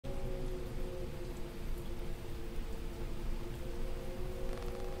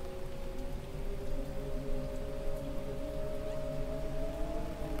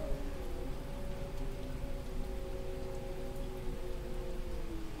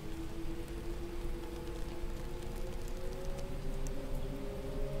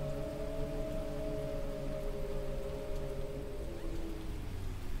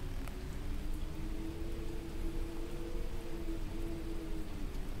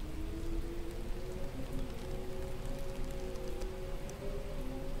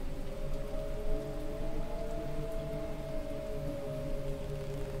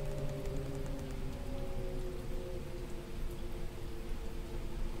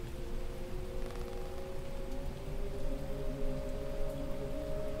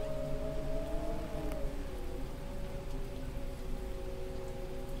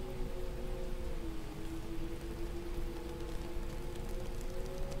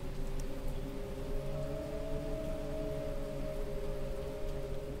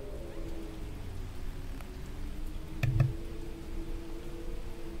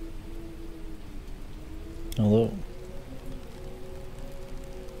Hello.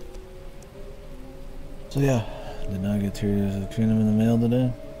 So yeah, did not get Tears of the Kingdom in the mail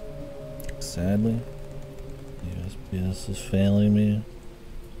today. Sadly, USPS is failing me.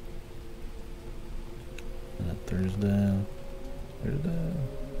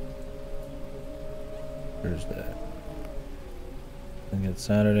 Thursday. Then get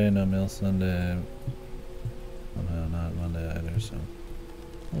Saturday, no mail Sunday. Oh no, not Monday either, so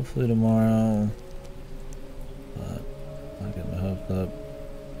hopefully tomorrow. But I'll get my hopes up.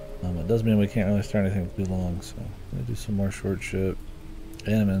 It does mean we can't really start anything too long, so I'm gonna do some more short ship.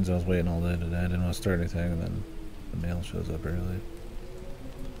 Animens, I was waiting all day today. I didn't want to start anything, and then the mail shows up early.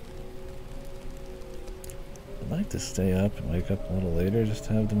 I'd like to stay up and wake up a little later just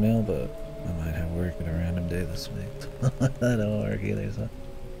to have the mail, but I might have work at a random day this week. That won't work either, so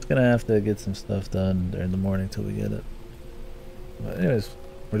it's gonna have to get some stuff done during the morning till we get it. But anyways,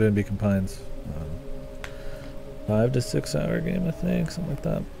 we're doing Beacon Pines. 5 to 6 hour game, I think, something like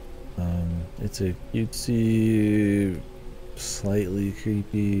that. It's a cutesy, slightly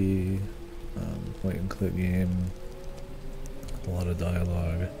creepy point and click game with a lot of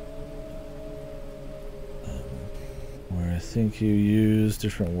dialogue. Where I think you use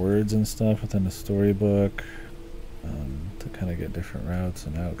different words and stuff within the storybook to kind of get different routes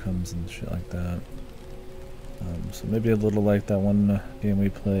and outcomes and shit like that. So maybe a little like that one game we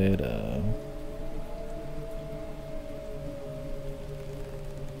played. I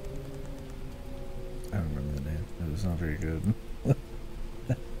don't remember the name. It was not very good. It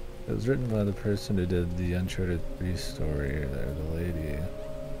was written by the person who did the Uncharted 3 story, the lady.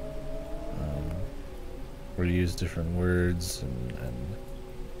 Where you use different words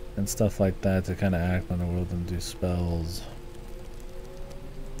and stuff like that to kind of act on the world and do spells.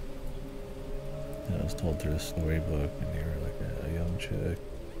 And it was told through a storybook, and you were like a young chick,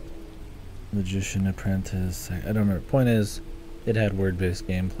 magician apprentice. I don't remember. Point is, it had word-based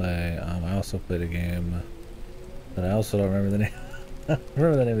gameplay. I also played a game that I also don't remember the name. I don't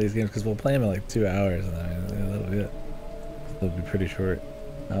remember the name of these games because we'll play them in like 2 hours, and that'll be it. It'll be pretty short.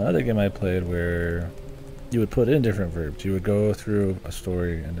 Another game I played where you would put in different verbs. You would go through a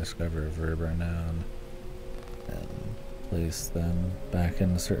story and discover a verb or a noun and place them back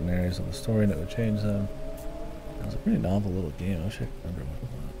in certain areas of the story, and it would change them. It was a pretty novel little game. I wish I could remember what it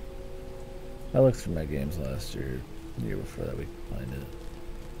was. I looked through my games last year, the year before that we could find it.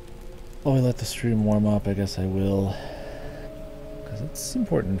 Oh, we let the stream warm up. I guess I will, because it's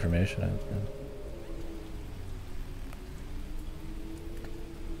important information, I think.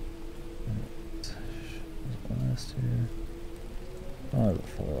 Last year? Oh,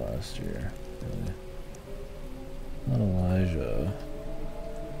 before last year, really. Not Elijah,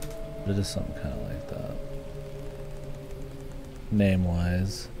 but it is something kind of like that.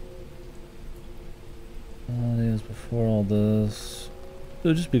 Name-wise. It was before all this. It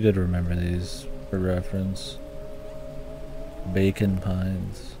would just be good to remember these for reference. Bacon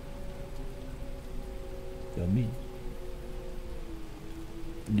Pines. Yummy.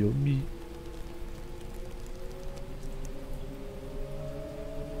 Yummy.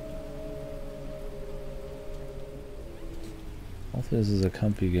 Hopefully this is a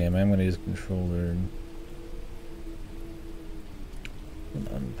comfy game. I'm going to use a controller and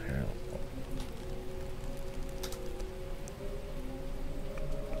unparalleled.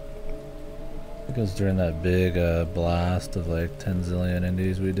 It goes during that big blast of like 10 zillion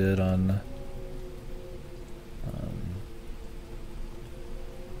indies we did on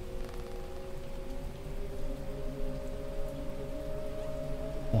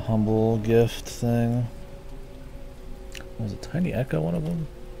the humble gift thing. Was it Tiny Echo one of them?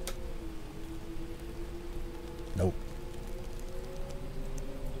 Nope.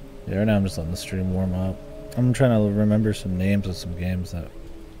 Yeah, right now I'm just letting the stream warm up. I'm trying to remember some names of some games that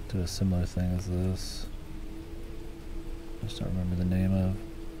do a similar thing as this. I just don't remember the name of.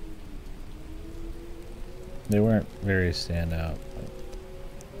 They weren't very standout.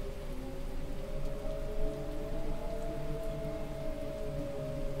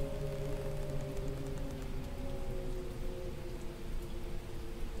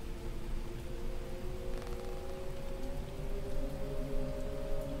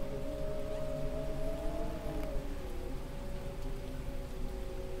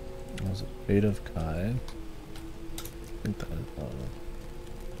 Was it Fate of Kai? I think that is one of them.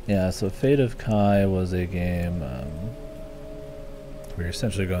 Yeah, so Fate of Kai was a game where you're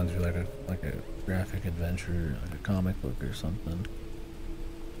essentially going through like a graphic adventure, like a comic book or something.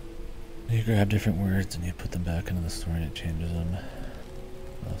 You grab different words and you put them back into the story and it changes them.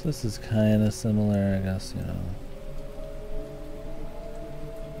 So this is kind of similar, I guess, you know.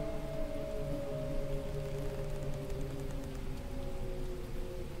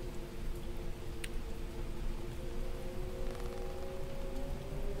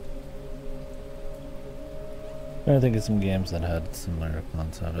 I think of some games that had similar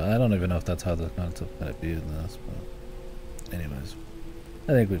concept. I don't even know if that's how the concept might be in this, but anyways,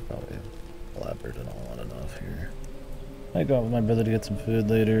 I think we've probably elaborated on enough here. I go out with my brother to get some food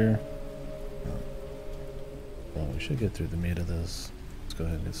later. Well, we should get through the meat of this. Let's go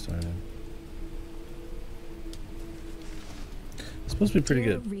ahead and get started. It's supposed to be pretty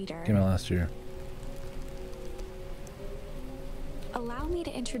good. Came out last year. Allow me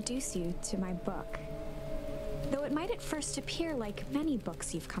to introduce you to my book. Though it might at first appear like many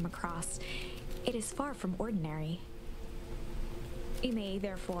books you've come across, it is far from ordinary. You may,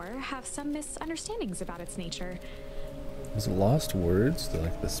 therefore, have some misunderstandings about its nature. Was it Lost Words?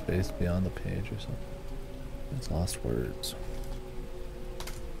 Like the space beyond the page or something? It's Lost Words.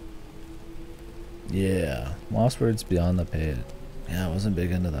 Yeah, Lost Words Beyond the Page. Yeah, I wasn't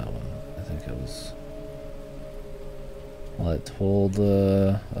big into that one. I think it was... Well, it told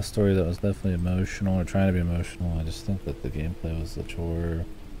a story that was definitely emotional, or trying to be emotional. I just think that the gameplay was the chore.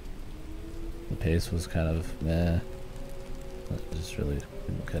 The pace was kind of meh. I just really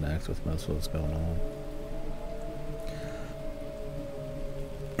didn't connect with most of what's going on.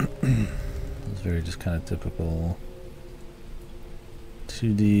 It was very just kind of typical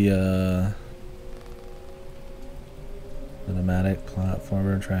 2D cinematic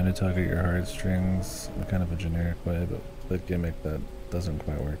platformer trying to tug at your heartstrings in kind of a generic way, but the gimmick that doesn't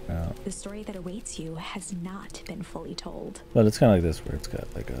quite work out. The story that awaits you has not been fully told. But it's kind of like this, where it's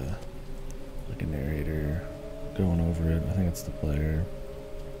got like a narrator going over it. I think it's the player.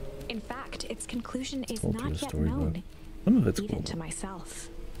 In fact, its conclusion is not yet known, Some of it's even cool. to myself.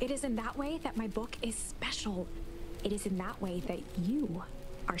 It is in that way that my book is special. It is in that way that you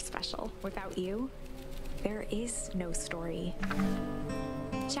are special. Without you, there is no story.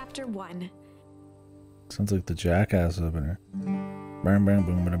 Chapter 1. Sounds like the Jackass opener.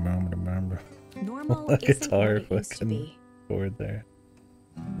 Normal Like isn't guitar what it used to be. chord there.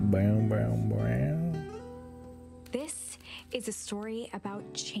 This is a story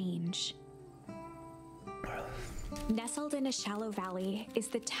about change. Nestled in a shallow valley is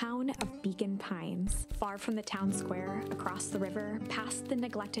the town of Beacon Pines. Far from the town square, across the river, past the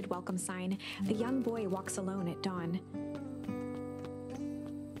neglected welcome sign, a young boy walks alone at dawn.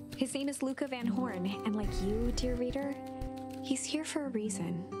 His name is Luca Van Horn, and like you, dear reader, he's here for a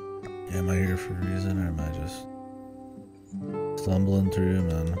reason. Yeah, am I here for a reason, or am I just stumbling through,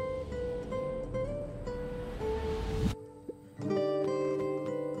 man?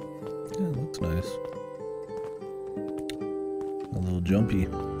 Yeah, it looks nice. A little jumpy.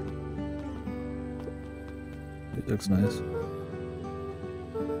 It looks nice.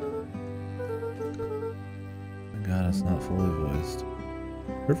 Thank God it's not fully voiced.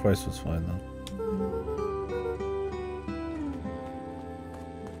 Her voice was fine though.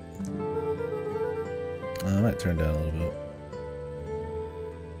 I might turn down a little bit.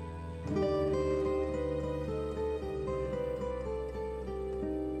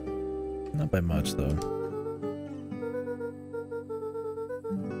 Not by much though.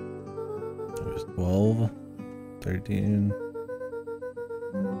 There's 12, 13.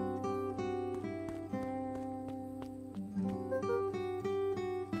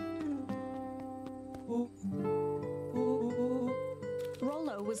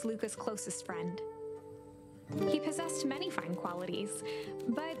 Rollo was Luca's closest friend. He possessed many fine qualities,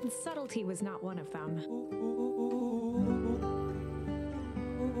 but subtlety was not one of them.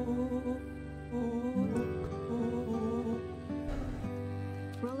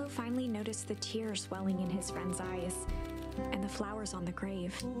 Rollo finally noticed the tears welling in his friend's eyes and the flowers on the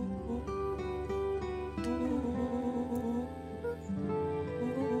grave.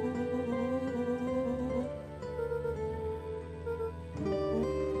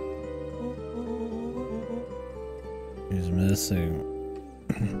 He's missing.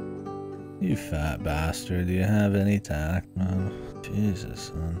 You fat bastard. Do you have any tact, man? Jesus,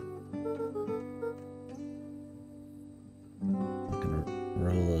 son. Fucking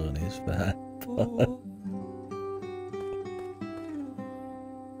Rollo and he's fat.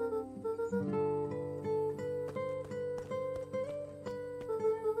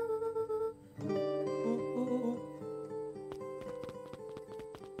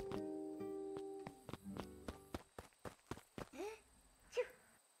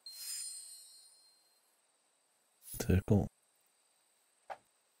 Tickle.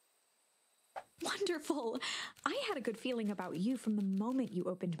 Wonderful! I had a good feeling about you from the moment you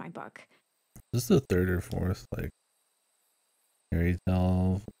opened my book. This is the third or fourth, like, fairy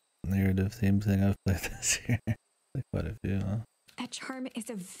tale narrative theme thing I've played this year. Like, quite a few, huh? That charm is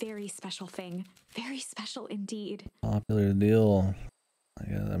a very special thing. Very special indeed. Popular deal. I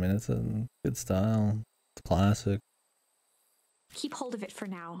guess. I mean, it's a good style. Classic. Keep hold of it for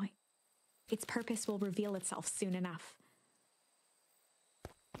now. Its purpose will reveal itself soon enough.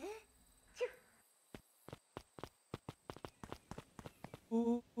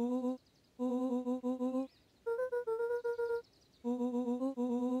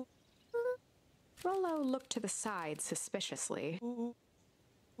 Rollo looked to the side suspiciously.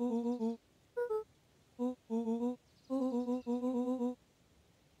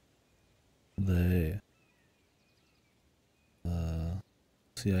 They,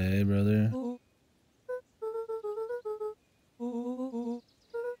 CIA brother.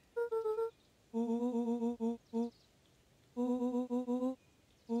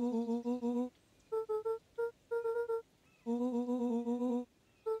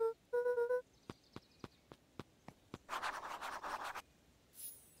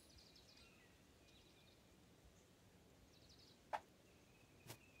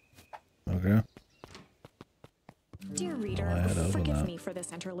 Okay. Dear reader, I had to open forgive that. me for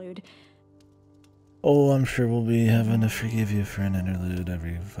this interlude. Oh, I'm sure we'll be having to forgive you for an interlude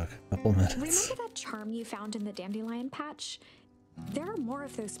every couple minutes. Remember that charm you found in the dandelion patch? There are more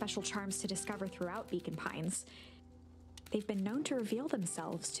of those special charms to discover throughout Beacon Pines. They've been known to reveal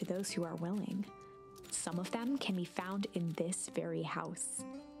themselves to those who are willing. Some of them can be found in this very house.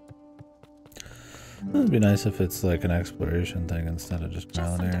 It would be nice if it's like an exploration thing instead of just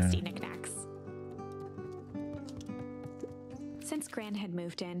Just some around dusty here. knickknacks. Since Gran had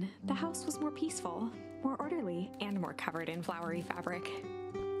moved in, the house was more peaceful, more orderly, and more covered in flowery fabric.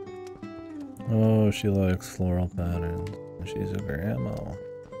 Oh, she likes floral patterns. She's a grandma.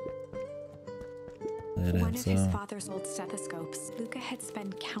 One of his father's old stethoscopes, Luca had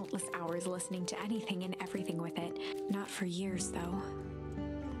spent countless hours listening to anything and everything with it. Not for years, though.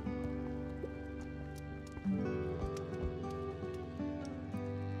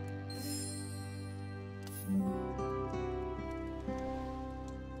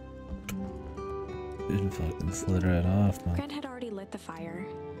 Didn't fucking slid right off, man. Gran had already lit the fire.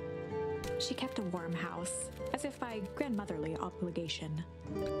 She kept a warm house, as if by grandmotherly obligation.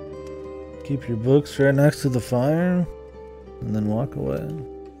 Keep your books right next to the fire, and then walk away.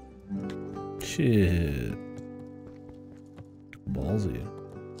 Shit. Ballsy.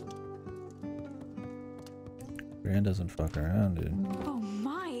 Gran doesn't fuck around, dude. Oh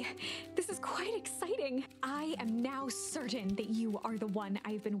my! This is quite exciting! I am now certain that you are the one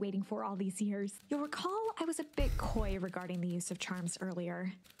I've been waiting for all these years. You'll recall I was a bit coy regarding the use of charms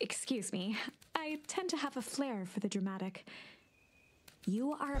earlier. Excuse me, I tend to have a flair for the dramatic.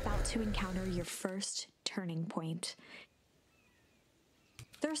 You are about to encounter your first turning point.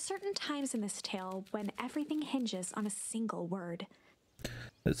 There are certain times in this tale when everything hinges on a single word.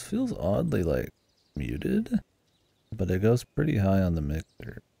 This feels oddly like muted, but it goes pretty high on the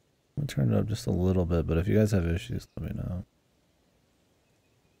mixer. I'm gonna turn it up just a little bit, but if you guys have issues, let me know.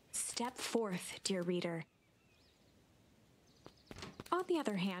 Step forth, dear reader. On the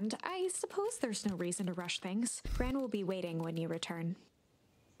other hand, I suppose there's no reason to rush things. Gran will be waiting when you return.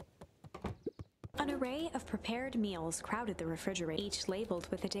 An array of prepared meals crowded the refrigerator, each labeled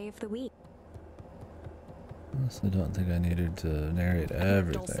with a day of the week. Honestly, don't think I needed to narrate Dull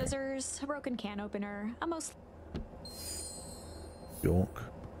everything. scissors, a broken can opener, a most... Yonk.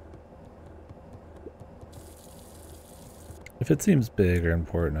 If it seems big or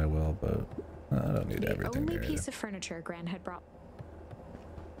important, I will, but I don't need everything The only narrated. piece of furniture Gran had brought.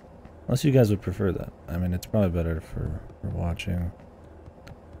 Unless you guys would prefer that. I mean, it's probably better for watching.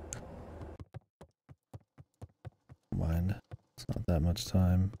 Mind. It's not that much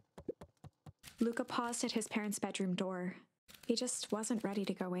time. Luca paused at his parents' bedroom door. He just wasn't ready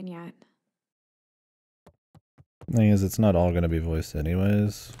to go in yet. Thing is, it's not all going to be voiced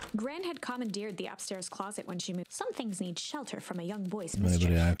anyways. Gran had commandeered the upstairs closet when she moved. Some things need shelter from a young boy's If mischief.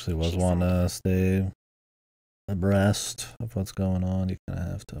 anybody actually was she wanting said. to stay abreast of what's going on, you kind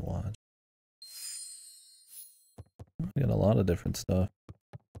of have to watch. We got a lot of different stuff.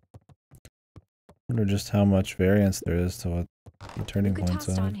 Wonder just how much variance there is to what the turning Luca points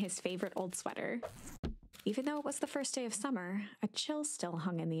tossed are. on his favorite old sweater. Even though it was the first day of summer, a chill still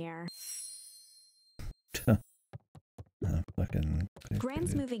hung in the air. Fucking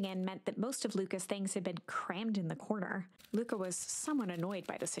Gran's moving in meant that most of Luca's things had been crammed in the corner. Luca was somewhat annoyed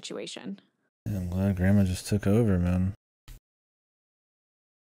by the situation. Yeah, I'm glad Grandma just took over, man.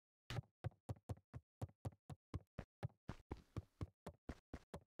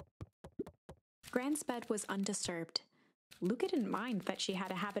 Gran's bed was undisturbed. Luca didn't mind that she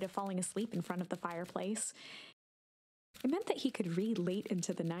had a habit of falling asleep in front of the fireplace. It meant that he could read late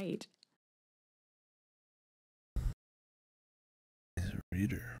into the night. He's a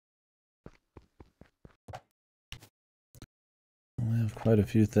reader. We have quite a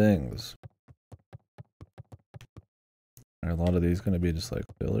few things. Are a lot of these going to be just like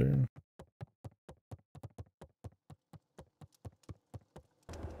filler?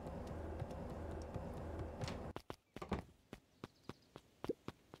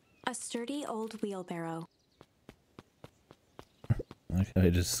 A sturdy old wheelbarrow. Okay, I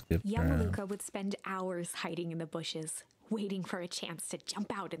just skipped Young around. Luca would spend hours hiding in the bushes, waiting for a chance to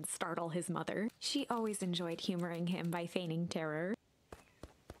jump out and startle his mother. She always enjoyed humoring him by feigning terror.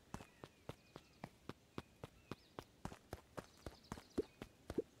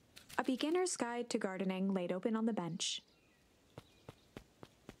 A beginner's guide to gardening laid open on the bench.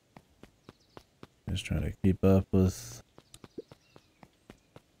 Just trying to keep up with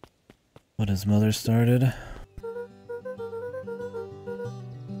what his mother started.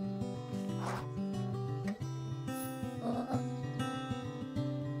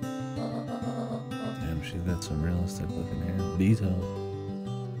 Damn, she's got some realistic looking hair. Detail.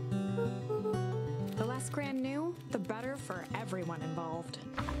 The less Gran knew, the better for everyone involved.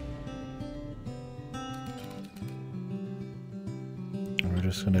 We're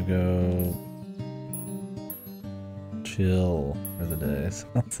just gonna go chill for the day.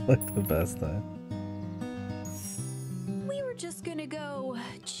 Sounds like the best time. We were just gonna go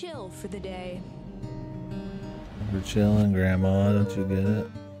chill for the day. We're chilling, Grandma. Don't you get it?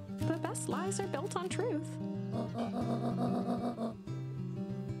 The best lies are built on truth.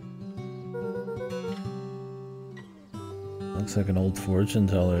 Looks like an old fortune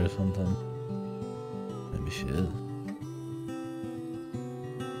teller or something. Maybe she is.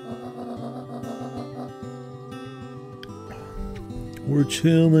 We're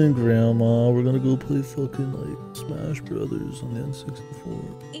chilling, Grandma. We're gonna go play fucking like Smash Brothers on the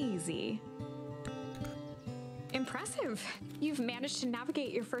N64. Easy. Impressive. You've managed to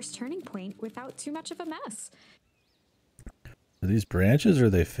navigate your first turning point without too much of a mess. Are these branches or are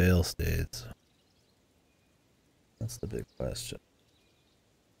they fail states? That's the big question.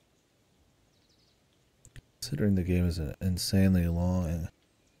 Considering the game is insanely long,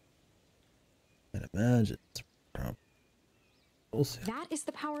 I'd imagine it's probably. We'll see. That is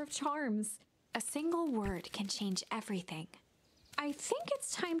the power of charms. A single word can change everything. I think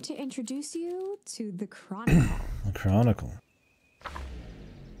it's time to introduce you to the Chronicle. The Chronicle.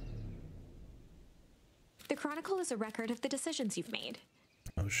 The Chronicle is a record of the decisions you've made.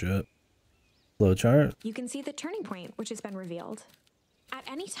 Oh shit. Flowchart? You can see the turning point, which has been revealed. At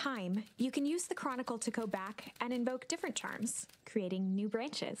any time, you can use the Chronicle to go back and invoke different charms, creating new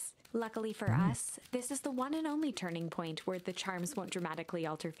branches. Luckily for us, this is the one and only turning point where the charms won't dramatically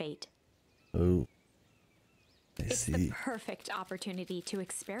alter fate. Oh. I It's see. the perfect opportunity to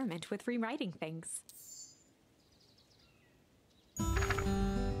experiment with rewriting things.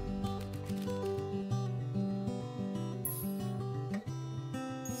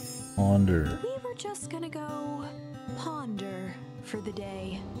 Ponder. We were just gonna go ponder for the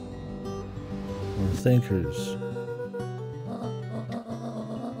day. We're thinkers.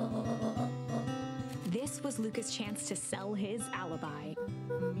 This was Luca's chance to sell his alibi.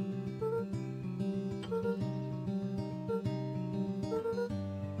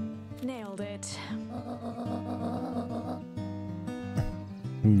 Nailed it.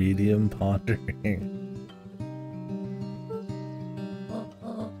 Medium pondering.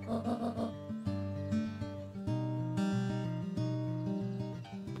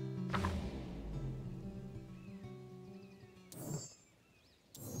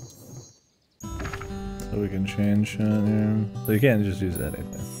 So we can change shit here. So you can't just use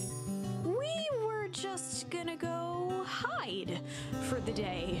anything. We were just gonna go hide for the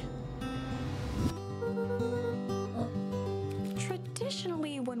day.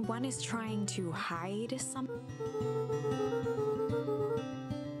 Traditionally, when one is trying to hide something,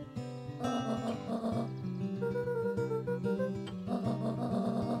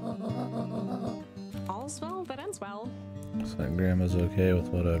 all's well that ends well. Looks like Grandma's okay with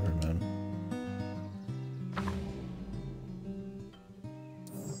whatever, man.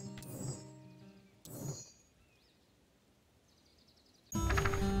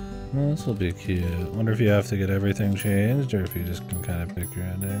 Well, this will be cute. Wonder if you have to get everything changed or if you just can kind of pick your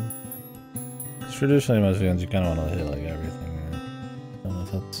ending. Because traditionally, most games you kind of want to hit like everything. Right? I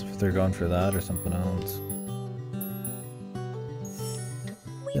don't know if, if they're going for that or something else.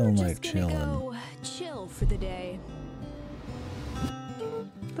 We Feeling were like just gonna chilling. go chill for the day.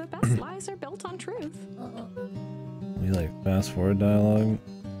 The best lies are built on truth. We like fast forward dialogue.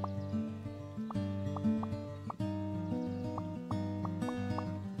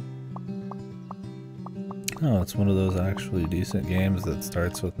 Oh, it's one of those actually decent games that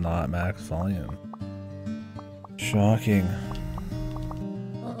starts with not max volume. Shocking.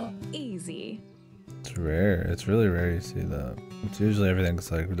 rare. It's really rare you see that. It's usually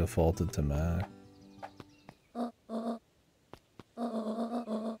everything's like defaulted to Mac.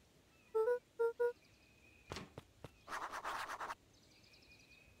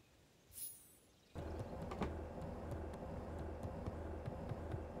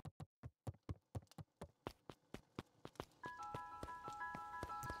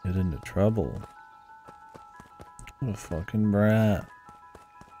 Get into trouble. What a fucking brat.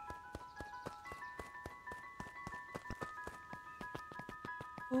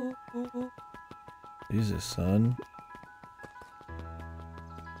 Jesus, son.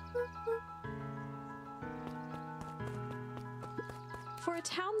 For a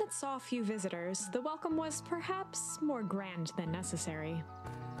town that saw few visitors, the welcome was perhaps more grand than necessary.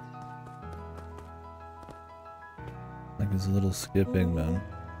 Like it's a little skipping, man.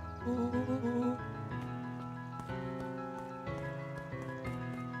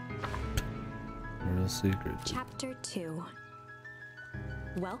 Real secrets. Chapter 2.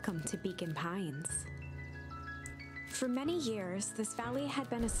 Welcome to Beacon Pines. For many years, this valley had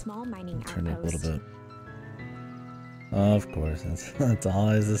been a small mining Turn it up a outpost. little bit. Of course, it's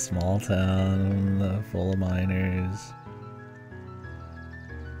always a small town full of miners.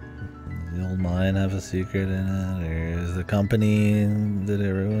 Does the old mine have a secret in it, or is the company, did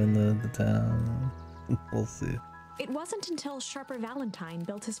it ruin the town? We'll see. It wasn't until Sharper Valentine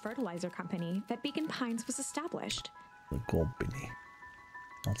built his fertilizer company that Beacon Pines was established. The company.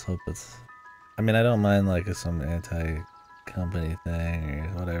 Let's hope it's... I mean, I don't mind like some anti-company thing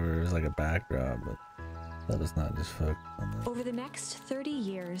or whatever, it's like a backdrop, but that is not just fuck on that. Over the next 30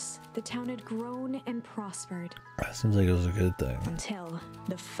 years, the town had grown and prospered. Seems like it was a good thing. Until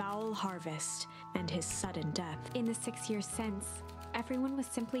the foul harvest and his sudden death. In the 6 years since, everyone was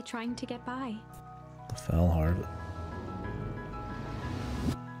simply trying to get by. The foul harvest.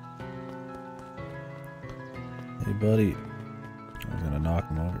 Hey buddy. I was gonna knock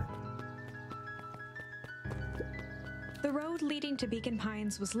him over. The road leading to Beacon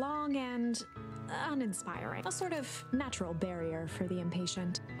Pines was long and uninspiring. A sort of natural barrier for the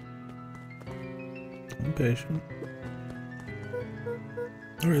impatient. Impatient.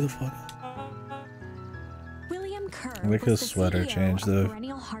 Hurry the fuck up. William Kerr I like was his the sweater CEO change of though.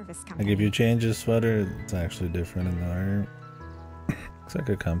 Perennial Harvest Like Company. if you change his sweater, it's actually different in the art. Looks like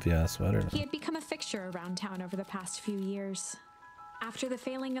a comfy ass sweater. He had become a fixture around town over the past few years. After the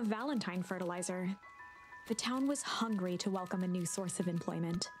failing of Valentine fertilizer, the town was hungry to welcome a new source of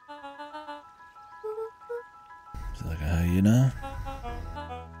employment. It's like a hyena.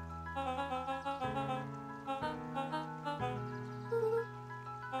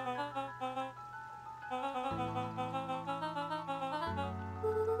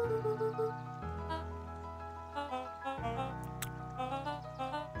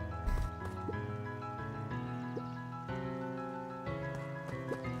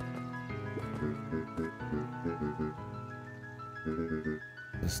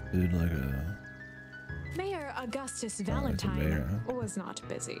 This dude like a... Mayor Augustus mayor, Valentine huh? was not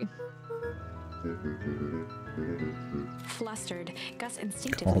busy. Flustered, Gus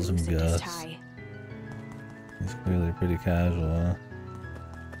instinctively Calls him loosened his Gus. tie. He's clearly pretty casual, huh?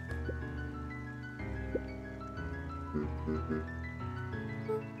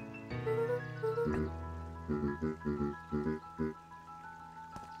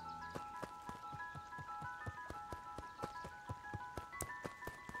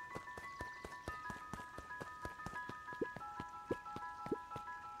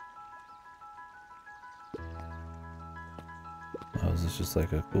 Oh, is this just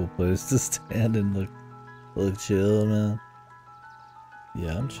like a cool place to stand and look chill, man?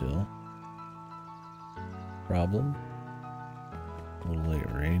 Yeah, I'm chill. Problem? Little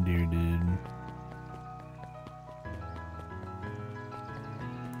like reindeer dude.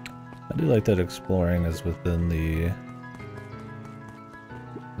 I do like that exploring is within the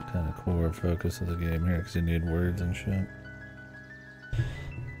kind of core focus of the game here, because you need words and shit.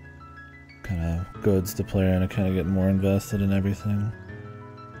 Kind of goads the player into kind of getting more invested in everything.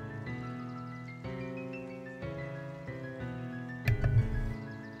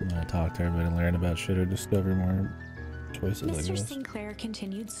 When I talk to everybody and learn about shit or discover more choices, I Mr. guess. Sinclair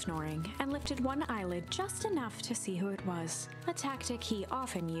continued snoring and lifted one eyelid just enough to see who it was, a tactic he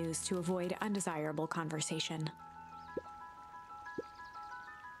often used to avoid undesirable conversation.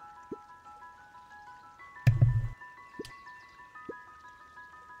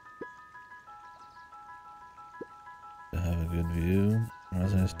 To have a good view.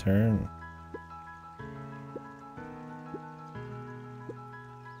 Now's his turn.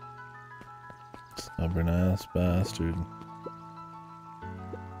 Stubborn ass bastard.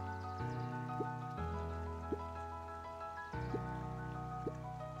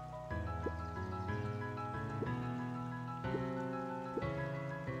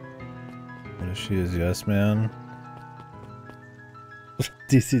 She is yes, man.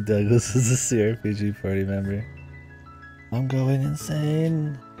 DC Douglas is a CRPG party member. I'm going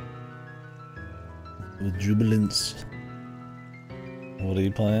insane with jubilance. What are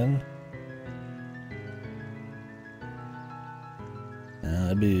you playing? Yeah,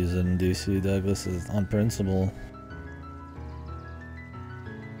 I'd be using DC Douglas on principle.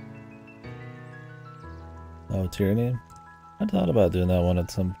 Oh, Tyranny? I thought about doing that one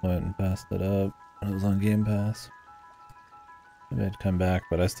at some point and passed it up. It was on Game Pass. Maybe I'd come back,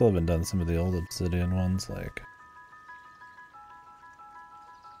 but I still haven't done some of the old Obsidian ones, like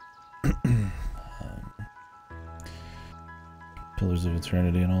Pillars of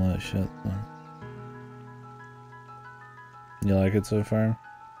Eternity and all that shit. So. You like it so far?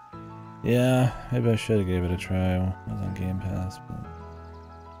 Yeah, maybe I should have gave it a try. It was on Game Pass, but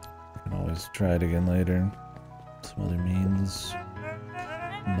I can always try it again later. Some other means.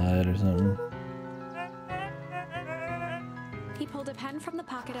 Buy it or something. He pulled a pen from the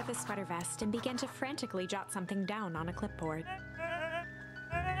pocket of his sweater vest and began to frantically jot something down on a clipboard.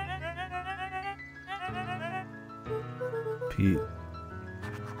 Pete.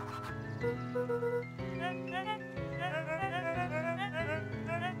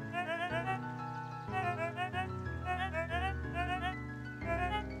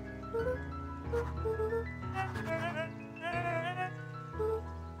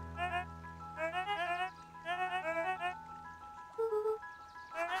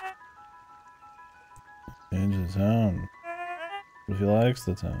 Change the town. If he likes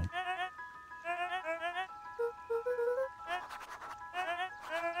the town.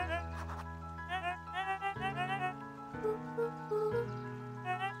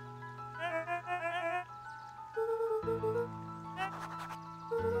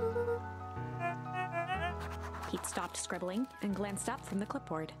 Pete stopped scribbling and glanced up from the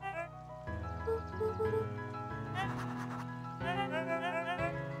clipboard.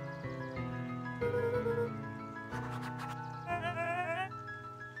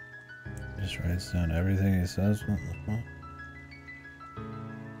 Just writes down everything he says. What the fuck?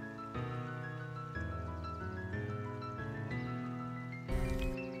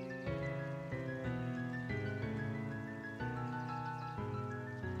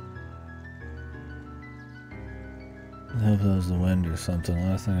 I hope that was the wind or something.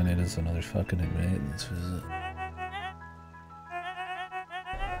 Last thing I need is another fucking maintenance visit.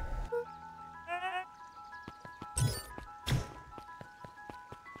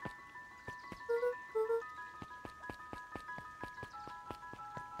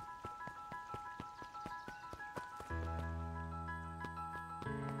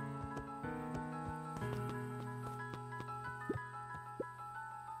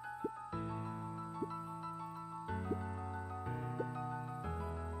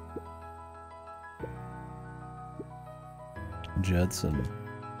 Jetson.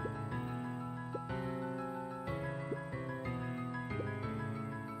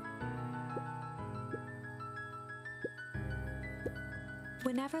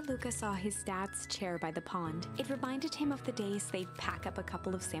 Whenever Luca saw his dad's chair by the pond, it reminded him of the days they'd pack up a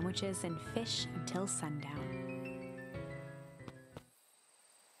couple of sandwiches and fish until sundown.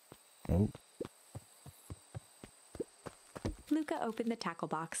 Oh. Luca opened the tackle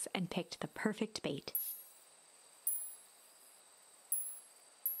box and picked the perfect bait.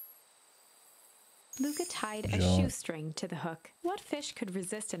 Luca tied a shoestring to the hook. What fish could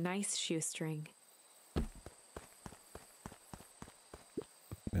resist a nice shoestring?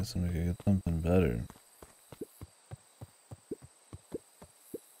 Guess we could get something better.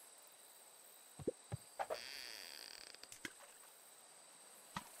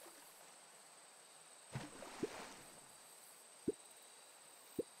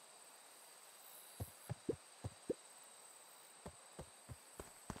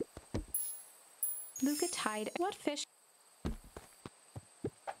 Luca tied what fish?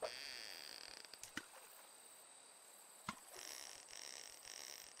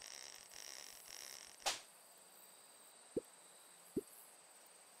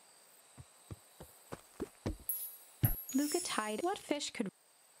 Luca tied what fish could?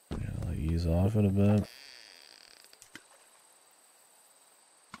 Yeah, like ease off it a bit.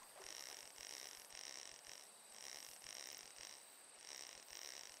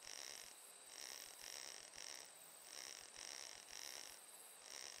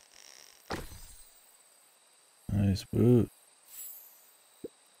 Nice boot.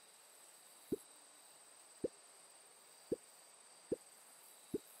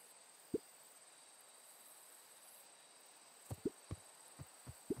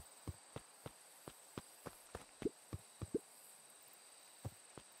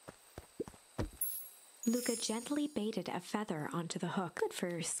 Luca gently baited a feather onto the hook, good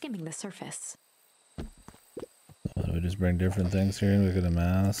for skimming the surface. Do we just bring different things here and we could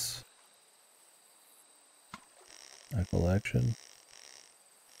amass a collection?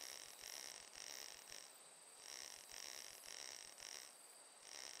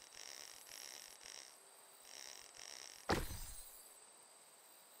 A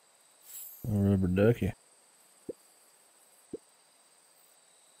rubber ducky.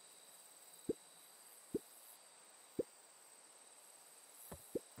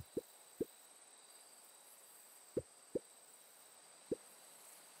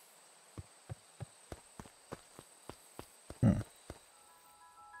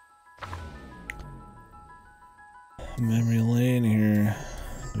 Memory lane here.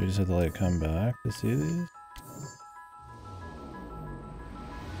 Do we just have to like come back to see these?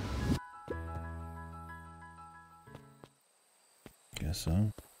 Guess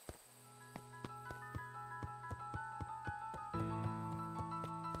so.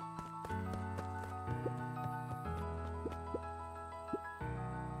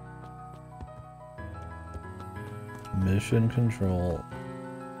 Mission control.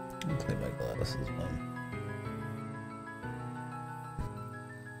 I'll clean my glasses, man.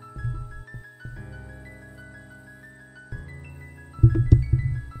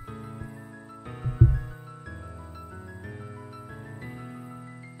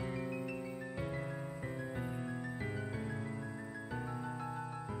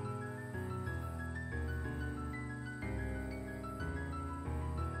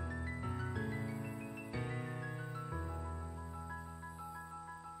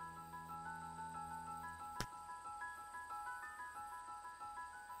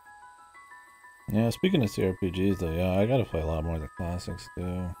 Yeah, speaking of CRPGs though, yeah, I gotta play a lot more of the classics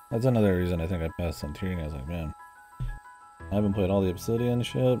too. That's another reason I think I passed on Tyranny. I was like, man, I haven't played all the Obsidian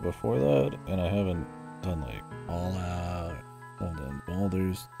shit before that, and I haven't done like Fallout, I haven't done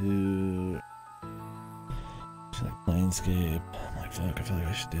Baldur's 2, like Planescape. I'm like, fuck, I feel like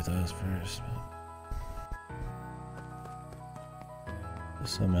I should do those first. But there's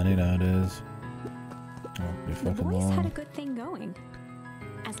so many nowadays. The boys had a good thing going.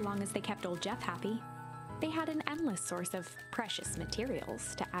 As long as they kept old Jeff happy, they had an endless source of precious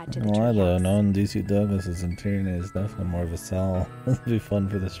materials to add to the Why though? treehouse. Knowing DC Douglas and Tyranny is definitely more of a sell. It'll be fun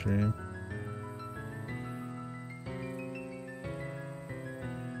for the stream.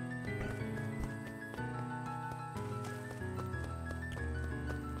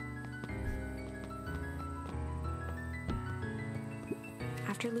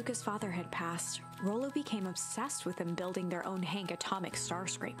 After Luca's father had passed, Rollo became obsessed with them building their own Hank atomic star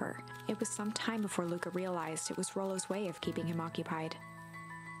scraper. It was some time before Luca realized it was Rollo's way of keeping him occupied.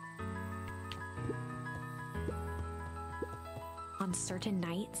 On certain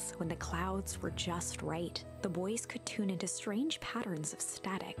nights, when the clouds were just right, the boys could tune into strange patterns of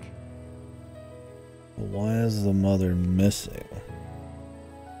static. Why is the mother missing?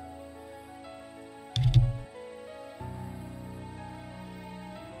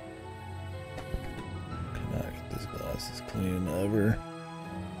 As clean ever.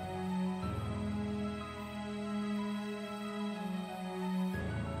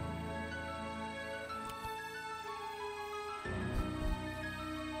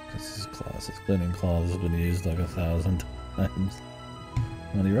 This is class. This cleaning cloth has been used like 1,000 times.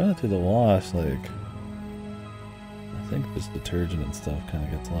 When you run it through the wash, like, I think this detergent and stuff kind of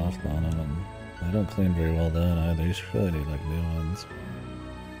gets left on them, and they don't clean very well then either. You should really need like new ones.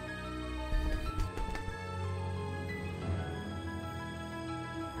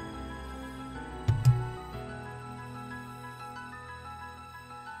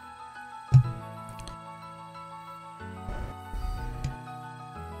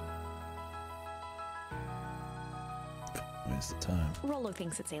 Waste of time. Rollo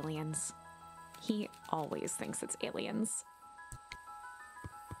thinks it's aliens. He always thinks it's aliens.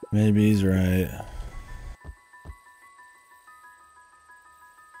 Maybe he's right.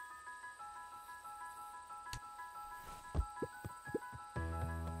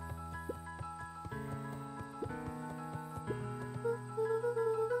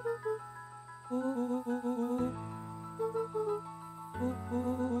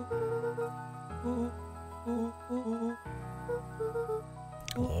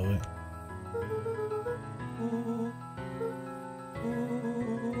 Love it.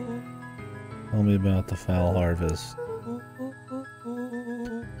 Tell me about the foul harvest.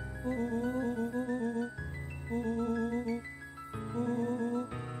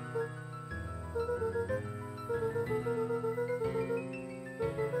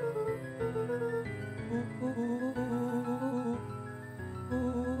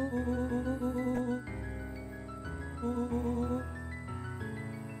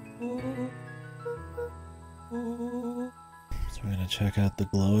 check out the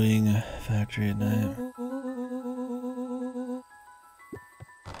glowing factory at night.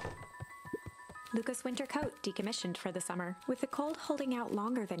 Luca's winter coat decommissioned for the summer. With the cold holding out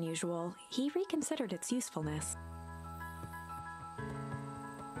longer than usual, he reconsidered its usefulness.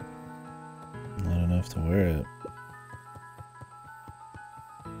 Not enough to wear it.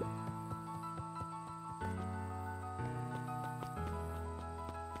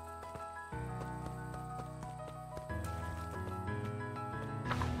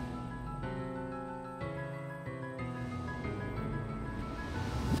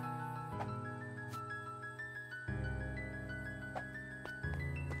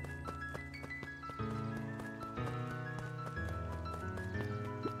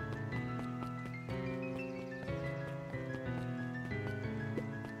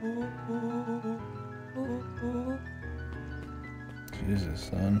 Jesus,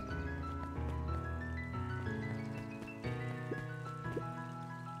 son.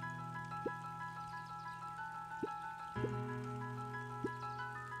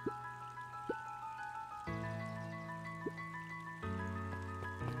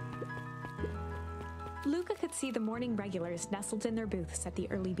 Luca could see the morning regulars nestled in their booths at the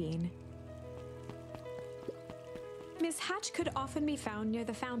early bean. Miss Hatch could often be found near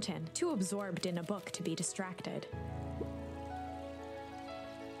the fountain, too absorbed in a book to be distracted.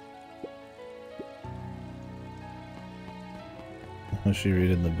 Was she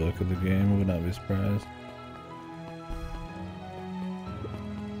reading the book of the game? I would not be surprised.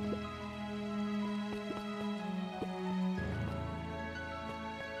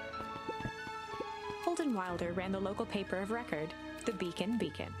 Holden Wilder ran the local paper of record, the Beacon.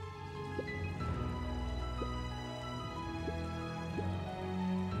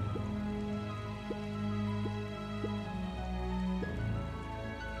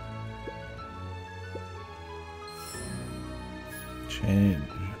 Change.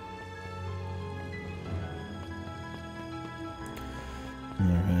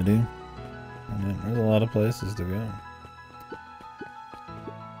 Alrighty. There's a lot of places to go.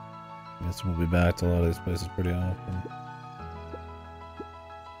 Guess we'll be back to a lot of these places pretty often.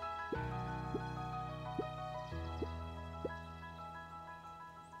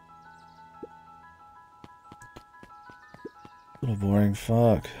 Little boring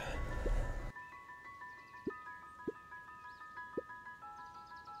fuck.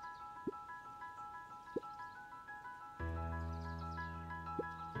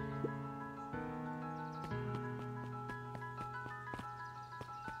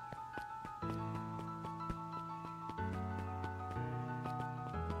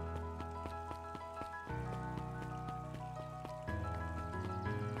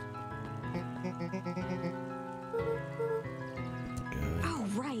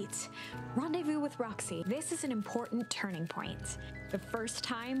 Rendezvous with Roxy. This is an important turning point. The first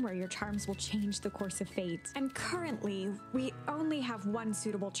time where your charms will change the course of fate. And currently, we only have one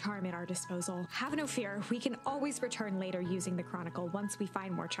suitable charm at our disposal. Have no fear, we can always return later using the Chronicle once we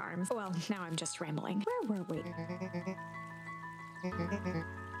find more charms. Well, now I'm just rambling. Where were we?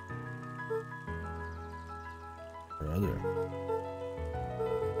 Brother.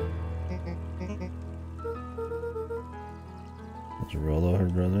 Is Rollo her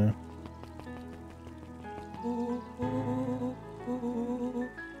brother?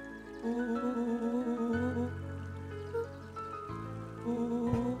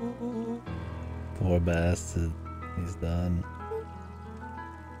 Poor bastard. He's done.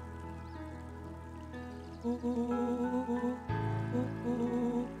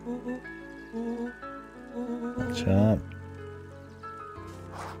 Chop.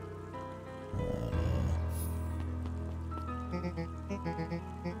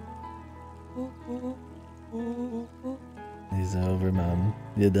 He's over, man.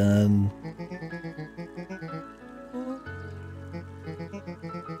 You're done.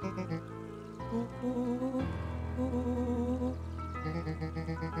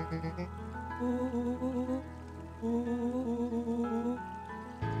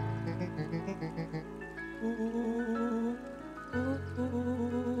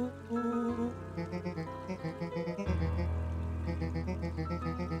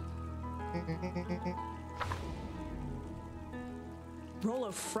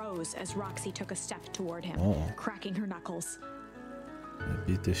 Rollo froze as Roxy took a step toward him, cracking her knuckles. I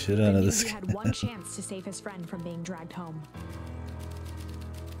beat the shit out of this guy. He had one chance to save his friend from being dragged home.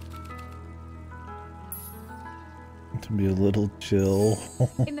 To be a little chill.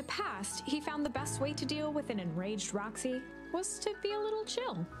 In the past, he found the best way to deal with an enraged Roxy was to be a little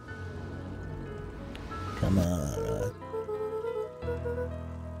chill. Come on.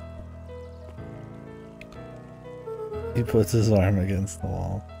 He puts his arm against the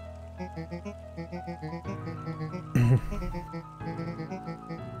wall.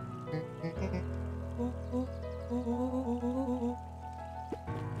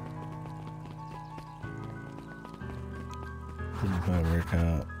 Didn't quite work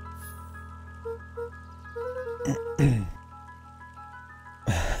out.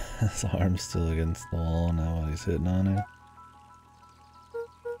 His arm's still against the wall now while he's hitting on her.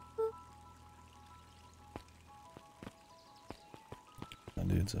 That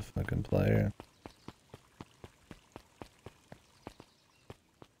dude's a fucking player.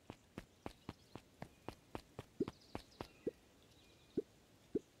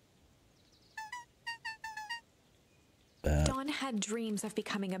 Dawn had dreams of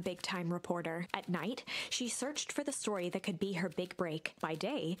becoming a big-time reporter. At night, she searched for the story that could be her big break. By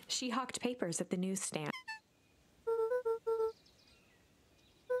day, she hawked papers at the newsstand.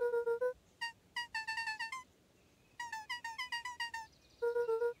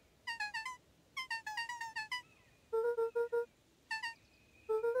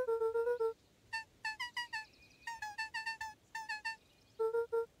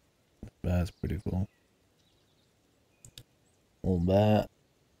 That's pretty cool. Old bat.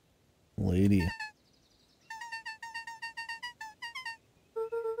 Lady.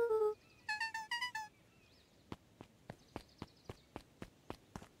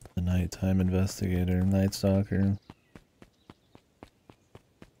 The nighttime investigator, night stalker.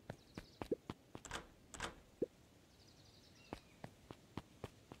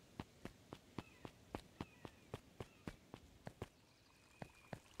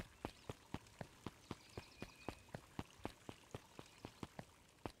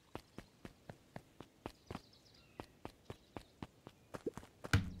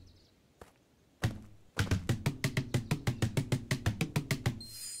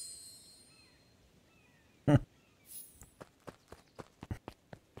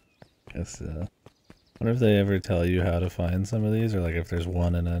 Guess, wonder if they ever tell you how to find some of these, or like if there's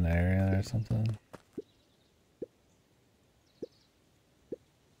one in an area or something.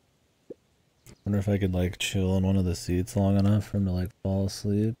 Wonder if I could like chill on one of the seats long enough for him to like fall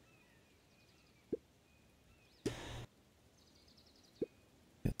asleep. Get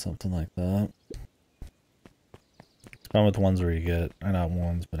something like that. It's problem with ones where you get, or not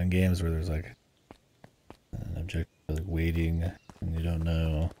ones, but in games where there's like an objective like waiting and you don't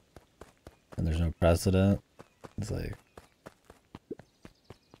know. And there's no precedent. It's like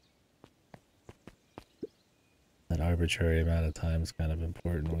that arbitrary amount of time is kind of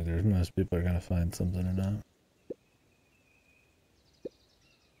important, whether most people are gonna find something or not.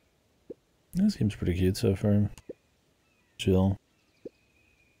 That seems pretty cute so far. Chill.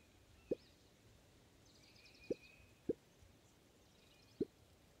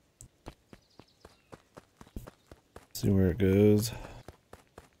 See where it goes.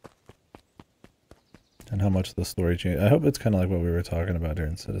 And how much the story changes. I hope it's kind of like what we were talking about here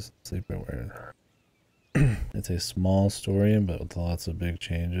in Citizen Sleeper, where it's a small story, but with lots of big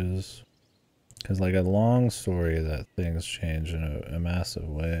changes. Because like a long story that things change in a massive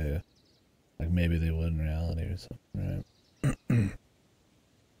way, like maybe they would in reality or something, right?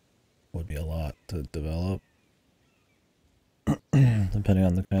 Would be a lot to develop, depending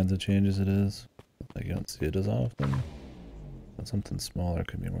on the kinds of changes it is. Like you don't see it as often. But something smaller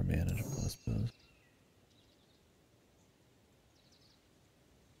could be more manageable, I suppose.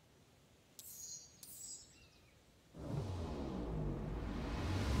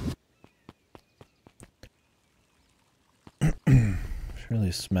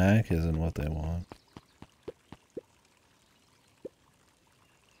 Surely smack isn't what they want.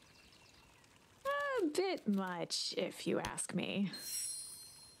 A bit much, if you ask me.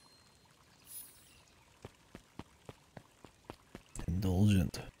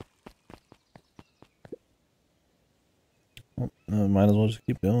 Indulgent. Well, no, might as well just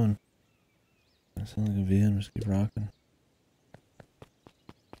keep going. I sound like a VM, just keep rocking.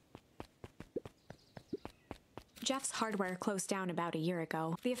 Jeff's hardware closed down about a year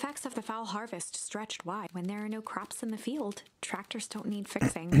ago. The effects of the foul harvest stretched wide. When there are no crops in the field, tractors don't need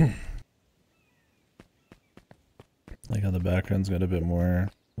fixing. Like how the background's got a bit more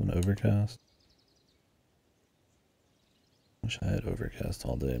of an overcast. Wish I had overcast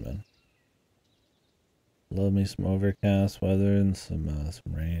all day, man. Love me some overcast weather and some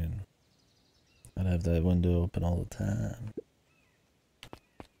rain. I'd have that window open all the time.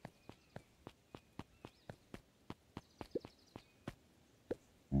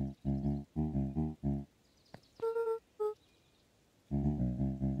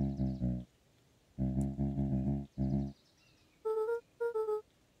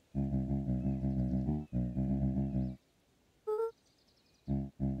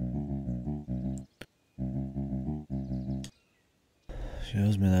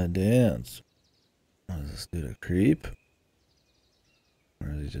 Shows me that dance. Is this dude a creep?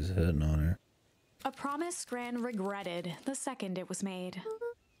 Or is he just hitting on her? A promise Gran regretted the second it was made.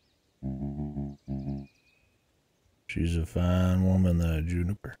 She's a fine woman, that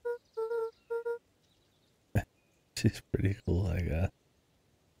Juniper. She's pretty cool, I guess.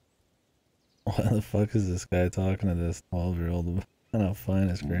 Why the fuck is this guy talking to this 12-year-old about how fine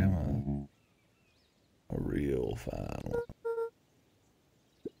his grandma is? A real fine one.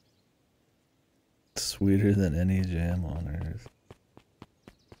 Sweeter than any jam on earth.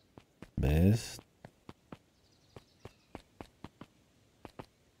 Best.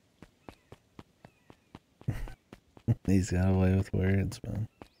 He's got away with words, man.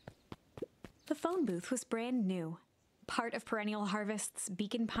 The phone booth was brand new, part of Perennial Harvest's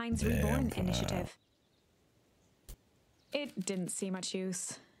Beacon Pines Reborn initiative. It didn't see much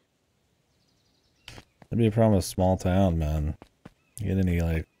use. That'd be a problem with small town, man. You get any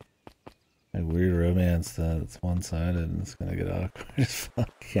like weird romance that's one-sided and it's gonna get awkward as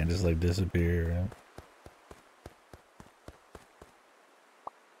fuck. You can't just like disappear, right?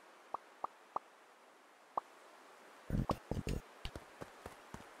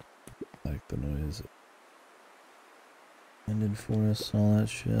 Like the noise. Ended forest, all that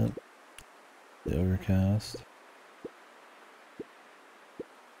shit. The overcast.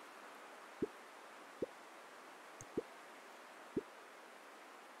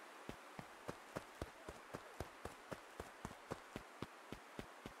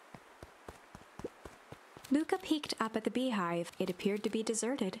 Luca peeked up at the beehive. It appeared to be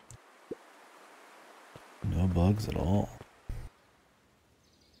deserted. No bugs at all.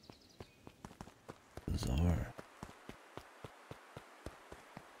 Bizarre.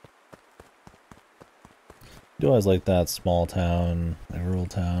 You always like that small town, like rural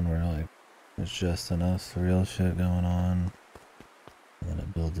town where like it's just enough real shit going on. And then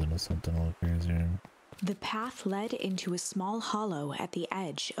it builds into something a little crazier. The path led into a small hollow at the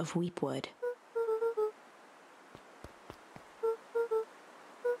edge of Weepwood.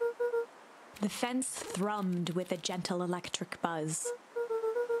 The fence thrummed with a gentle electric buzz.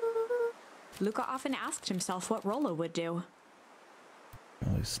 Luca often asked himself what Rollo would do.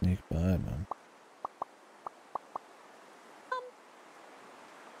 Probably sneak by, man.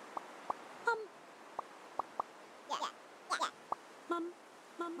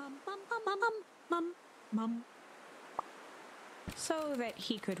 Mum. So that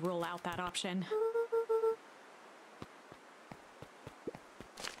he could rule out that option.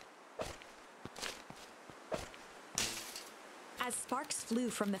 As sparks flew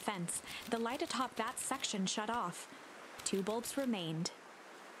from the fence, the light atop that section shut off. 2 bulbs remained.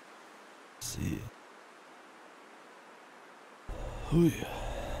 Let's see. Oh yeah.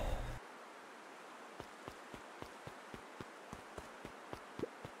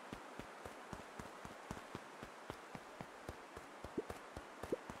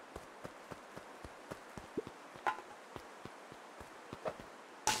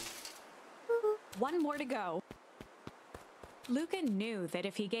 One more to go. Luca knew that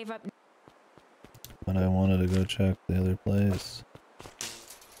if he gave up... But I wanted to go check the other place.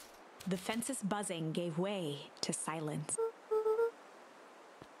 The fence's buzzing gave way to silence.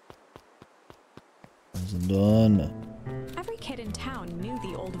 Wasn't done. Every kid in town knew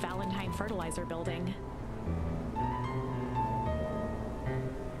the old Valentine fertilizer building.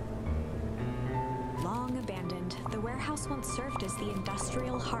 Long abandoned, the warehouse once served as the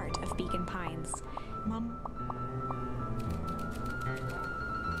industrial heart of Beacon Pines. Mom.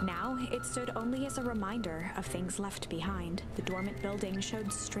 Now, it stood only as a reminder of things left behind. The dormant building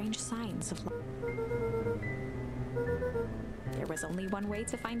showed strange signs of life. There was only one way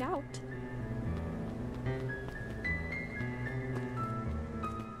to find out.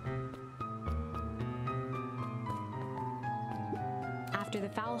 After the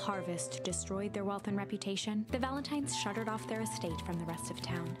foul harvest destroyed their wealth and reputation, the Valentines shuttered off their estate from the rest of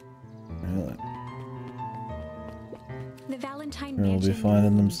town. Really? The Valentine We'll be mansion finding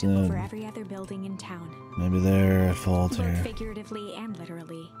them loomed soon. over every other building in town, Maybe they're at fault both here. figuratively and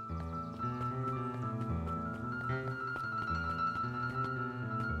literally.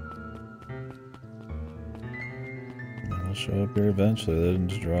 They'll show up here eventually. They didn't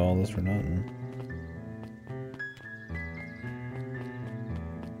just draw all this for nothing.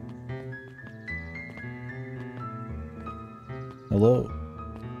 Hello.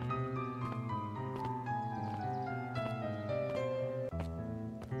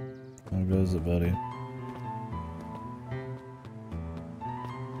 How goes it, buddy?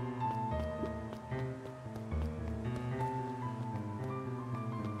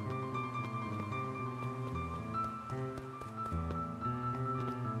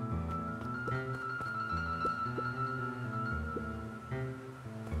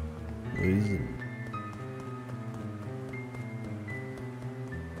 Easy.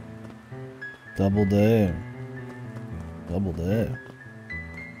 Double day. Double day.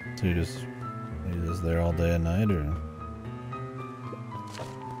 So you're just there all day and night, or?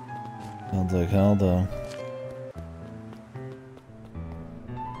 Sounds like hell though.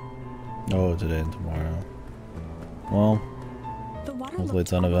 Oh, today and tomorrow. Well, hopefully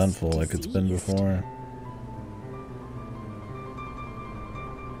it's uneventful like it's been before.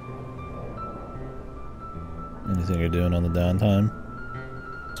 Anything you're doing on the downtime?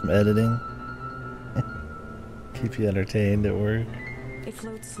 Some editing? Keep you entertained at work? It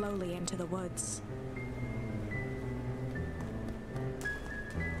flowed slowly into the woods.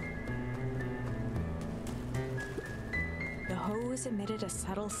 The hose emitted a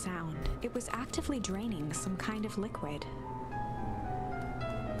subtle sound. It was actively draining some kind of liquid.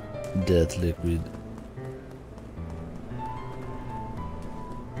 Death liquid.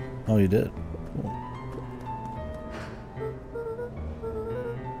 Oh, you did? Cool.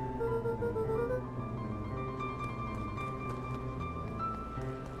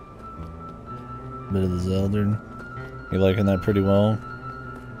 Bit of the Zelda. You liking that pretty well?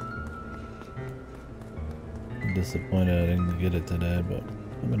 I'm disappointed I didn't get it today, but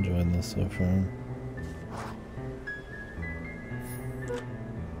I'm enjoying this so far.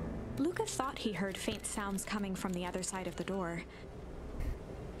 Luca thought he heard faint sounds coming from the other side of the door.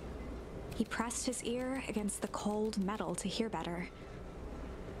 He pressed his ear against the cold metal to hear better.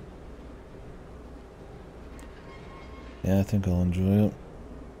 Yeah, I think I'll enjoy it.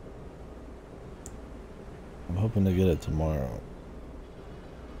 I'm hoping to get it tomorrow.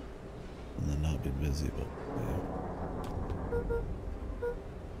 And then not be busy, but yeah.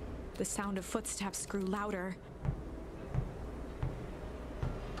 The sound of footsteps grew louder.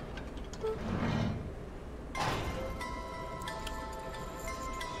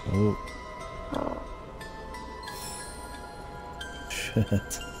 Oh.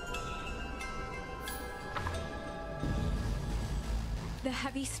 Shit. The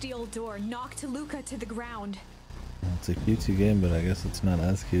heavy steel door knocked Luca to the ground. It's a cutesy game, but I guess it's not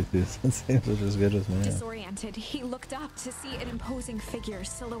as cutesy as it seems, which is good with me. Disoriented, he looked up to see an imposing figure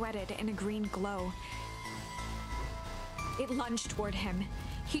silhouetted in a green glow. It lunged toward him.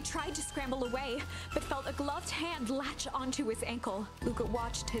 He tried to scramble away, but felt a gloved hand latch onto his ankle. Luca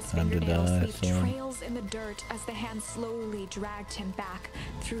watched his fingernails leave trails in the dirt as the hand slowly dragged him back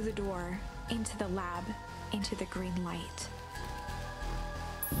through the door, into the lab, into the green light.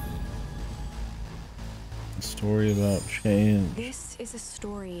 A story about change. This is a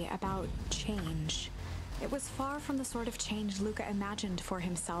story about change. It was far from the sort of change Luca imagined for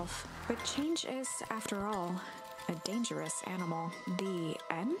himself. But change is, after all, a dangerous animal. The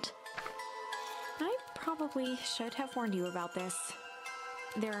end? I probably should have warned you about this.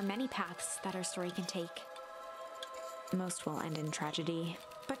 There are many paths that our story can take. Most will end in tragedy,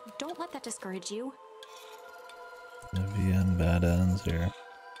 but don't let that discourage you. Heavy and bad ends here.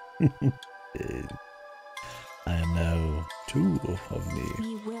 I know two of me.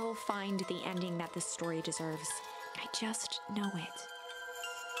 We will find the ending that this story deserves. I just know it.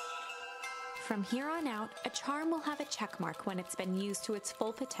 From here on out, a charm will have a check mark when it's been used to its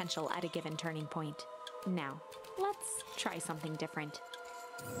full potential at a given turning point. Now, let's try something different.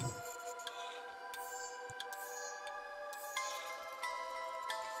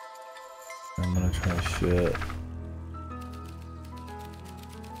 I'm gonna try shit.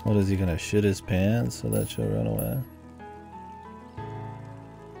 What, is he gonna shit his pants so that she'll run away?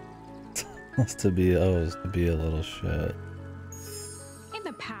 It's to be a little shit. In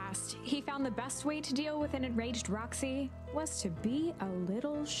the past, he found the best way to deal with an enraged Roxy was to be a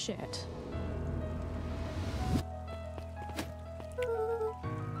little shit.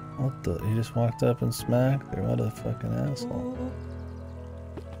 What the? He just walked up and smacked her? What a fucking asshole.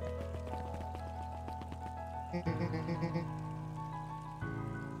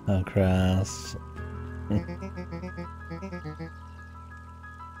 How crass.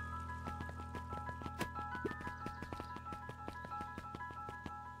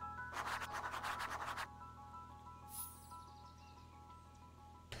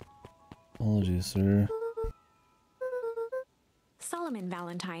 Apologies, sir. Solomon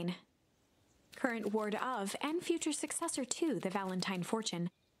Valentine. Current ward of and future successor to the Valentine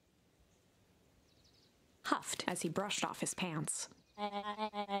fortune. Huffed as he brushed off his pants.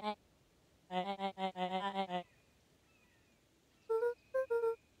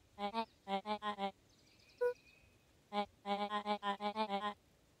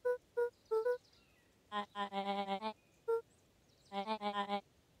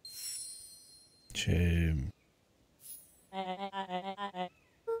 Shame.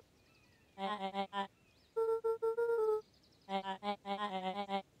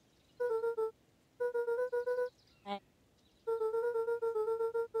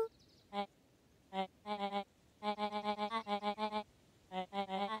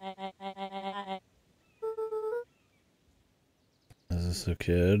 this a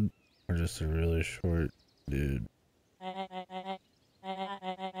kid or just a really short dude?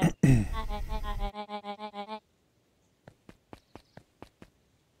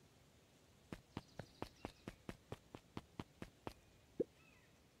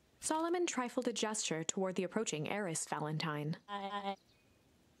 Solomon trifled a gesture toward the approaching heiress Valentine.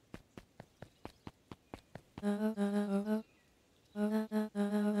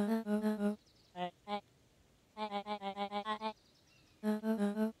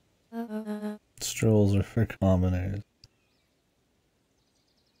 Strolls are for commoners.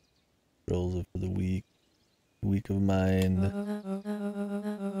 Strolls are for the weak. Weak of mind.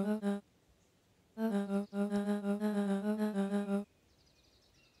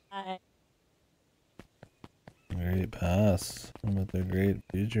 Great pass. What about the great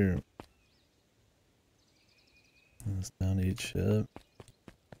future? Let's down to eat ship.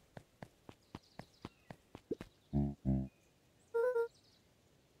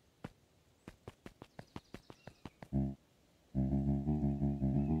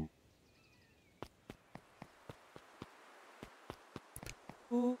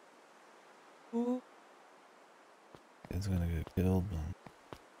 It's gonna get killed, man.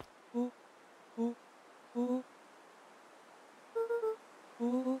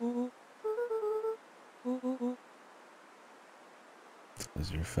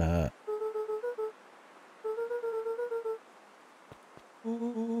 Because you're fat.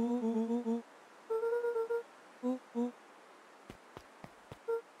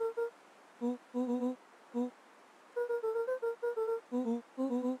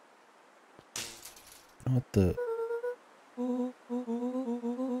 What the?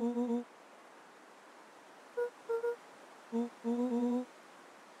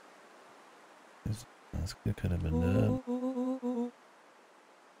 This kid could have been dead.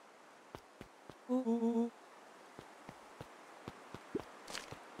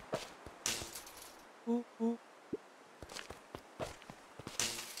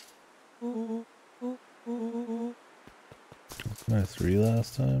 My 3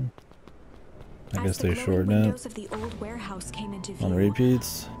 last time? I guess they shortened it. Of the old warehouse came into view, on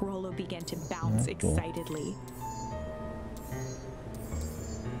repeats. Rollo began to bounce excitedly.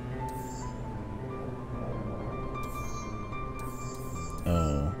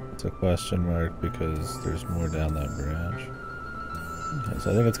 Oh, it's a question mark because there's more down that branch. Okay,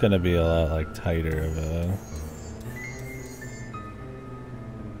 so I think it's gonna be a lot like tighter of a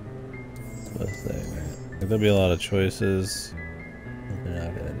thing, right? Like, there'll be a lot of choices. They're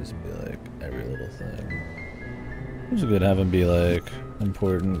not gonna just be like every little thing. It's good to have them be like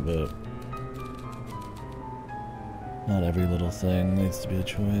important, but not every little thing needs to be a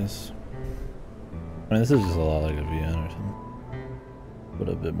choice. I mean, this is just a lot like a VN or something, but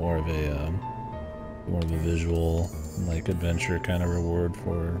a bit more of a visual, like, adventure kind of reward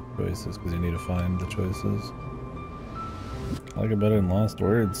for choices because you need to find the choices. I like it better than Lost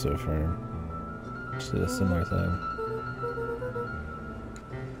Words so far. Just a similar thing.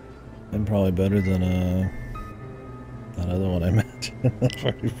 And probably better than that other one I mentioned. I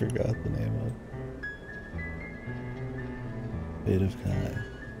already forgot the name of. Fate of Kai.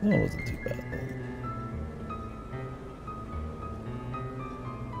 That one wasn't too bad though.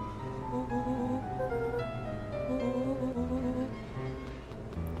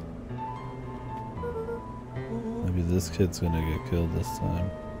 Maybe this kid's gonna get killed this time.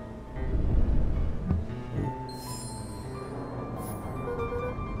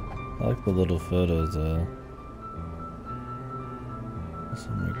 I like the little photos,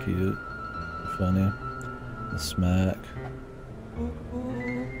 some are cute, funny. The smack.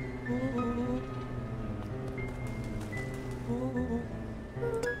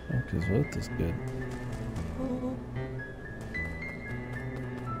 Fuck is with this kid?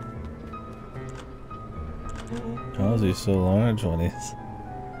 How is he so large when he's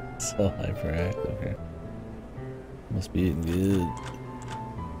so hyperactive here? Must be eating good.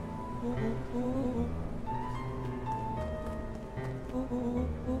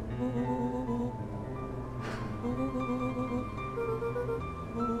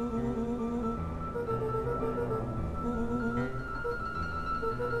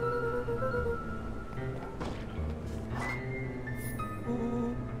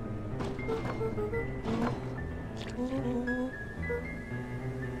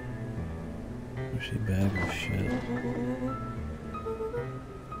 She bag of shit.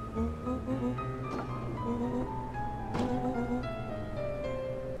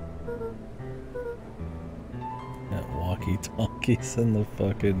 Got walkie-talkies in the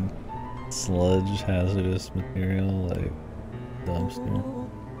fucking sludge hazardous material, like, dumpster.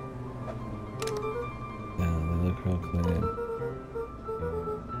 Yeah, they look real clean.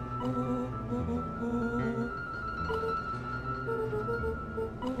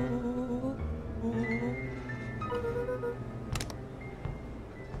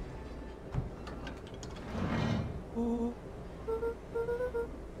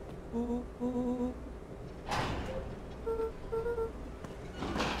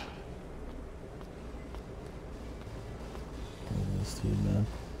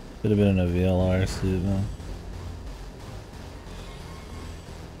 Could have been in a VLR suit, man.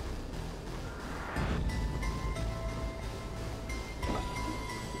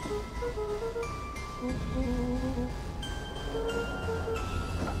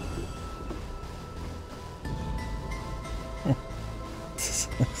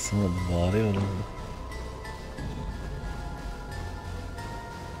 Someone's body, whatever.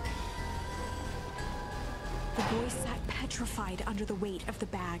 The boy sat petrified under the weight of the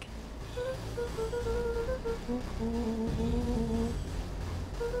bag.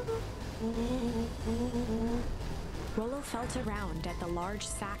 Rollo felt around at the large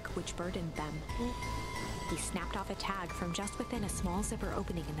sack which burdened them. He snapped off a tag from just within a small zipper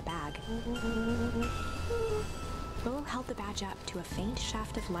opening in the bag. Rollo held the badge up to a faint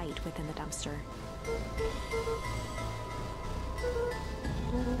shaft of light within the dumpster.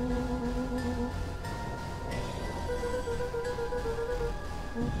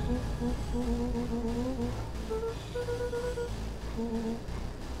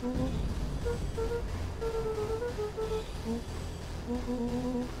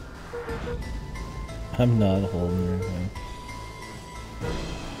 I'm not holding anything.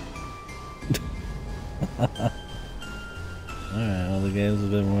 Alright, well the game's a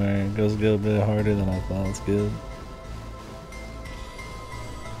bit more, it goes a bit harder than I thought. It's good.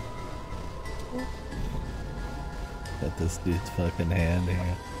 Got this dude's fucking hand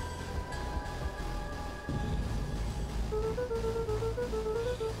here.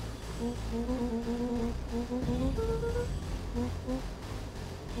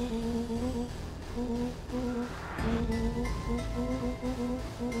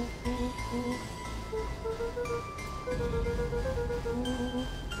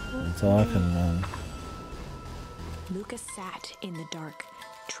 I'm talking, man. Lucas sat in the dark,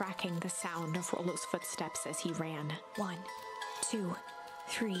 tracking the sound of Rollo's footsteps as he ran. 1, 2,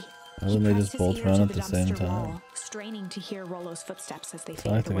 3. Why wouldn't they just both run at the same time? Straining to hear Rollo's footsteps as they It's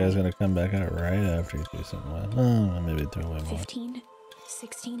like the guy's gonna come back out right after he threw something away. Oh, maybe throw away more. 15,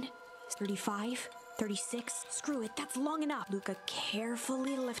 16, 35, 36. Screw it, that's long enough. Luca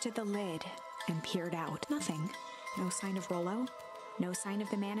carefully lifted the lid and peered out. Nothing. No sign of Rollo. No sign of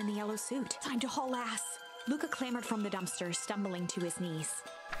the man in the yellow suit. Time to haul ass. Luca clambered from the dumpster, stumbling to his knees.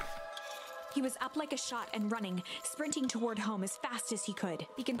 He was up like a shot and running, sprinting toward home as fast as he could.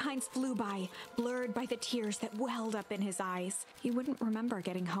 Beacon Pines flew by, blurred by the tears that welled up in his eyes. He wouldn't remember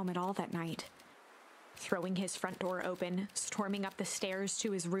getting home at all that night. Throwing his front door open, storming up the stairs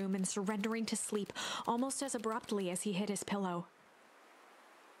to his room and surrendering to sleep almost as abruptly as he hit his pillow.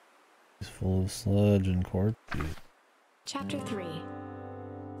 He's full of sludge and corpse. Chapter 3.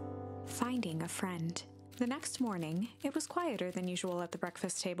 Finding a friend. The next morning, it was quieter than usual at the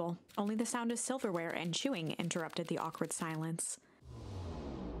breakfast table. Only the sound of silverware and chewing interrupted the awkward silence.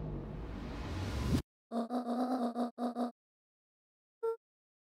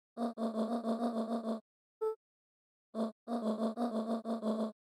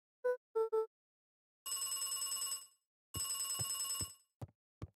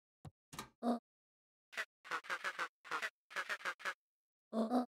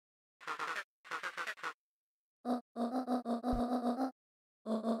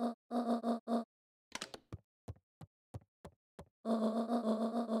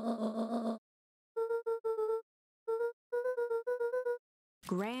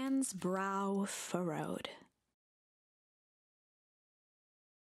 Gran's brow furrowed.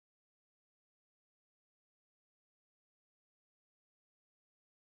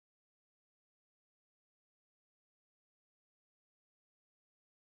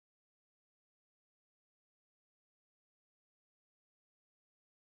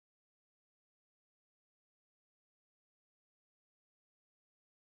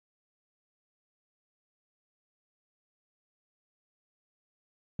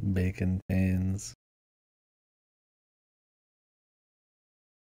 Bacon pains.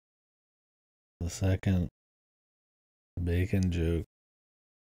 The second bacon joke.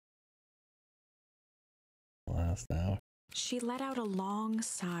 Last hour. She let out a long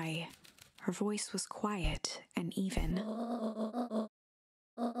sigh. Her voice was quiet and even.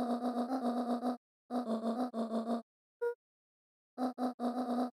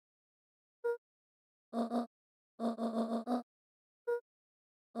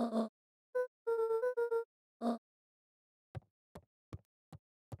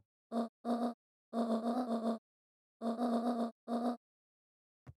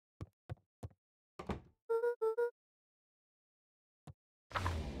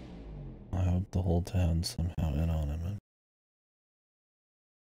 I hope the whole town's somehow in on him.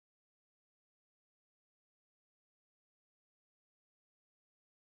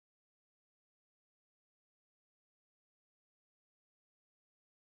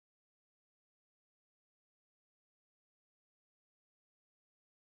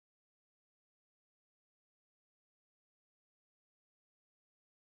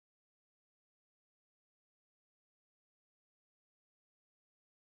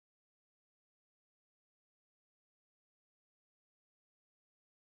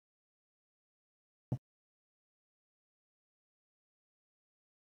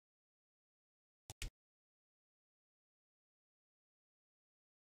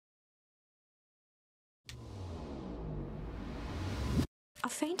 A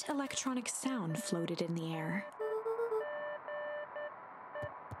faint electronic sound floated in the air.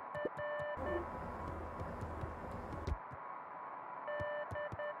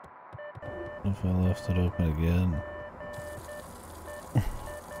 What if I left it open again?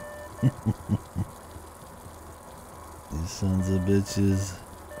 You sons of bitches.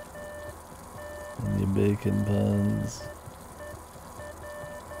 And your bacon puns.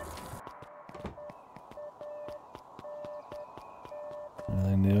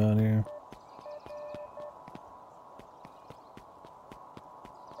 Anything new out here?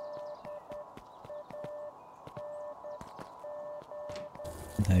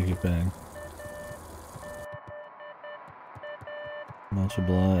 Thank you, Bang. Much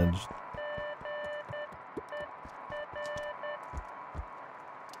obliged.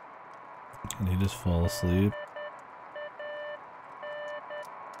 Can he just fall asleep?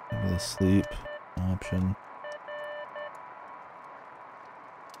 Maybe the sleep option.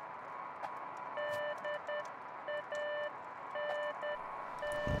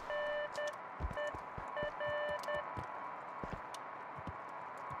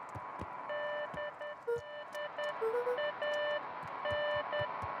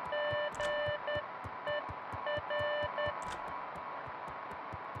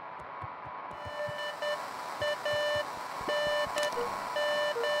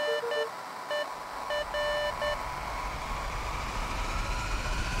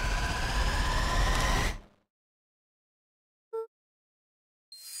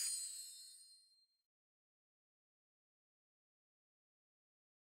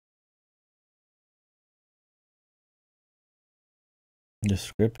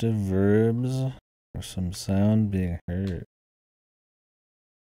 Descriptive verbs or some sound being heard.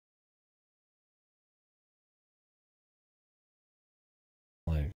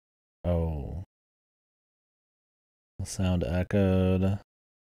 Like, oh, the sound echoed. I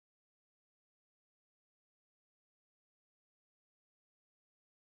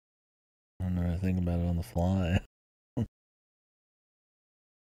don't know anything about it on the fly.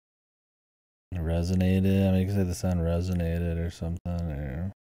 It resonated. I mean, you could say the sound resonated or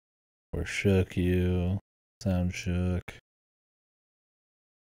something, or shook you. Sound shook.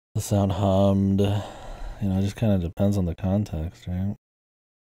 The sound hummed. You know, it just kind of depends on the context, right?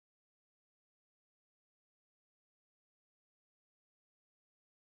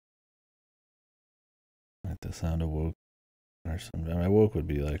 Like the sound awoke or something. I mean, awoke would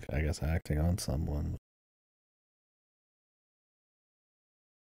be like, I guess, acting on someone.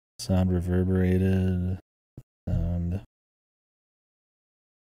 Sound reverberated. Sound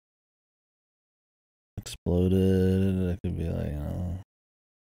exploded. It could be like, you know.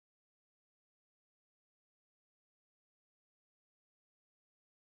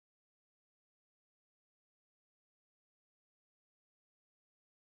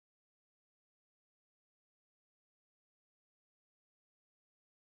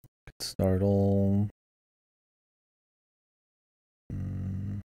 Startle.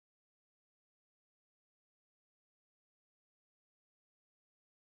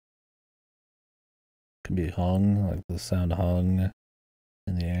 Could be hung, like the sound hung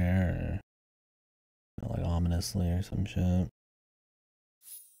in the air, or, like ominously or some shit.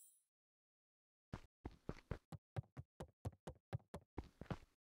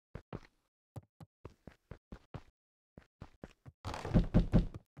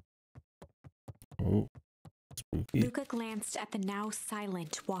 Oh, spooky. Luca glanced at the now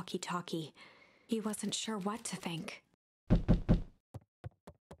silent walkie-talkie. He wasn't sure what to think.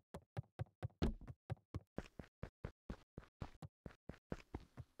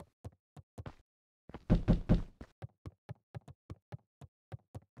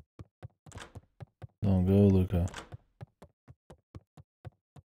 Don't go, Luca.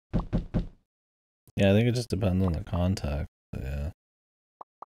 Yeah, I think it just depends on the context. Yeah.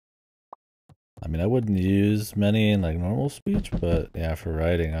 I mean, I wouldn't use many in like normal speech, but yeah, for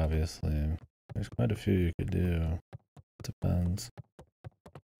writing, obviously, there's quite a few you could do. It depends.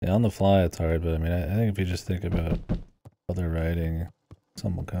 Yeah, on the fly, it's hard, but I mean, I think if you just think about other writing,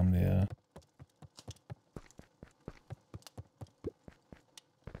 some will come to you.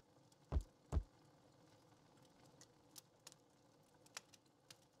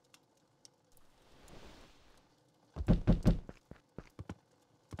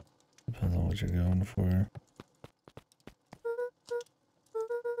 Depends on what you're going for.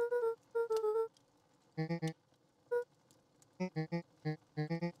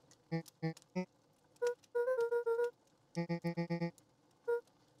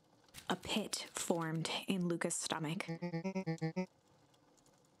 A pit formed in Luca's stomach.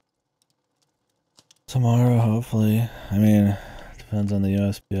 Tomorrow, hopefully. I mean, Depends on the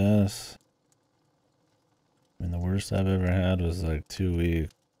USPS. I mean, the worst I've ever had was like 2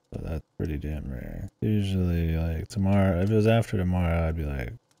 weeks, but that's pretty damn rare. Usually, like tomorrow, if it was after tomorrow, I'd be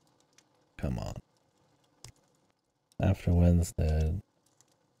like, come on. After Wednesday, it'd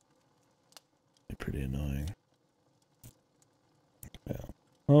be pretty annoying. Yeah.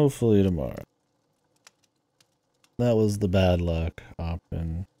 Hopefully tomorrow. That was the bad luck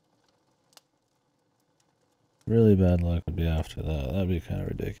option. Really bad luck would be after that. That'd be kind of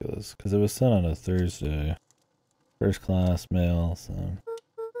ridiculous. Because it was sent on a Thursday. First class mail, so.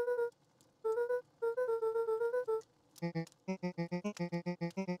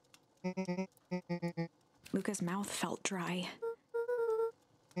 Luca's mouth felt dry.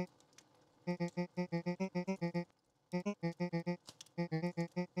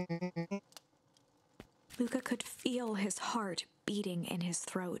 Luca could feel his heart beating in his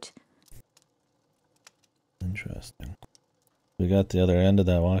throat. Interesting. We got the other end of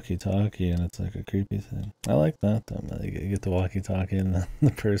that walkie-talkie, and it's like a creepy thing. I like that, though. You get the walkie-talkie, and then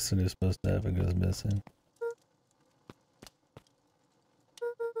the person who's supposed to have it goes missing.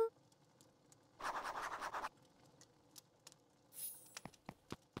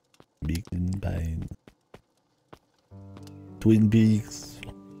 Beacon Pine. Twin Peaks.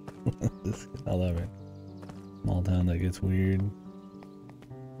 I love it. Small town that gets weird.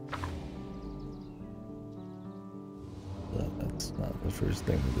 But that's not the first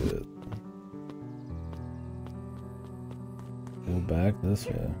thing to do it. Go back this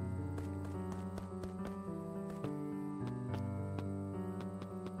way.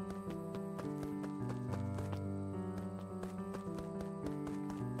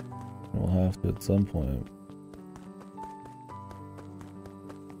 We'll have to at some point.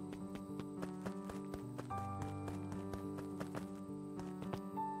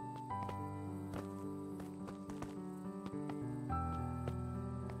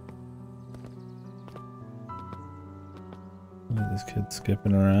 Look at this kid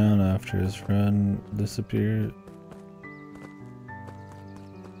skipping around after his friend disappeared.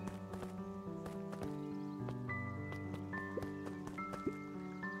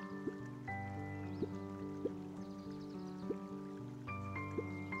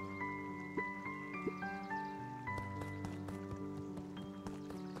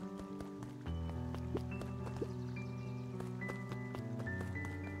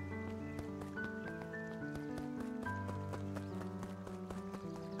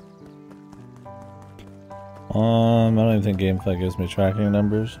 I don't even think Gameplay gives me tracking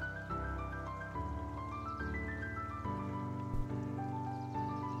numbers.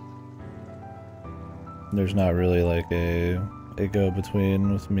 There's not really like a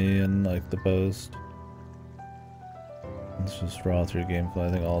go-between with me and like the post. It's just raw through Gameplay.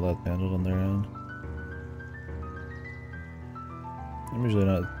 I think all that's handled on their end. I'm usually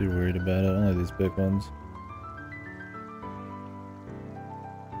not too worried about it, only these big ones.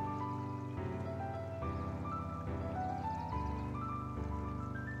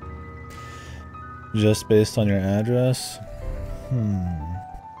 Just based on your address?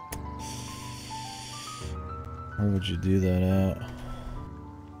 Where would you do that at?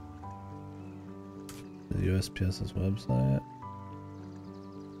 The USPS's website?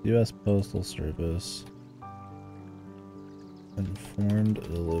 US Postal Service. Informed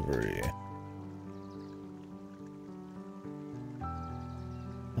delivery.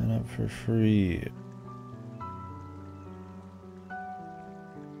 Sign up for free.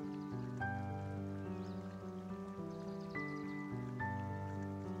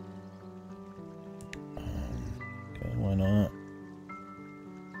 Okay, why not?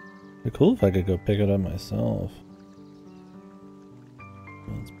 It'd be cool if I could go pick it up myself.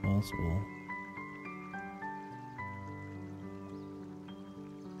 That's possible.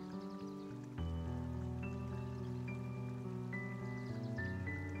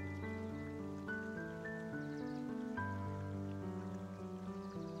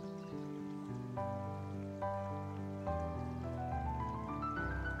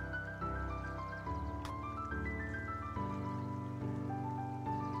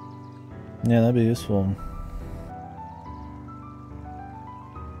 Yeah, that'd be useful.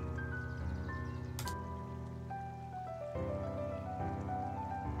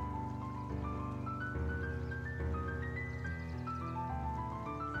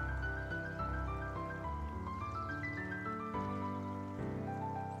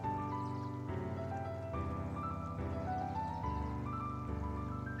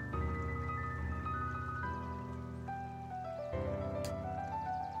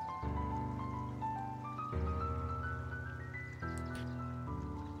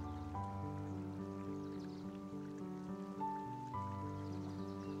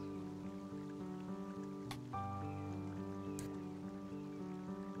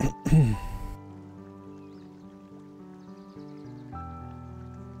 So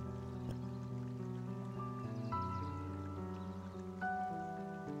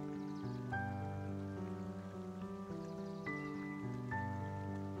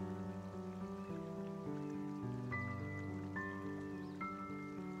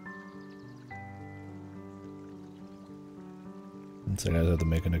I guys have to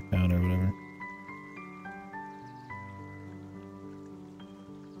make an account or whatever.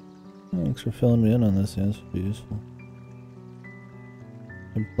 Thanks for filling me in on this. Yeah, this would be useful.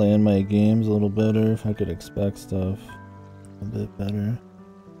 I'm playing my games a little better. If I could expect stuff a bit better.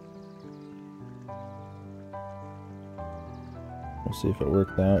 We'll see if it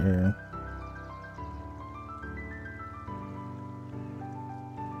worked out here.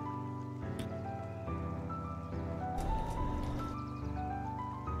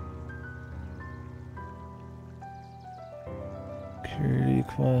 Security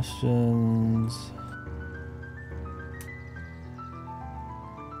questions.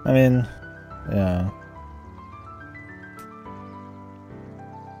 I mean, yeah.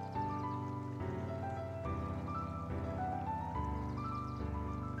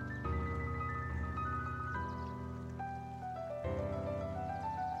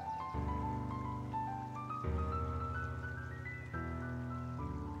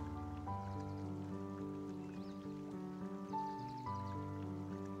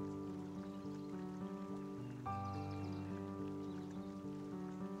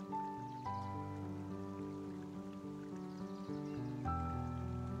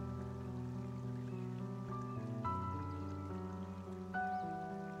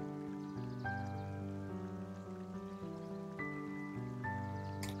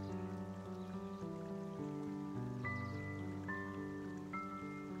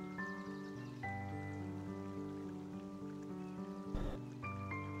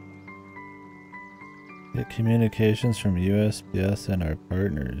 Get communications from USPS and our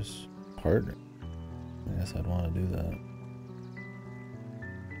partners. Partner? I guess I'd want to do that. I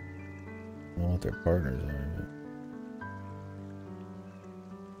don't know what their partners are, but...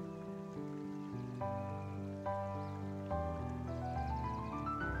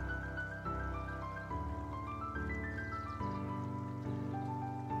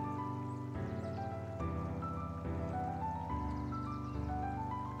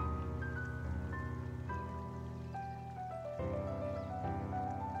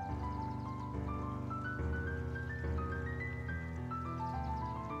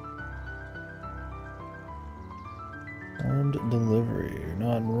 Armed delivery. You're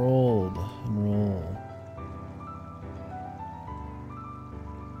not enrolled. Enroll.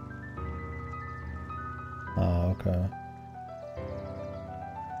 Ah, okay.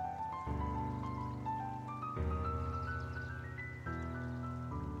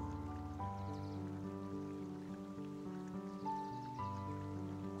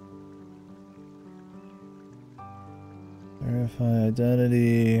 Verify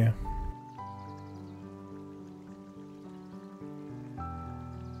identity.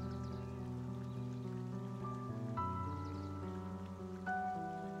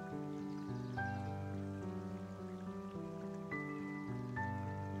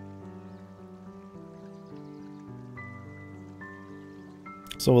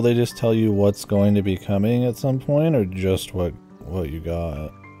 So will they just tell you what's going to be coming at some point, or just what you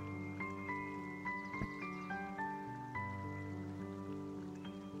got?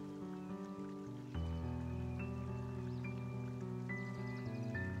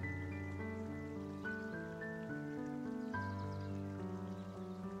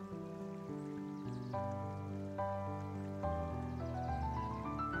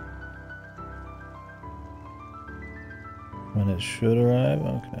 When it should arrive?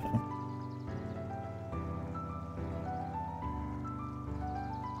 Okay.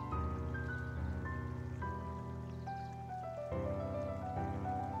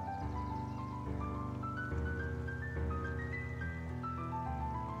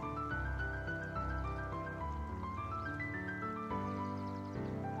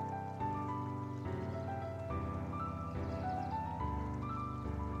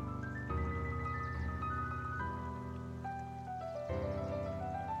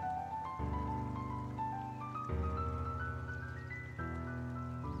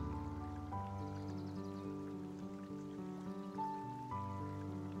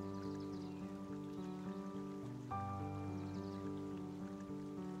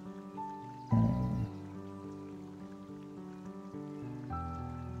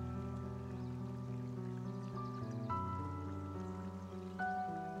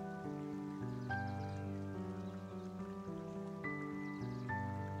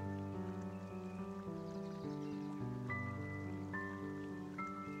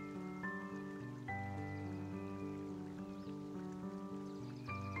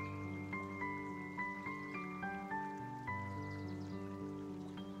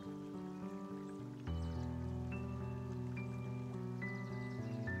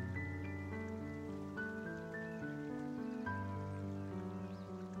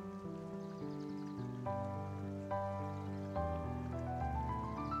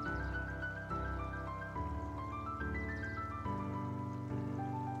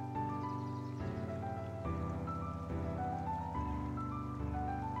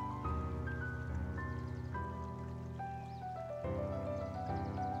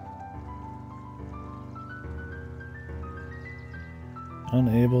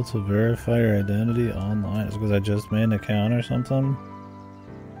 Unable to verify your identity online. It's because I just made an account or something.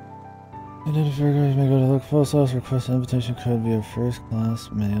 Identifier guys may go to look post office, request an invitation code via first class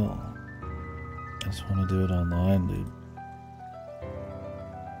mail. I just want to do it online, dude.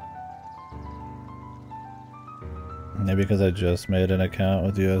 Maybe because I just made an account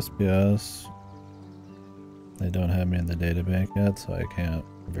with USPS. They don't have me in the databank yet, so I can't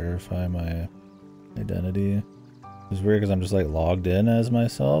verify my identity. It's weird because I'm just like logged in as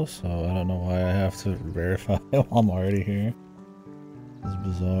myself, so I don't know why I have to verify while I'm already here. It's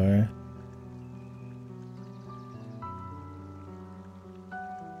bizarre.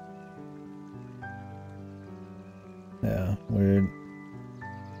 Yeah, weird.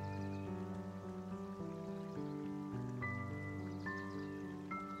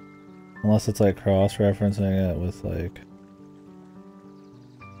 Unless it's like cross-referencing it with like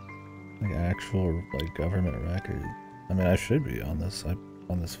actual like government record. I mean, I should be on this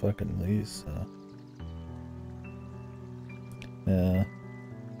fucking lease, so yeah.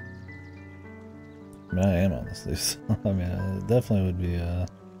 I mean, I am on this lease. I mean, it definitely would be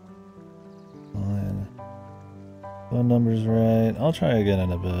fine. Phone number's right. I'll try again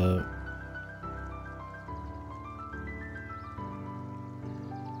in a bit.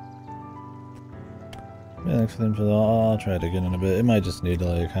 Yeah, thanks for the info. I'll try it again in a bit. It might just need to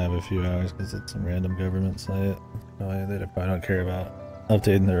like have a few hours because it's some random government site. They probably don't care about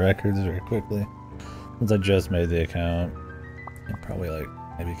updating the records very quickly. Since I just made the account, I probably like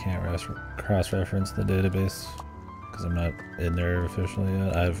maybe can't cross-reference the database because I'm not in there officially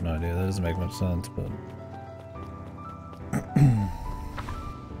yet. I have no idea. That doesn't make much sense, but.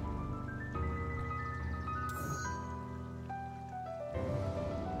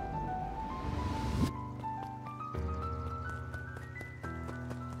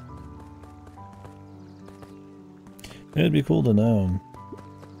 It'd be cool to know.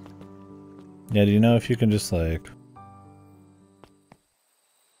 Yeah, do you know if you can just like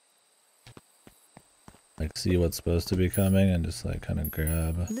see what's supposed to be coming and just like kind of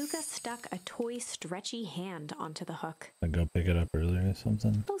grab? Luca stuck a toy stretchy hand onto the hook. Like go pick it up earlier or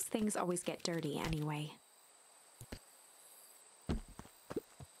something? Those things always get dirty anyway.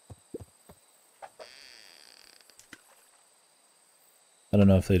 I don't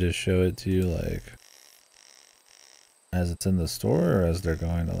know if they just show it to you like as it's in the store or as they're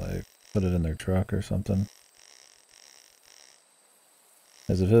going to like put it in their truck or something.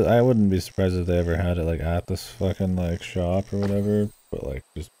 As if I wouldn't be surprised if they ever had it like at this fucking like shop or whatever, but like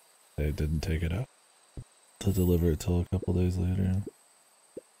just they didn't take it out to deliver it till a couple days later.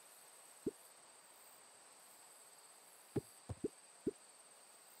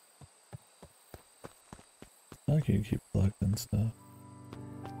 I like you keep collecting stuff.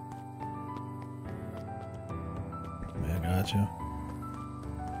 Yeah, I got you.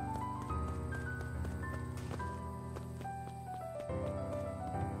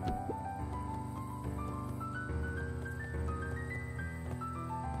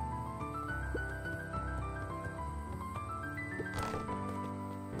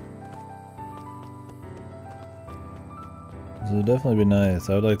 This would definitely be nice.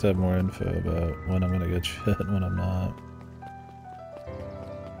 I would like to have more info about when I'm gonna get shit and when I'm not.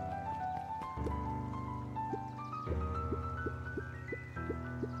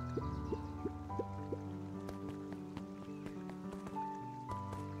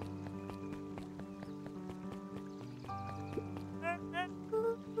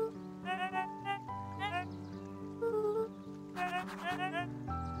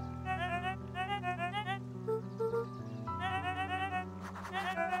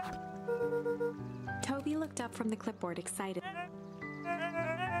 Toby looked up from the clipboard excited.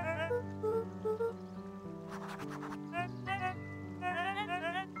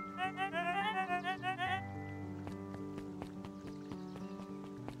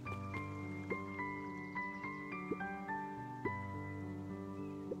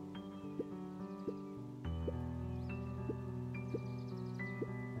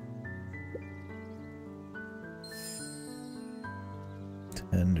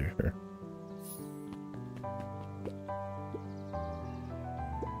 Tender.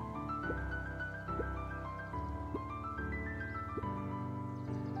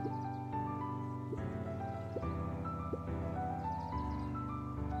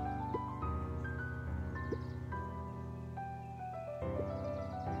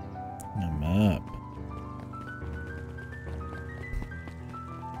 A map.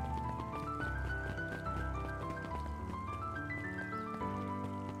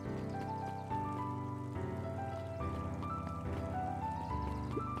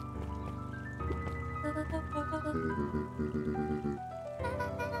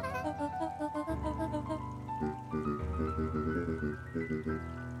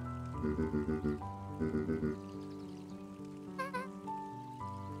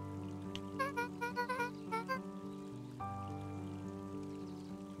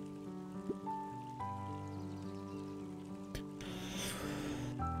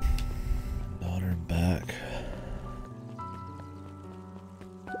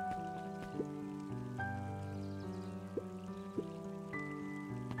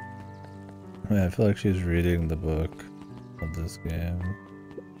 Yeah, I feel like she's reading the book of this game.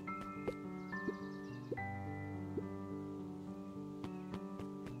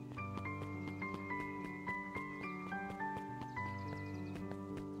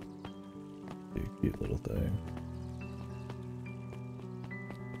 Cute little thing.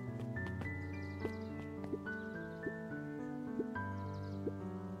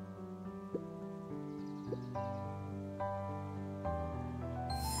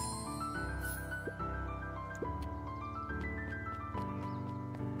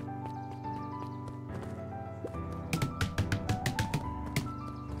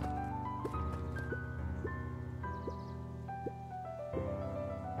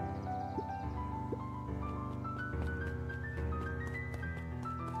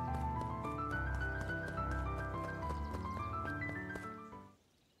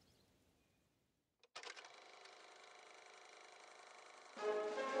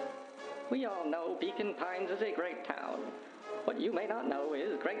 We all know Beacon Pines is a great town. What you may not know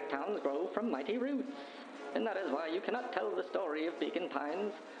is great towns grow from mighty roots. And that is why you cannot tell the story of Beacon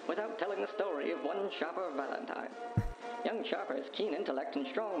Pines without telling the story of one Sharper Valentine. Young Sharper's keen intellect and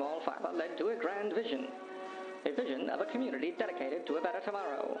strong moral fiber led to a grand vision. A vision of a community dedicated to a better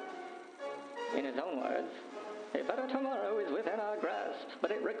tomorrow. In his own words, a better tomorrow is within our grasp,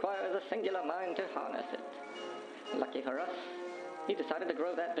 but it requires a singular mind to harness it. Lucky for us, he decided to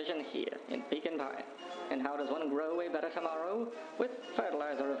grow that vision here, in Beacon Pine. And how does one grow a better tomorrow? With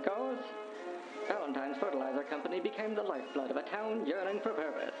fertilizer, of course. Valentine's Fertilizer Company became the lifeblood of a town yearning for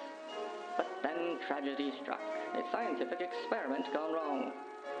purpose. But then tragedy struck, a scientific experiment gone wrong.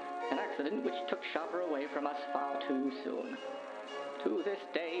 An accident which took Sharper away from us far too soon. To this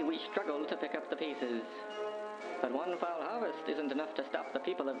day, we struggle to pick up the pieces. But one foul harvest isn't enough to stop the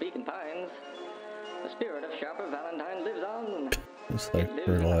people of Beacon Pines. The spirit of Sharper Valentine lives on. It's like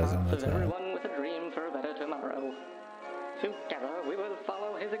fertilizing the of town. everyone with a dream for a better tomorrow. Together we will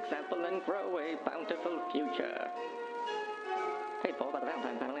follow his example and grow a bountiful future. Paid for by the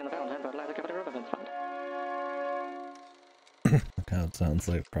Valentine family and the Valentine Fertilizer Company Riverfence Fund. Kind of sounds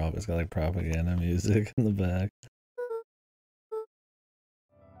like it's got like propaganda music in the back.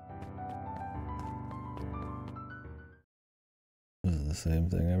 This is the same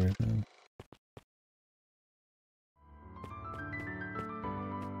thing every time.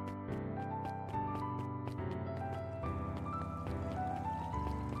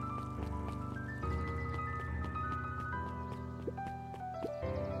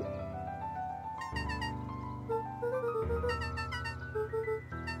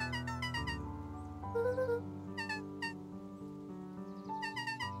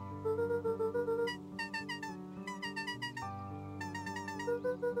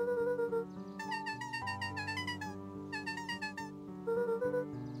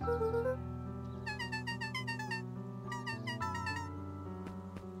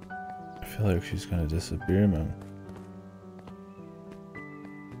 I feel like she's gonna disappear, man.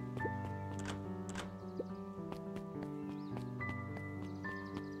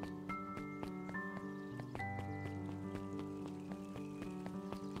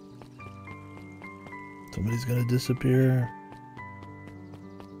 Somebody's gonna disappear.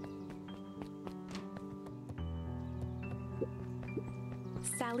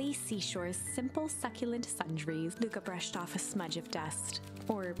 Sally Seashore's simple, succulent sundries. Luca brushed off a smudge of dust.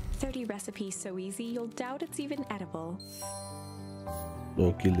 Or 30 recipes so easy you'll doubt it's even edible.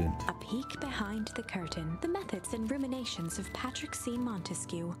 Succulent. A peek behind the curtain. The methods and ruminations of Patrick C.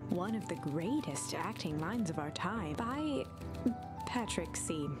 Montesquieu. One of the greatest acting minds of our time. By Patrick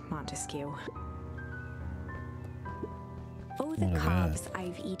C. Montesquieu. Oh, the cobs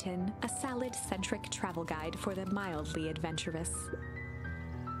I've eaten. A salad-centric travel guide for the mildly adventurous.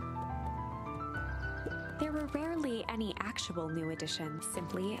 There were rarely any actual new additions,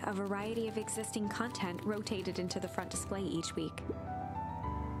 simply a variety of existing content rotated into the front display each week.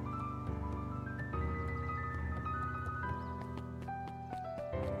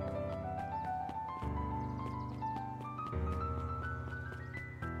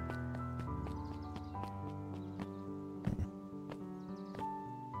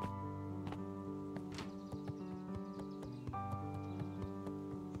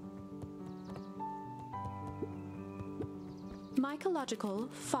 Mycological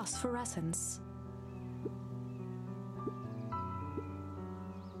phosphorescence.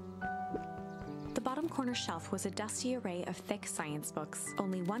 The bottom corner shelf was a dusty array of thick science books.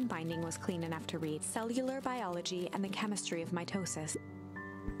 Only one binding was clean enough to read: Cellular Biology and the Chemistry of Mitosis.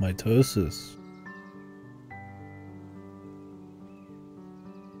 Mitosis.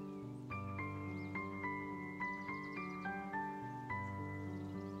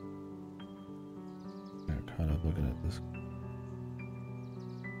 got caught up looking at this.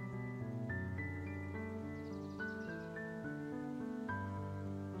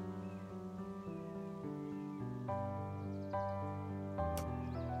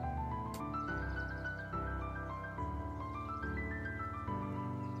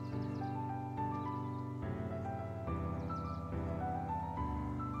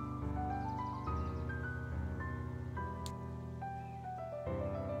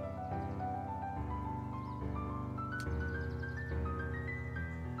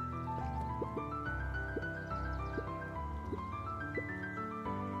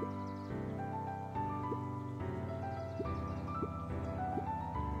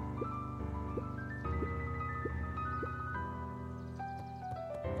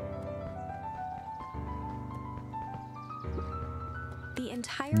 The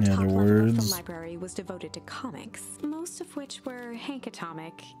entire top level of the library was devoted to comics, most of which were Hank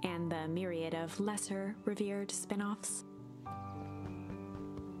Atomic and the myriad of lesser revered spin-offs.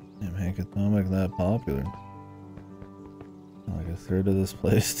 Damn, Hank Atomic that popular. Like a third of this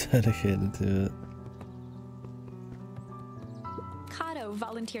place dedicated to it. Kato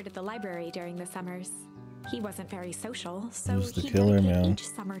volunteered at the library during the summers. He wasn't very social, so Who's the he killer, dedicated man? each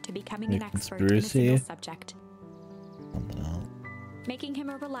summer to becoming an expert in a Conspiracy? single subject, Something else. making him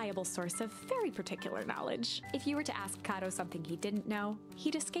a reliable source of very particular knowledge. If you were to ask Kato something he didn't know,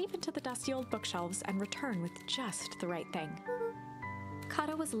 he'd escape into the dusty old bookshelves and return with just the right thing.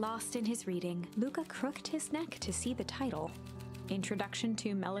 Kato was lost in his reading. Luca crooked his neck to see the title, Introduction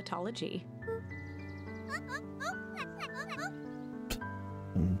to Melitology.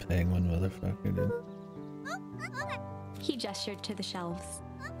 Penguin motherfucker, dude. He gestured to the shelves.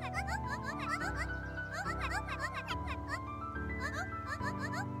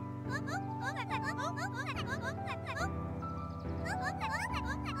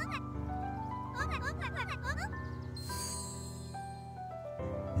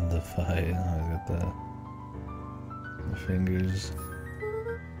 The fight, I got that. The fingers.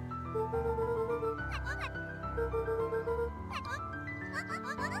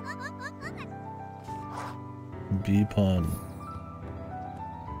 B-pun.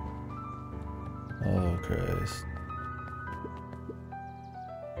 Oh, Christ.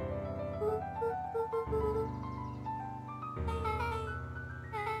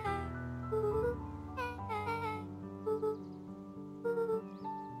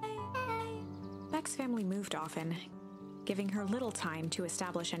 Beck's family moved often, giving her little time to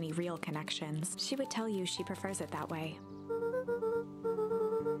establish any real connections. She would tell you she prefers it that way.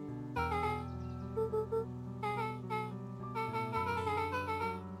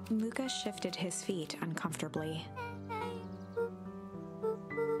 Luca shifted his feet uncomfortably.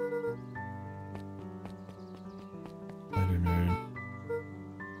 Better nerd.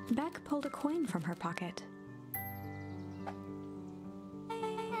 Beck pulled a coin from her pocket.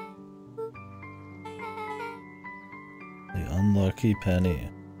 The unlucky penny.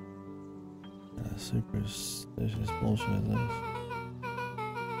 Superstitious bullshit is this.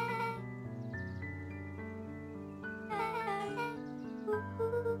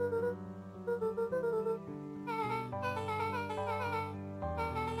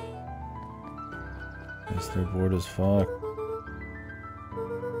 Guess they're bored as fuck.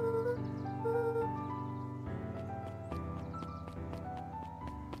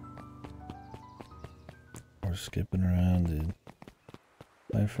 We're skipping around, dude.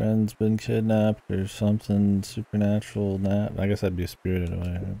 My friend's been kidnapped or something supernatural. I guess I'd be spirited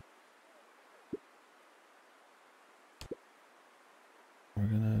away. Right? We're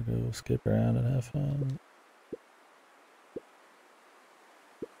gonna go skip around and have fun.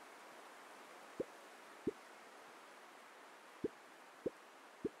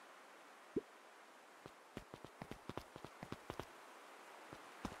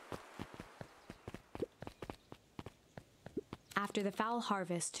 After the foul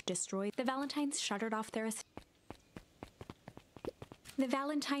harvest destroyed, the Valentines shuttered off their The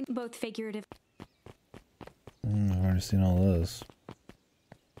Valentine, both figurative. I've already seen all this.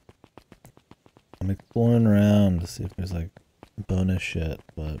 I'm exploring around to see if there's like bonus shit,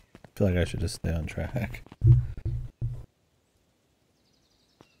 but I feel like I should just stay on track.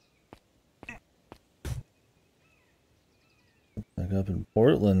 Like up in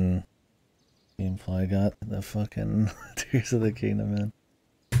Portland, Gamefly got the fucking Tears of the Kingdom in.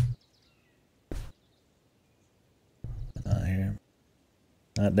 Not here.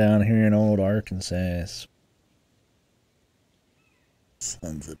 Not down here in old Arkansas.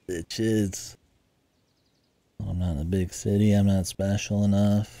 Sons of bitches. I'm not in a big city. I'm not special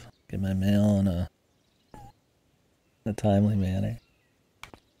enough. Get my mail in a timely manner.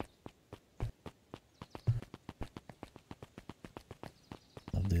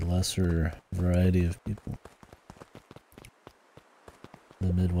 lesser variety of people. The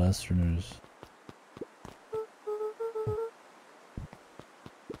Midwesterners.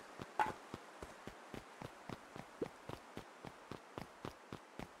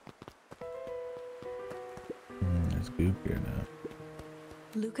 There's goop here now.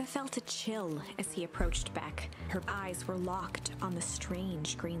 Luca felt a chill as he approached Beck. Her eyes were locked on the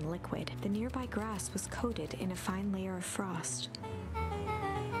strange green liquid. The nearby grass was coated in a fine layer of frost.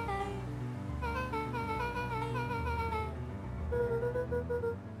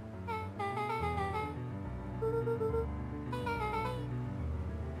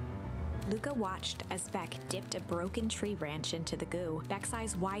 Luca watched as Beck dipped a broken tree branch into the goo. Beck's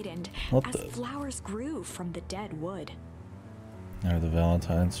eyes widened as flowers grew from the dead wood. Are the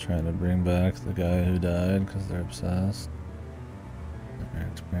Valentines trying to bring back the guy who died because they're obsessed? They're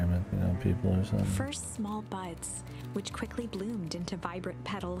experimenting on people or something? First small buds, which quickly bloomed into vibrant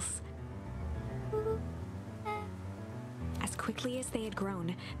petals. As quickly as they had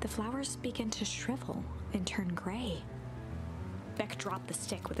grown, the flowers began to shrivel and turn gray. Beck dropped the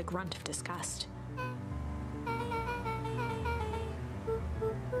stick with a grunt of disgust.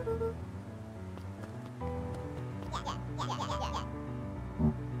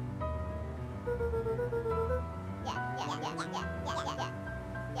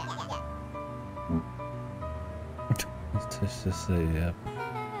 Let's just say yep.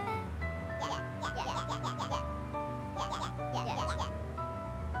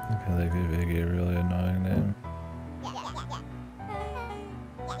 Okay, they gave Iggy a really annoying name.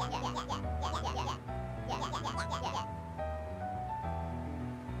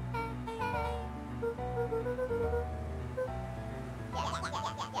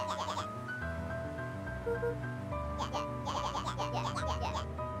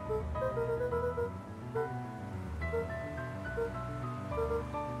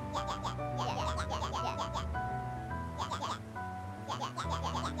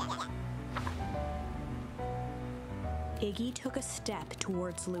 Iggy took a step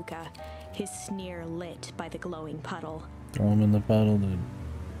towards Luca, his sneer lit by the glowing puddle. Throw him in the puddle, dude.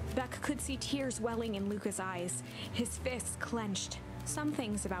 Beck could see tears welling in Luca's eyes, his fists clenched. Some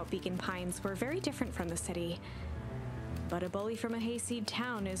things about Beacon Pines were very different from the city. But a bully from a hayseed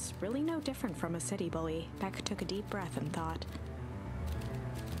town is really no different from a city bully. Beck took a deep breath and thought.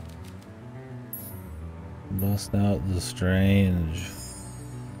 Bust out the strange.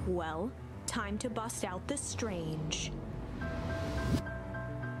 Well, time to bust out the strange.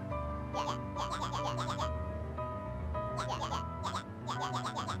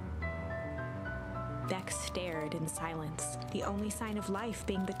 Beck stared in silence, the only sign of life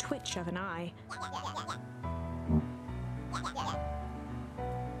being the twitch of an eye.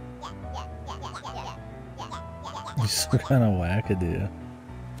 He's some kind of wackadoo.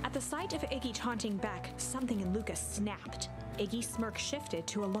 At the sight of Iggy taunting Beck, something in Luca snapped. Iggy's smirk shifted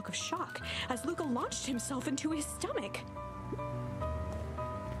to a look of shock as Luca launched himself into his stomach.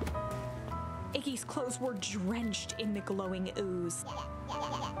 Iggy's clothes were drenched in the glowing ooze.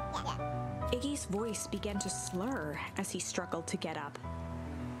 Iggy's voice began to slur as he struggled to get up.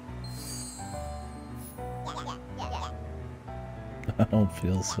 I don't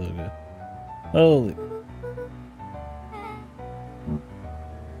feel so good. Holy.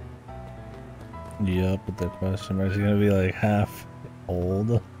 Yup, with the question mark. Is he gonna be like half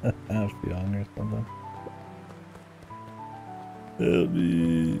old, half young or something? Help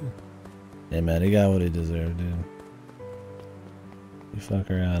me. Hey man, he got what he deserved, dude. You fuck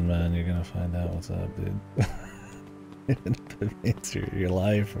around, man, you're gonna find out what's up, dude. It's your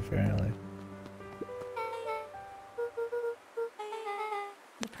life, apparently.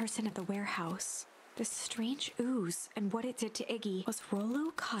 The person at the warehouse, this strange ooze, and what it did to Iggy. Was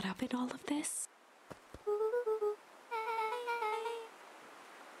Rollo caught up in all of this?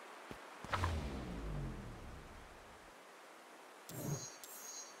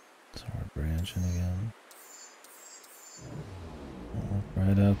 So we're branching again. We'll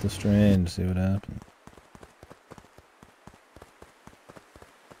ride out the strange, see what happens.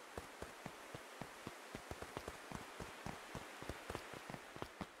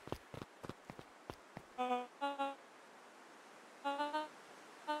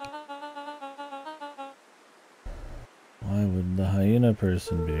 Why would the hyena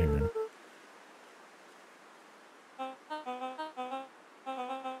person be here?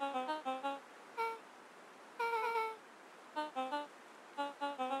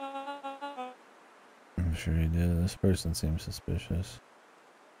 I'm sure he did. This person seems suspicious.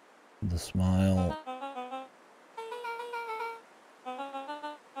 The smile.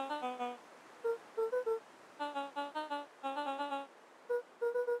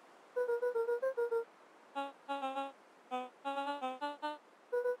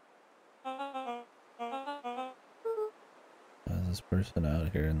 this person out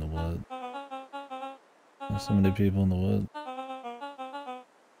here in the woods? There's so many people in the woods.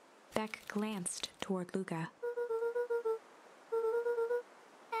 Beck glanced toward Luca.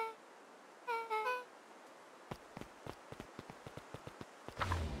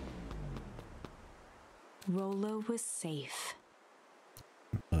 Rollo was safe.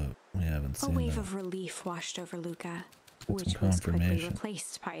 But we haven't A seen wave that. of relief washed over Luca, That's which some was quickly confirmation.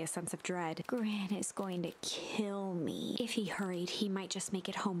 replaced by a sense of dread. Gran is going to kill me. If he hurried, he might just make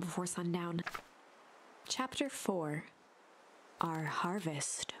it home before sundown. Chapter 4. Our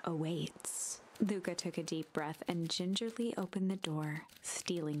harvest awaits. Luca took a deep breath and gingerly opened the door,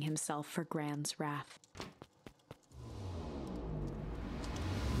 steeling himself for Gran's wrath.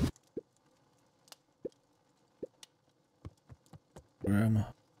 Grandma,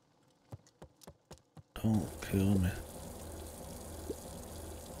 don't kill me.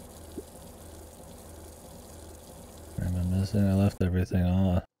 Am I missing? I left everything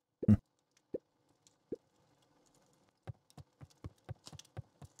on.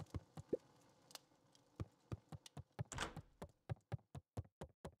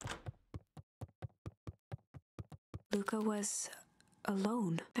 Luca was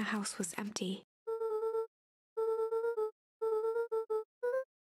alone. The house was empty.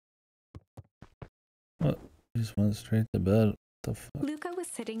 What? You just went straight to bed. What the fuck? Luca was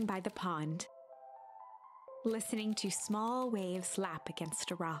sitting by the pond, listening to small waves lap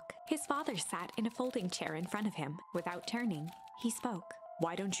against a rock. His father sat in a folding chair in front of him. Without turning, he spoke.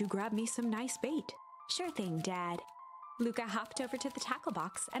 "Why don't you grab me some nice bait?" "Sure thing, Dad." Luca hopped over to the tackle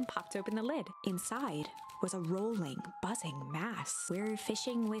box and popped open the lid. Inside was a rolling, buzzing mass. "We're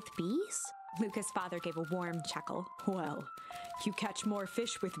fishing with bees?" Luca's father gave a warm chuckle. "Well, you catch more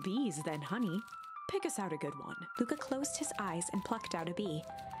fish with bees than honey. Pick us out a good one." Luca closed his eyes and plucked out a bee.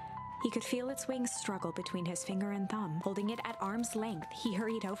 He could feel its wings struggle between his finger and thumb. Holding it at arm's length, he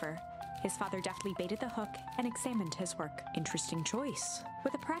hurried over. His father deftly baited the hook and examined his work. "Interesting choice."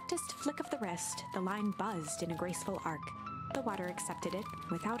 With a practiced flick of the wrist, the line buzzed in a graceful arc. The water accepted it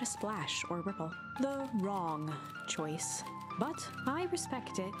without a splash or ripple. The wrong choice. But I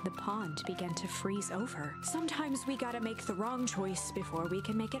respect it. The pond began to freeze over. Sometimes we gotta make the wrong choice before we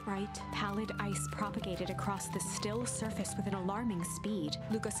can make it right. Pallid ice propagated across the still surface with an alarming speed.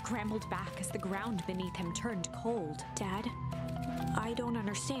 Luca scrambled back as the ground beneath him turned cold. "Dad, I don't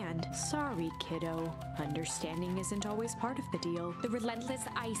understand." "Sorry, kiddo. Understanding isn't always part of the deal." The relentless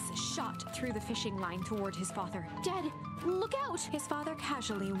ice shot through the fishing line toward his father. "Dad, look out!" His father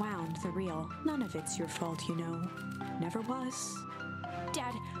casually wound the reel. "None of it's your fault, you know. Never was."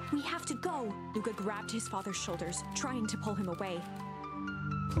 "Dad, we have to go." Luca grabbed his father's shoulders, trying to pull him away.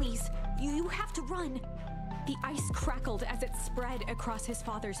 "Please, you have to run." The ice crackled as it spread across his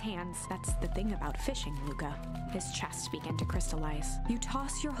father's hands. That's the thing about fishing, Luca. His chest began to crystallize. You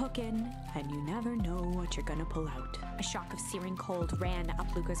toss your hook in, and you never know what you're gonna pull out. A shock of searing cold ran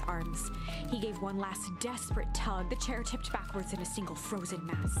up Luca's arms. He gave one last desperate tug. The chair tipped backwards in a single frozen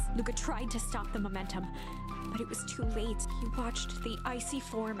mass. Luca tried to stop the momentum, but it was too late. He watched the icy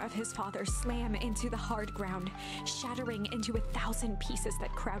form of his father slam into the hard ground, shattering into 1,000 pieces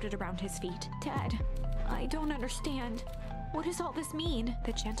that crowded around his feet. "Dad, I don't understand. What does all this mean?"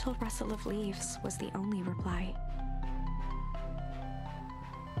 The gentle rustle of leaves was the only reply.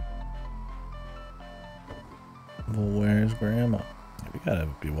 Well, where's Grandma? We gotta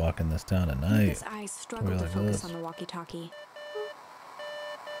be walking this town at night. His eyes struggled to like focus this. on the walkie-talkie.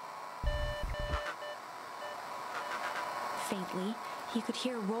 Faintly, he could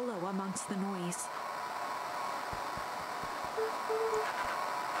hear Rollo amongst the noise.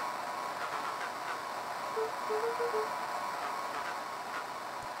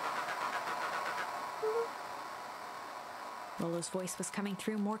 Rollo's voice was coming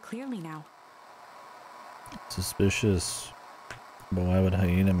through more clearly now. Suspicious. But why would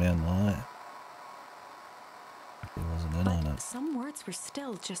Hyena Man lie? He wasn't in on But it. some words were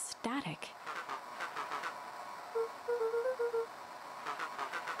still just static.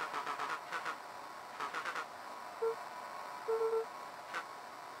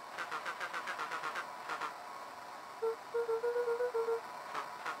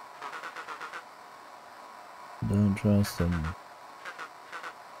 Don't trust him.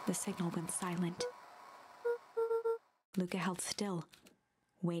 The signal went silent. Luca held still,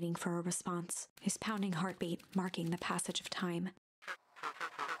 waiting for a response, his pounding heartbeat marking the passage of time.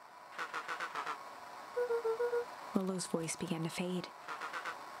 Lolo's voice began to fade.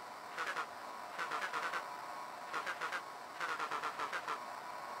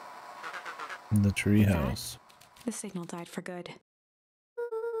 In the treehouse. The signal died for good.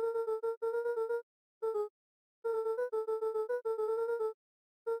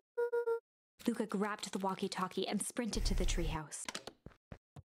 Luca grabbed the walkie-talkie and sprinted to the treehouse.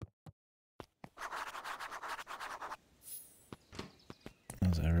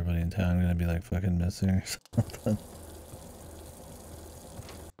 Is everybody in town gonna be like fucking missing or something?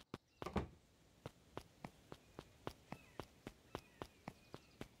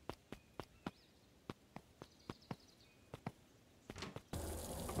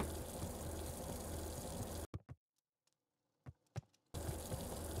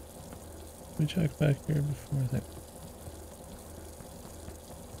 We check back here before I think.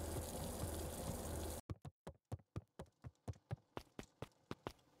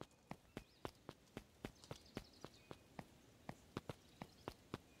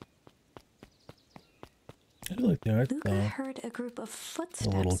 I do like the art Luca though. heard a group of footsteps The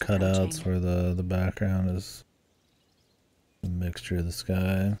little approaching. cutouts where the background is a mixture of the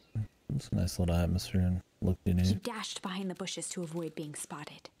sky. It's a nice little atmosphere and look unique. He dashed behind the bushes to avoid being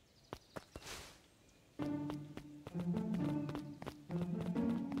spotted.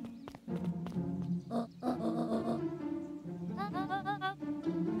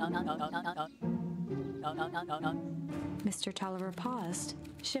 Mr. Tolliver paused,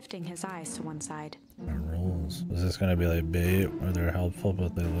 shifting his eyes to one side. Our rules. Is this gonna be like bait where they're helpful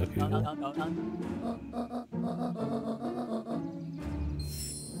but they look evil?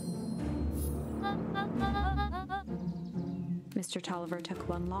 Mr. Tolliver took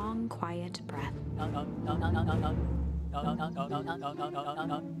one long, quiet breath.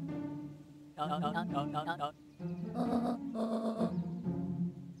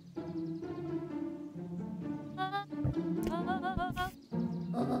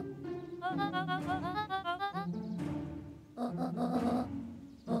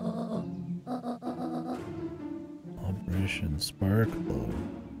 Operation Sparkplug.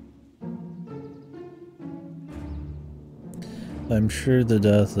 I'm sure the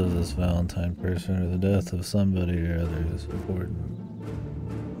death of this Valentine person or the death of somebody or other is important.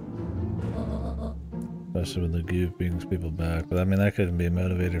 Especially with the goop brings people back. But I mean, that couldn't be a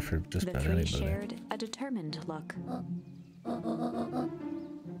motivator for just about The three anybody. shared a determined look.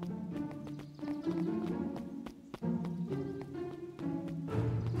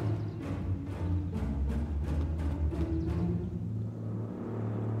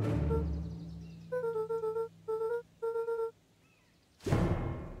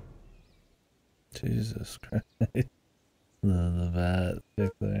 Jesus Christ. the vat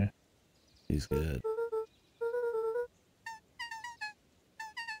pick there. He's good.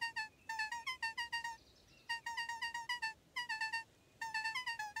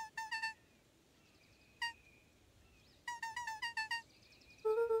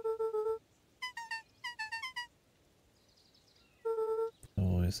 The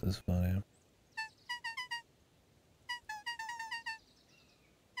voice is funny.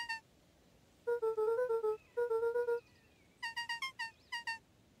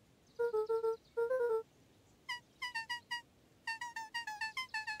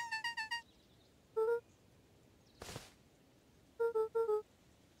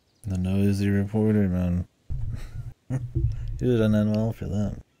 The noisy reporter, man. He would have done well for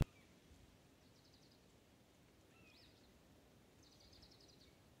that.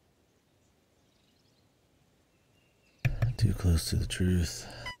 Too close to the truth.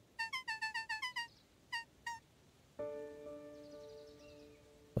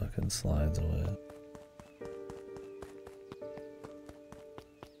 Fucking slides away.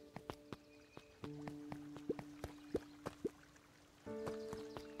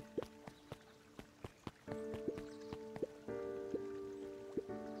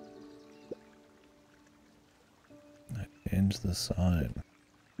 I changed the sign.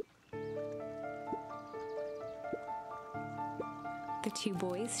 The two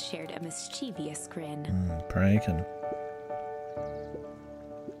boys shared a mischievous grin. Pranking.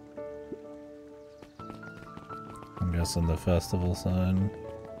 I'm guessing the festival sign.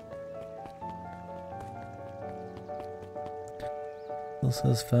 It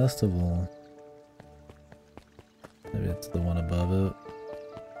says festival. Maybe it's the one above it.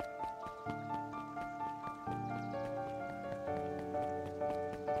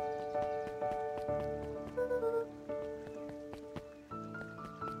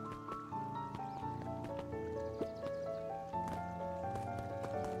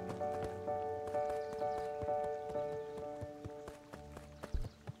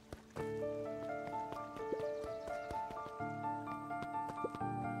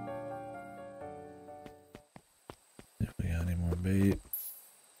 If we got any more bait.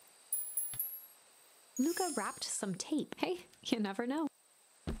 Luca wrapped some tape. Hey, you never know.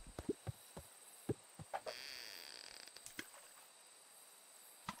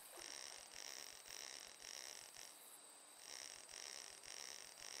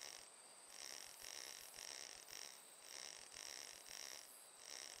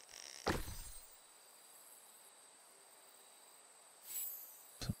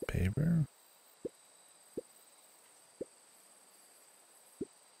 Some paper.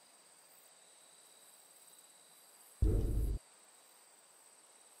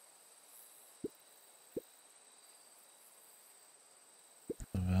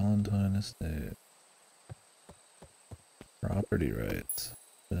 The Valentine Estate. Property rights.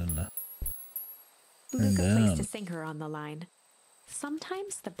 Been turned Luca down. placed a sinker on the line.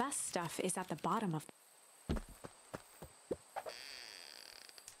 Sometimes the best stuff is at the bottom of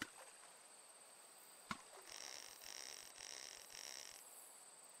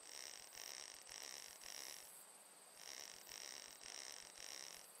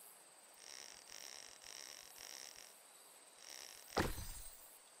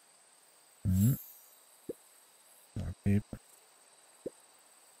More paper.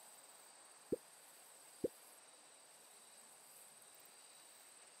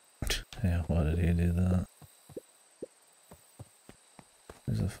 Yeah, why did he do that?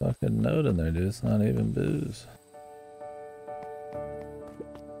 There's a fucking note in there, dude. It's not even booze.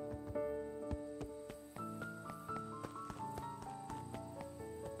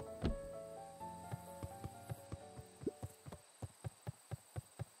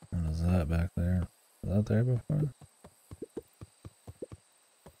 What is that back there? Was that there before?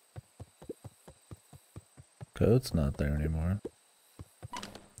 Coat's not there anymore.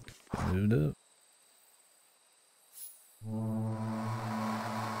 Moved it.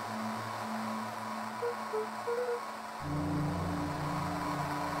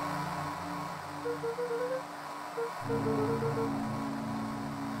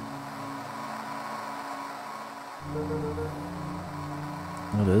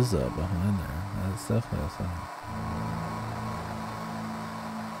 What is that behind there? That's definitely a thing.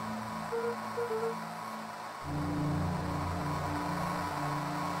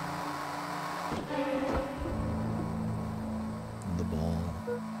 The ball.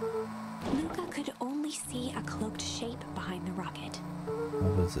 Luca could only see a cloaked shape behind the rocket.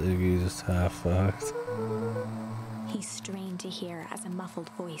 What if it's Iggy just half fucked? He strained to hear as a muffled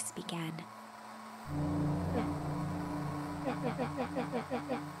voice began.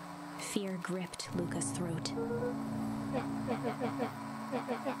 Fear gripped Luca's throat.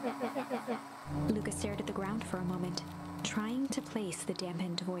 Luca stared at the ground for a moment, trying to place the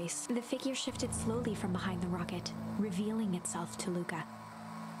dampened voice. The figure shifted slowly from behind the rocket, revealing itself to Luca.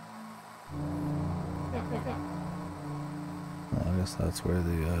 Well, I guess that's where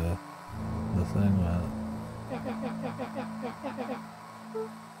the thing went.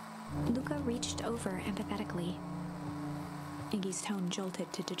 Luca reached over empathetically. Iggy's tone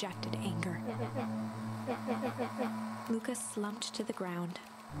jolted to dejected anger. Luca slumped to the ground,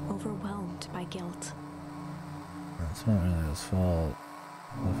 overwhelmed by guilt. That's not really his fault.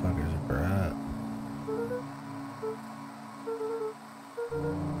 The fucker's a brat.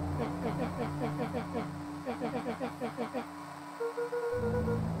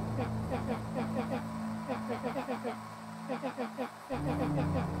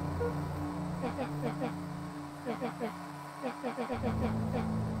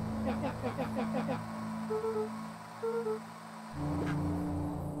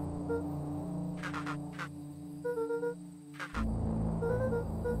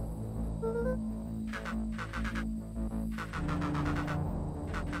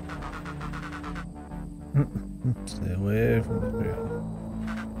 Stay away from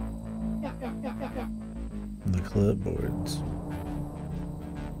the clipboards.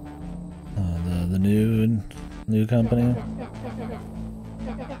 The new company.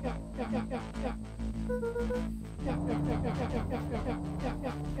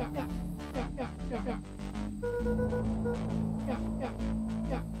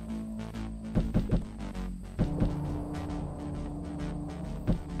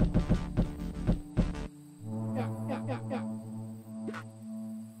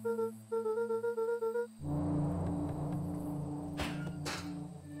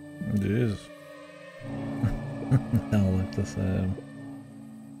 Jeez. They all look the same.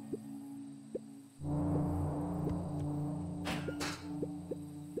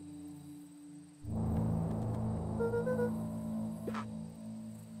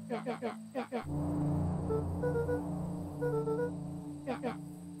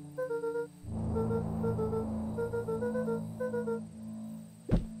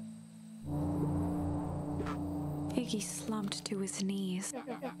 Iggy slumped to his knees.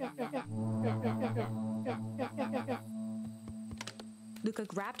 Luca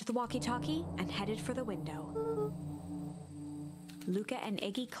grabbed the walkie-talkie and headed for the window. Luca and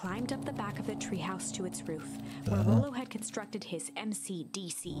Iggy climbed up the back of the treehouse to its roof, where Rollo had constructed his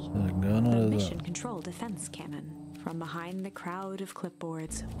MCDC, the Mission Control Defense Cannon. From behind the crowd of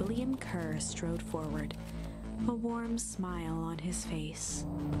clipboards, William Kerr strode forward, a warm smile on his face.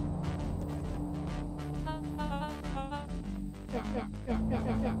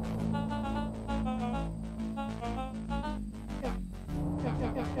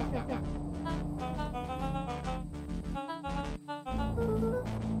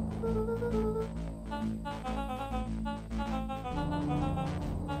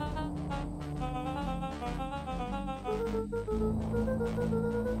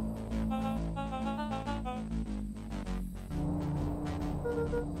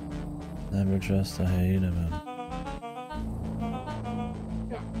 Never trust a hyena man.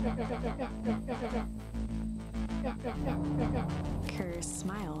 Kerr's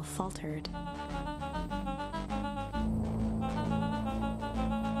smile faltered.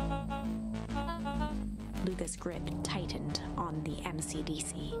 Luca's grip tightened on the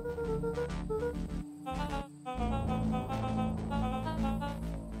MCDC.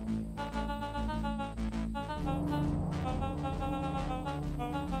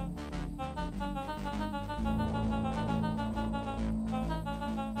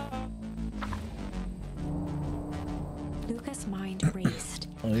 Luca's mind raced.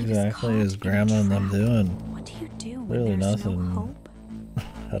 What exactly is Grandma and them doing? What do you do when Really there's nothing. no hope?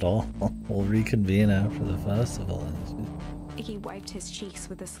 At all. We'll reconvene after the festival ends. Iggy wiped his cheeks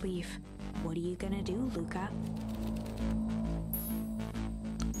with a sleeve. What are you gonna do, Luca?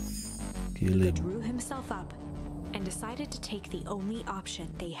 Kill Luca him. drew himself up and decided to take the only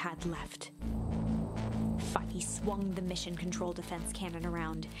option they had left. He swung the mission control defense cannon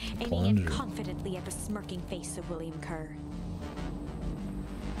around, aiming it confidently at the smirking face of William Kerr.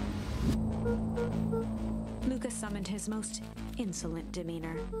 Luca summoned his most insolent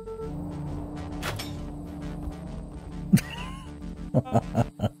demeanor. What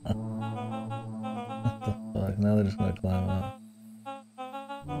the fuck? Now they're just gonna climb up.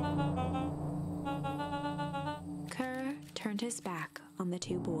 Kerr turned his back on the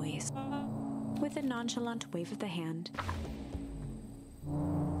two boys with a nonchalant wave of the hand.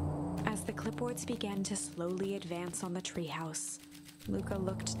 As the clipboards began to slowly advance on the treehouse, Luca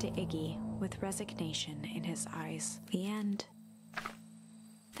looked to Iggy with resignation in his eyes. The end.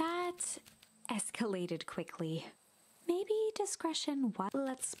 That escalated quickly. Maybe discretion. What?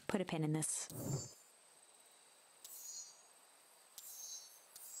 Let's put a pin in this.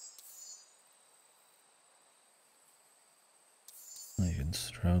 You can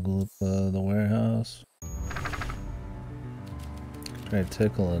struggle with the warehouse. Try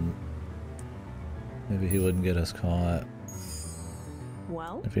tickling. Maybe he wouldn't get us caught.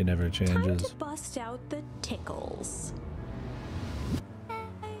 Well, if he never time changes. to bust out the tickles.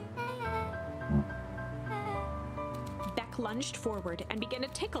 Beck lunged forward and began to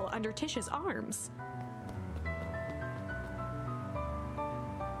tickle under Tish's arms.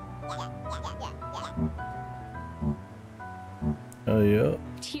 Oh yeah.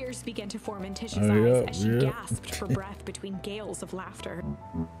 Tears began to form in Tish's eyes as she gasped for breath between gales of laughter.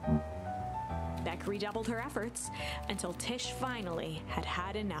 Beck redoubled her efforts until Tish finally had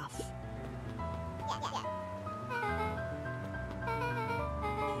had enough.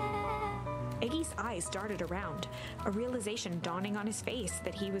 Iggy's eyes darted around, a realization dawning on his face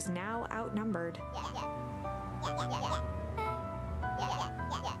that he was now outnumbered.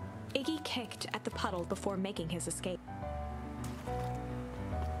 Iggy kicked at the puddle before making his escape.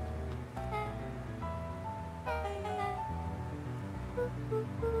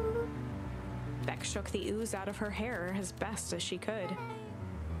 Beck shook the ooze out of her hair as best as she could.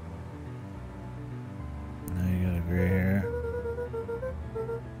 Now you got a gray hair.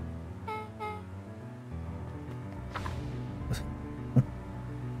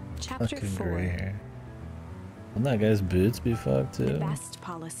 Chapter Fucking 4. gray hair. Wouldn't that guy's boots be fucked too? The best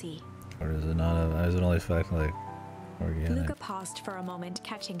policy. Or is it not? Is it only fucked like organic? Luca paused for a moment,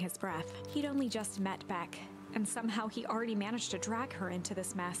 catching his breath. He'd only just met Beck, and somehow he already managed to drag her into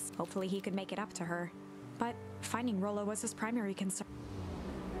this mess. Hopefully he could make it up to her. But finding Rollo was his primary concern.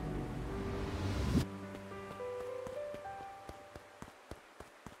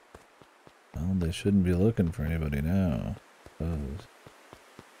 Well, they shouldn't be looking for anybody now, I suppose.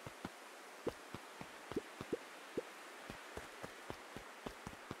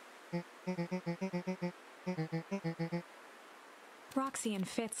 Roxy and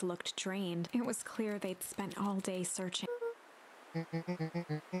Fitz looked drained. It was clear they'd spent all day searching.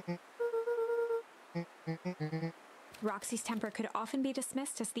 Roxy's temper could often be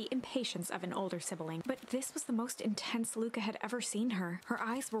dismissed as the impatience of an older sibling, but this was the most intense Luca had ever seen her. Her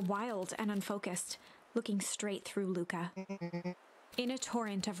eyes were wild and unfocused, looking straight through Luca. In a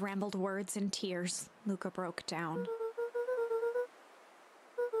torrent of rambled words and tears, Luca broke down.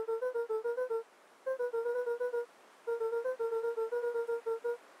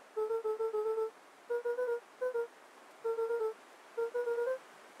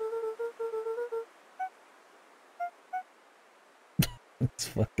 It's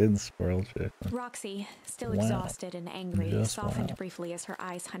fucking squirrel chick. Roxy, still exhausted and angry, softened briefly as her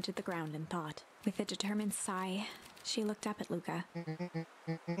eyes hunted the ground in thought. With a determined sigh, she looked up at Luca.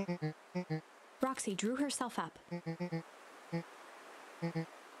 Roxy drew herself up.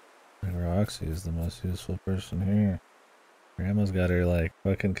 Roxy is the most useful person here. Grandma's got her, like,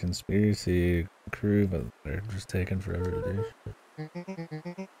 fucking conspiracy crew, but they're just taking forever to do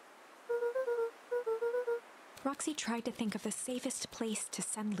shit. Roxy tried to think of the safest place to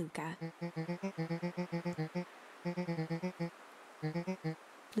send Luca.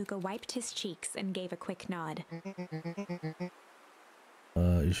 Luca wiped his cheeks and gave a quick nod.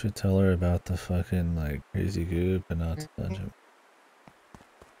 You should tell her about the fucking, like, crazy goop and not to touch him.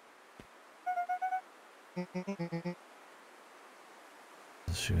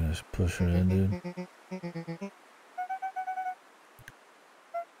 Is she gonna push her in, dude?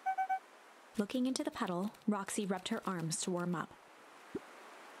 Looking into the puddle, Roxy rubbed her arms to warm up.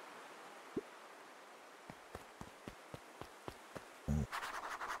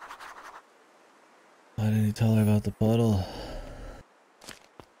 Why didn't you tell her about the puddle?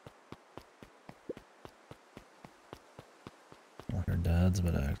 Well, her dad's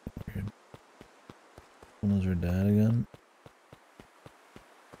been acting weird. When was her dad again?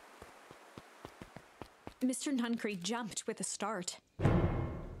 Mr. Nuncreed jumped with a start.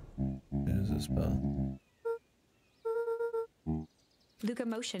 Who's this spell? Luca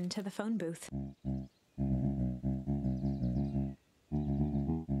motioned to the phone booth.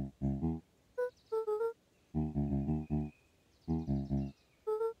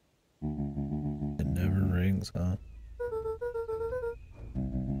 It never rings, huh?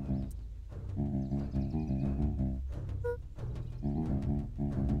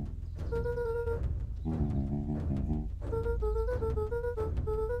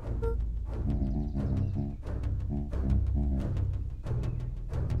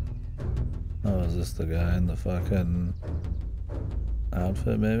 Oh, is this the guy in the fucking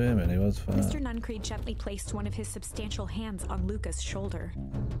outfit, maybe? I mean, he was fine. Mr. Nuncreed gently placed one of his substantial hands on Luca's shoulder.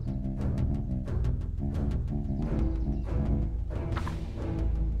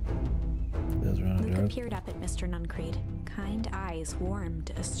 Luca peered up at Mr. Nuncreed. Kind eyes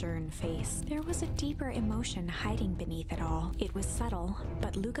warmed a stern face. There was a deeper emotion hiding beneath it all. It was subtle,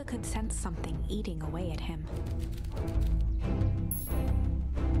 but Luca could sense something eating away at him.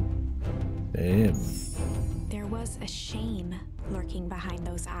 Damn. There was a shame lurking behind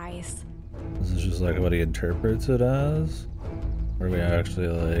those eyes. Is this just like what he interprets it as? Or are we actually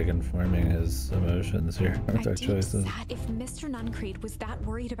like informing his emotions here with our choices? If Mr. Nuncreed was that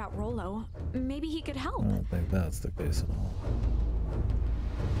worried about Rollo, maybe he could help. I don't think that's the case at all.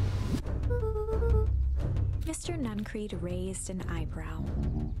 Mr. Nuncreed raised an eyebrow.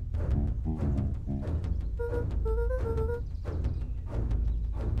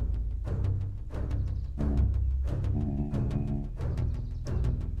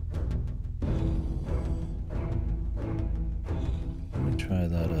 Try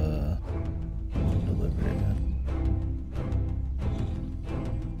that home delivery again.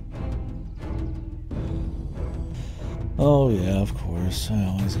 Oh yeah, of course. I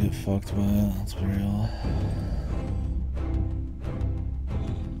always get fucked by it. Let's be real.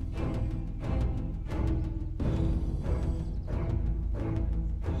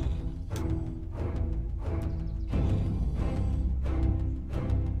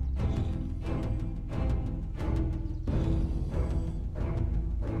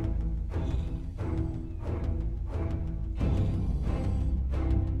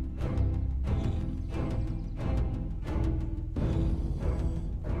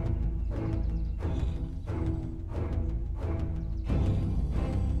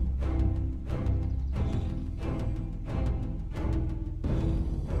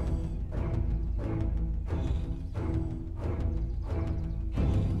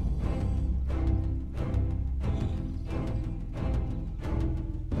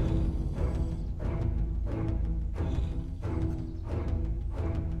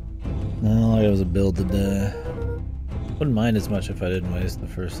 No, like it was a build today. Wouldn't mind as much if I didn't waste the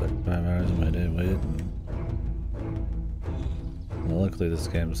first like 5 hours of my day waiting. Well, luckily this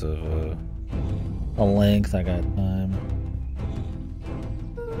game's of a length. I got time.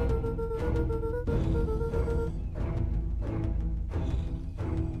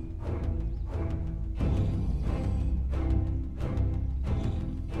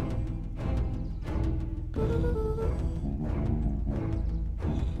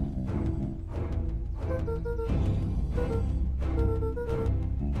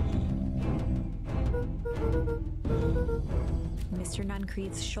 Mr.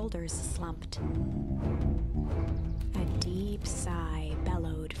 Nuncreed's shoulders slumped. A deep sigh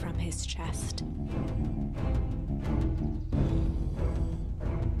bellowed from his chest.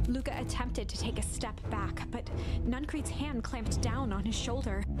 Luca attempted to take a step back, but Nuncreed's hand clamped down on his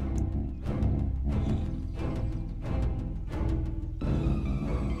shoulder.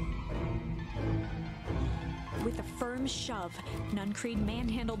 With a firm shove, Nuncreed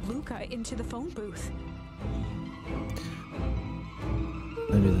manhandled Luca into the phone booth.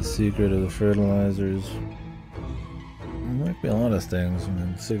 Maybe the secret of the fertilizers. There might be a lot of things. I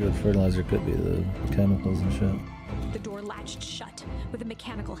mean, the secret of fertilizer could be the chemicals and shit. The door latched shut with a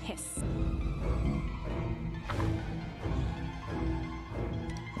mechanical hiss.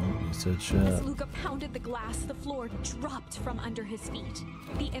 Oh, he said shit. As Luca pounded the glass, the floor dropped from under his feet.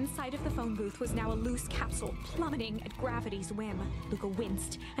 The inside of the phone booth was now a loose capsule, plummeting at gravity's whim. Luca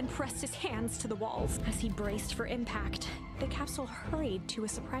winced and pressed his hands to the walls. As he braced for impact, the capsule hurried to a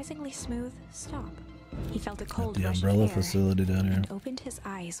surprisingly smooth stop. He felt a cold the rush umbrella of air facility down here. and opened his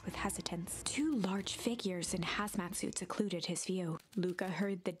eyes with hesitance. Two large figures in hazmat suits occluded his view. Luca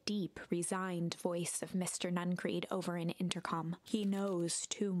heard the deep, resigned voice of Mr. Nuncreed over an intercom. He knows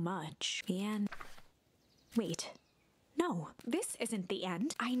too much. The end. Wait. No, this isn't the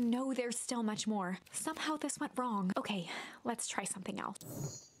end. I know there's still much more. Somehow this went wrong. Okay, let's try something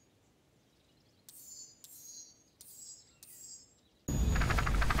else.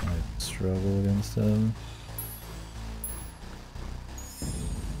 Struggle against them.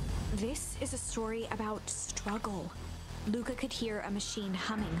 This is a story about struggle. Luca could hear a machine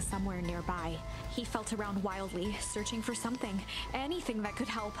humming somewhere nearby. He felt around wildly, searching for something, anything that could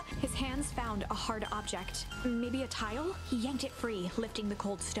help. His hands found a hard object, maybe a tile? He yanked it free, lifting the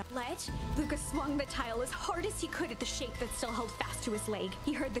cold stone. Luca swung the tile as hard as he could at the shape that still held fast to his leg.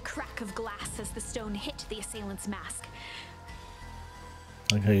 He heard the crack of glass as the stone hit the assailant's mask.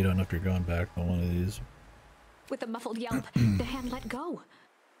 I like how you don't know if you're going back on one of these. With a muffled yelp, the hand let go.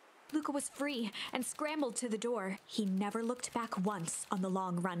 Luca was free and scrambled to the door. He never looked back once on the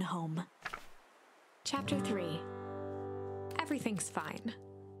long run home. Chapter 3. Everything's fine.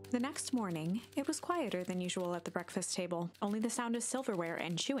 The next morning, it was quieter than usual at the breakfast table. Only the sound of silverware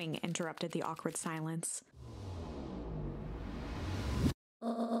and chewing interrupted the awkward silence.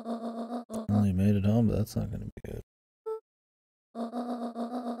 Well, you made it home, but that's not going to be good.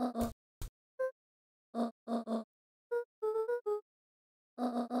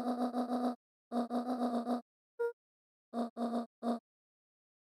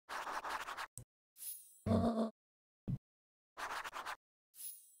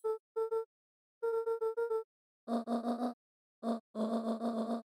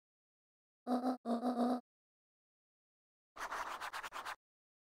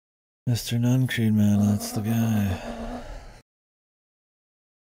 Mr. Nuncreed, man, that's the guy.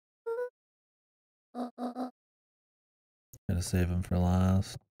 Gotta save him for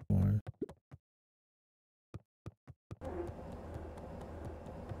last.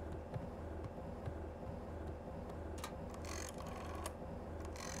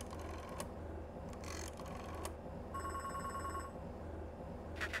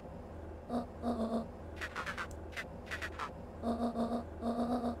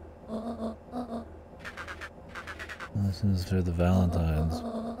 This is for the Valentines.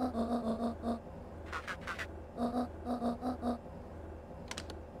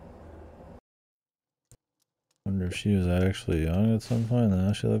 Wonder if she was actually young at some point.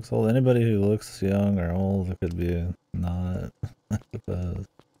 Now she looks old. Anybody who looks young or old could be not. I suppose.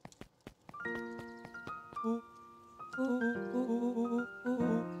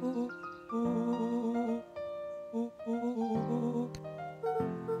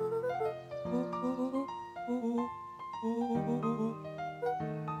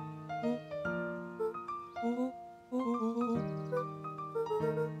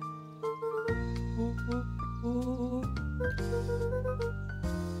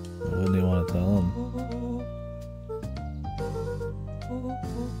 Wouldn't you want to tell him?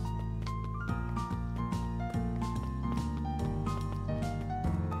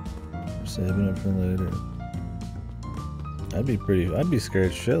 We're saving it for later. I'd be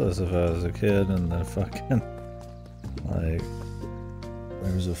scared shitless if I was a kid and the fucking, like,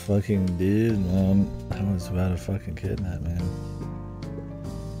 there was a fucking dude, man, that was about to fucking kidnap me.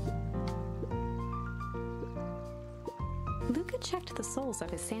 Luca checked the soles of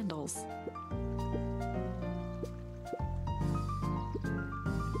his sandals.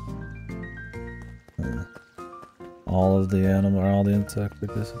 All of the all the insects are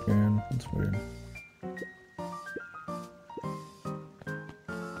disappearing. That's weird.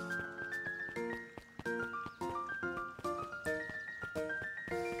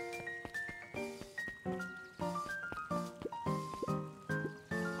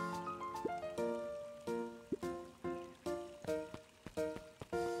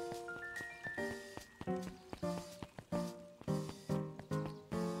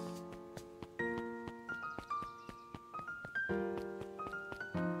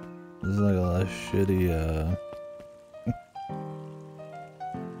 This is like a less shitty, oh,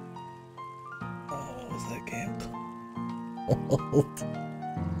 what was that game called?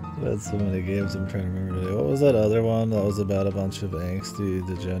 That's so many games I'm trying to remember today. What was that other one that was about a bunch of angsty,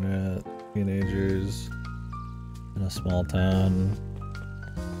 degenerate teenagers in a small town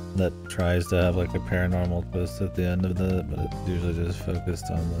that tries to have like a paranormal twist at the end of it, but it's usually just focused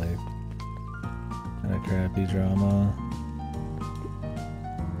on like kind of crappy drama.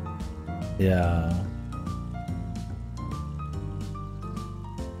 Yeah.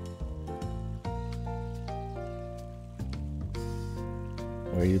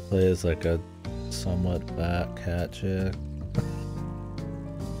 Where you play as like a somewhat fat cat chick.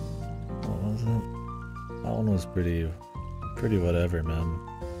 What was it? That one was pretty whatever, man.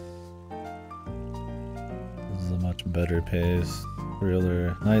 This is a much better paced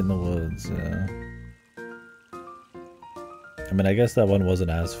thriller. Night in the Woods, yeah. I mean, I guess that one wasn't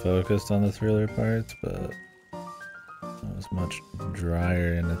as focused on the thriller parts, but it was much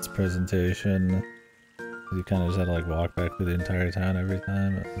drier in its presentation. You kind of just had to like walk back through the entire town every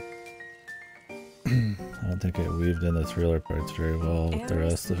time. I don't think it weaved in the thriller parts very well with the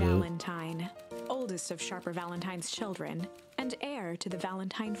rest of it. Valentine, oldest of Sharper Valentine's children, and heir to the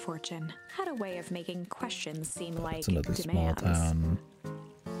Valentine fortune, had a way of making questions seem like It's another demands. small town,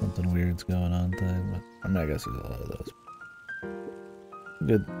 something weird's going on thing, but I mean, I guess there's a lot of those.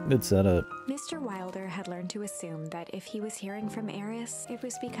 Good setup. Mr. Wilder had learned to assume that if he was hearing from Eris, it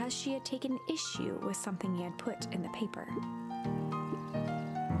was because she had taken issue with something he had put in the paper.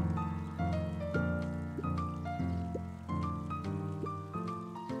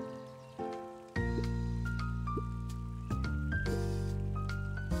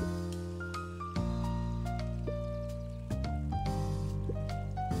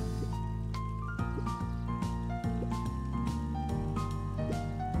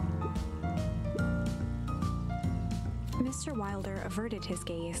 Mr. Wilder averted his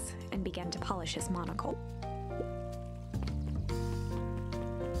gaze and began to polish his monocle.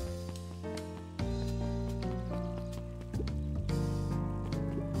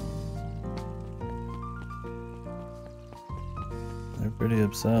 They're pretty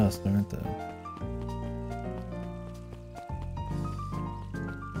obsessed, aren't they?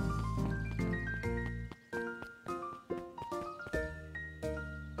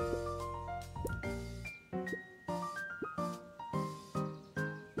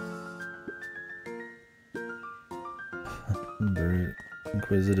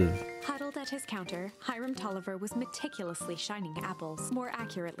 Inquisitive. Huddled at his counter, Hiram Tolliver was meticulously shining apples. More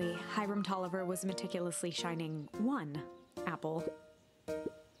accurately, Hiram Tolliver was meticulously shining one apple.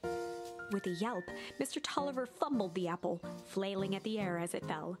 With a yelp, Mr. Tolliver fumbled the apple, flailing at the air as it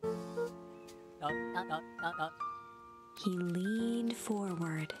fell. He leaned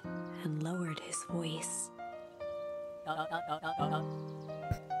forward and lowered his voice.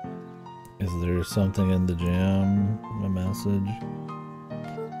 Is there something in the jam? A message?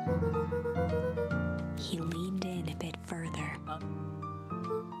 He leaned in a bit further.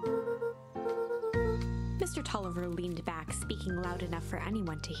 Mr. Tolliver leaned back, speaking loud enough for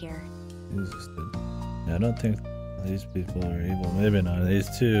anyone to hear. Jesus, dude. Yeah, I don't think these people are evil. Maybe not. He's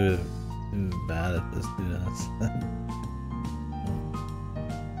too bad at this, dude.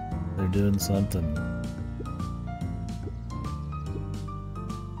 They're doing something.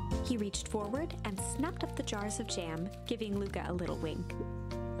 He reached forward and snapped up the jars of jam, giving Luca a little wink.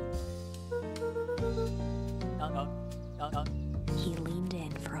 He leaned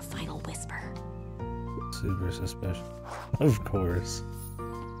in for a final whisper. Super suspicious. Of course.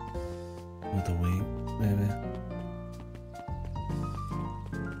 With a wink, maybe.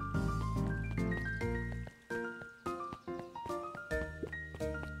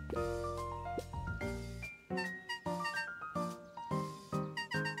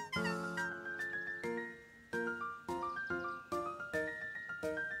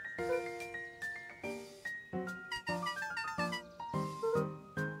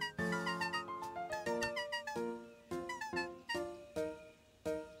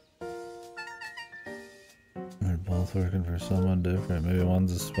 They're both working for someone different. Maybe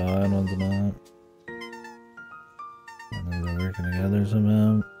one's a spy and one's not. Maybe they're working together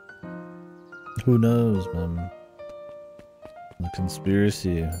somehow. Who knows, man? The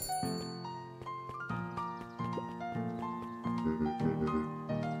conspiracy.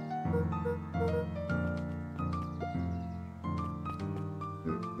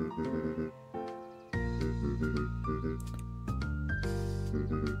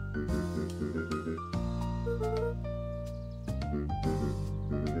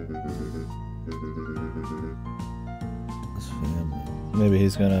 His family. Maybe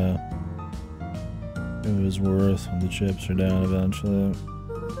he's gonna It was worth when the chips are down eventually.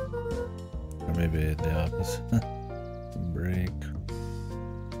 Or maybe the opposite. Break.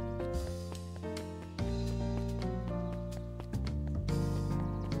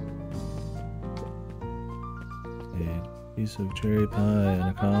 A piece of cherry pie and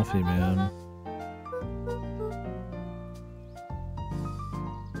a coffee, man.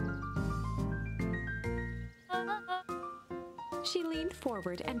 She leaned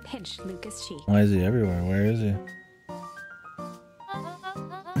forward and pinched Luca's cheek. Why is he everywhere? Where is he?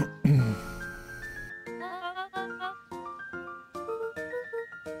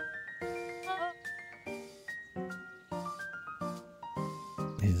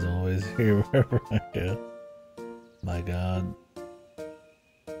 He's always here wherever I go. My God.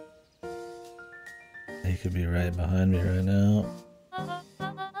 He could be right behind me right now.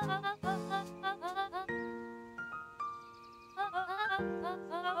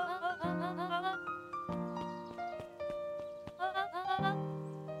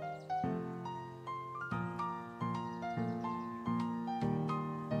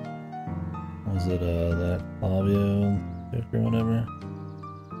 Was it that Flavio chick or whatever?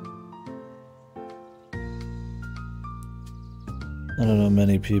 I don't know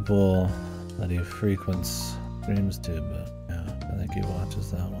many people that he frequents streams to, but yeah, I think he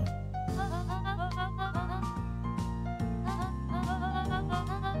watches that one.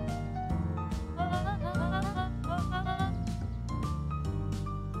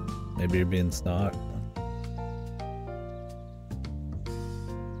 Maybe you're being stalked.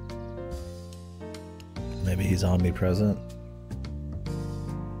 Maybe he's omnipresent.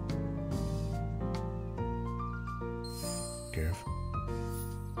 Careful.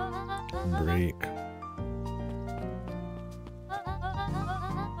 Break.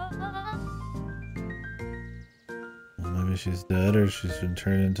 Well, maybe she's dead, or she's been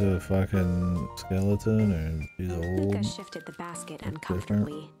turned into a fucking skeleton, or she's old. Luca shifted the basket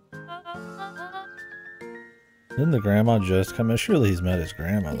uncomfortably. Didn't the grandma just come in? Surely he's met his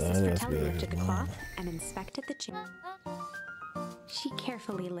grandma, though. Mrs. That's Fratelli like lifted his the mom. cloth and inspected the jam. She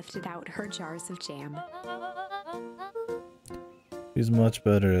carefully lifted out her jars of jam. He's much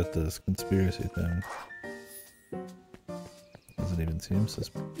better at this conspiracy thing. Doesn't even seem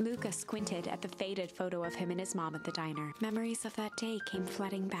suspicious. Luca squinted at the faded photo of him and his mom at the diner. Memories of that day came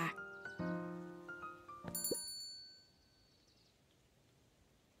flooding back.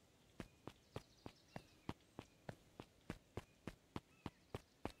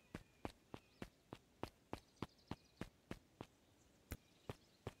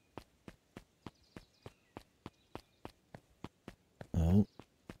 Oh.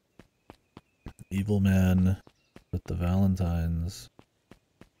 Evil man with the Valentines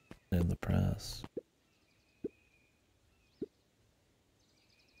in the press.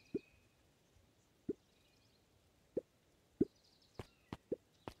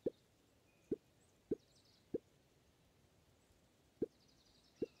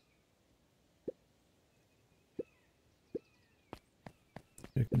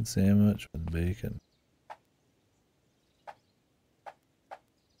 Chicken sandwich with bacon.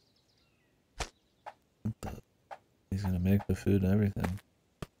 What the? He's gonna make the food and everything.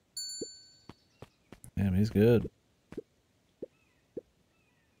 Damn, he's good.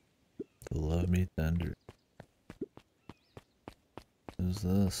 The love me tender. Who's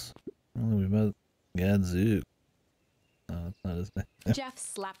this? Oh, we met Gadzooks. No, that's not his name. Jeff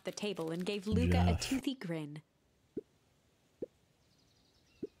slapped the table and gave Luca a Jeff. toothy grin.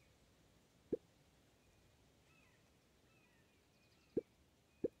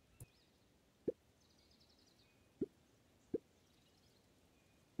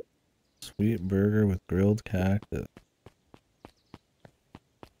 Sweet burger with grilled cactus.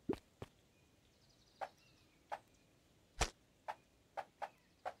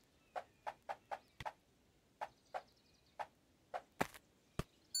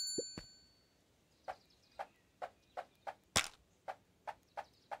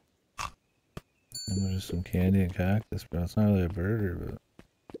 And there's some candy and cactus, bro. It's not really a burger, but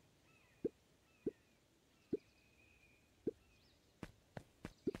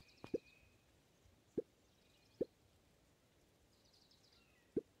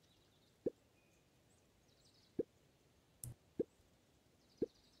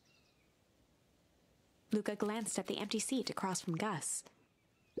Luca glanced at the empty seat across from Gus.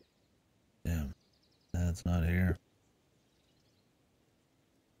 damn, that's not here.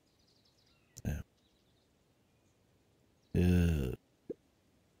 Damn. Yeah.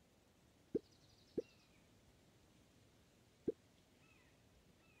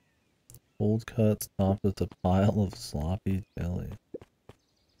 Cold cuts topped with a pile of sloppy jelly.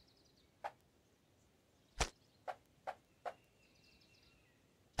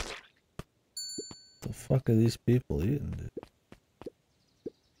 fuck are these people eating, dude?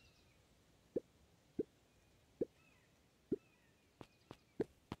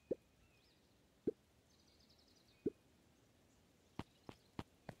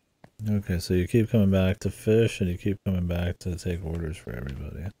 Okay, so you keep coming back to fish and you keep coming back to take orders for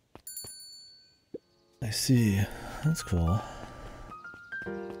everybody. I see. That's cool.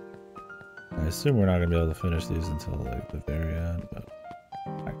 I assume we're not gonna be able to finish these until like the very end, but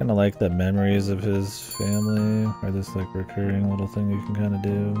I kinda like the memories of his family, or this like recurring little thing you can kinda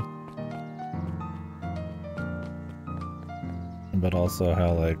do. But also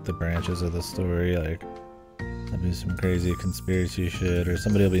how like the branches of the story, like there'll be some crazy conspiracy shit, or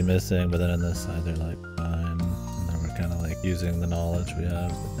somebody will be missing, but then on this side they're like fine, and then we're kinda like using the knowledge we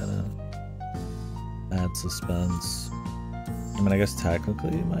have to kinda add suspense. I mean, I guess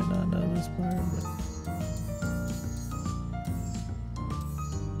technically you might not know this part, but...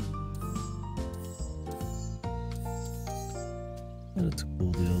 It's a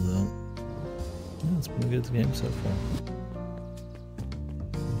cool deal though. Yeah, it's been a good game so far.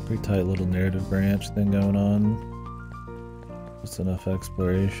 Pretty tight little narrative branch thing going on. Just enough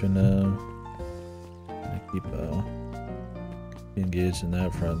exploration now. I keep engaged in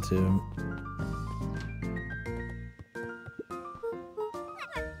that front too.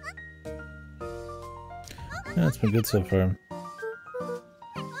 Yeah, it's been good so far.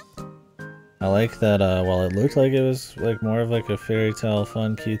 I like that while it looked like it was like more of like a fairy tale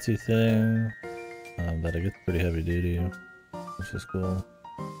fun cutesy thing, that it gets pretty heavy duty, which is cool.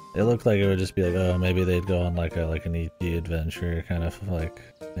 It looked like it would just be like, oh, maybe they'd go on like an EP adventure, kind of like,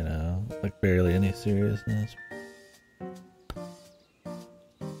 you know, like barely any seriousness. I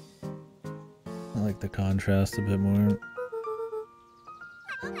like the contrast a bit more.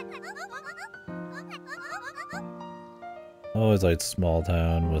 I always liked small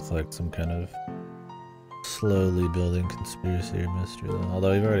town with like some kind of slowly building conspiracy or mystery though.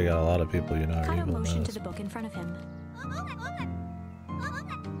 Although you've already got a lot of people you know are evil in motion this. to the book in front of him.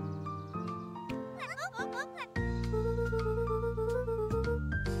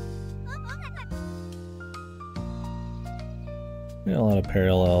 We got a lot of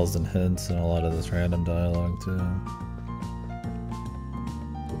parallels and hints and a lot of this random dialogue too.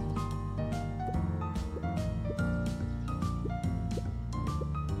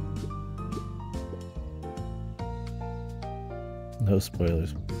 No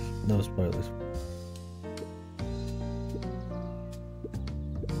spoilers. No spoilers.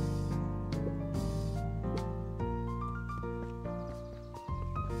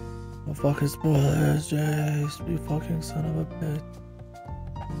 No fucking spoilers, Jace. You fucking son of a bitch.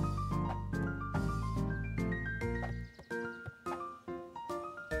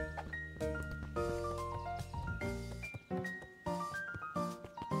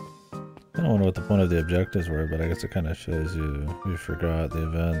 I don't know what the point of the objectives were, but I guess it kind of shows you forgot the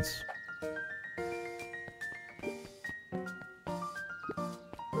events.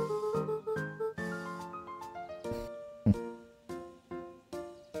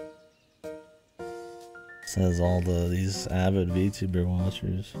 Says all these avid VTuber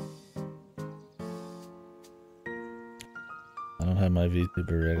watchers. I don't have my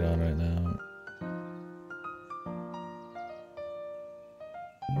VTuber rig on right now.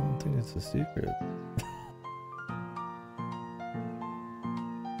 I don't think it's a secret.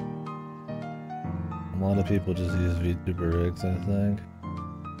 A lot of people just use VTuber rigs, I think.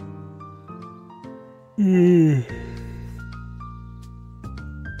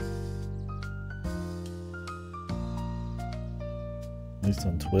 At least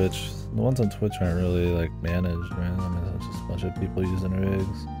on Twitch. The ones on Twitch aren't really like managed, right? I mean, it's just a bunch of people using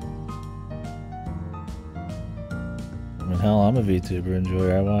rigs. I mean, hell, I'm a VTuber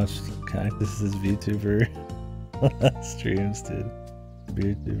enjoyer. I watched Cactus's VTuber streams, dude.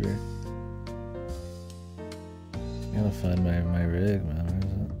 VTuber. I gotta find my rig, man. Where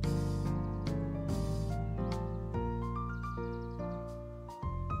is it?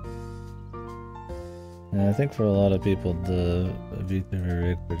 Yeah, I think for a lot of people, the VTuber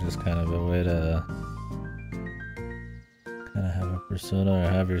rig are just kind of a way to kind of have a persona or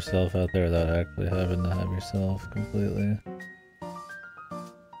have yourself out there without actually having to have yourself completely.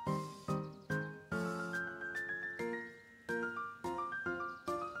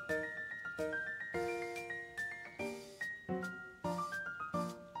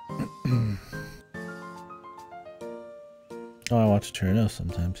 Oh, I watch Cherno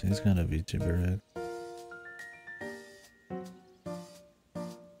sometimes. He's got a VTuber rig.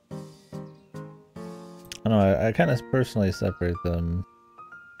 I don't know, I kind of personally separate them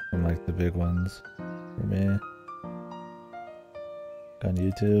from like the big ones for me. On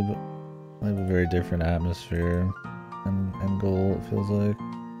YouTube, I have a very different atmosphere and goal, it feels like.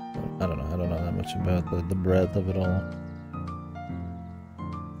 But I don't know that much about the breadth of it all.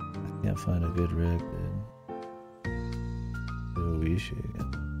 I can't find a good rig, dude. Do a Wishi again.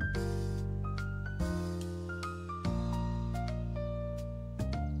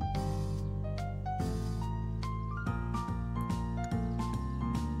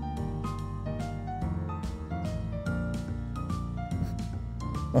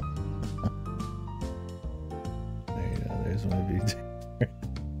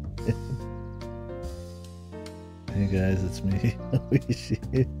 Hey guys, it's me, Wishi.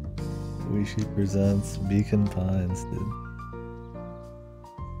 Wishi presents Beacon Pines, dude.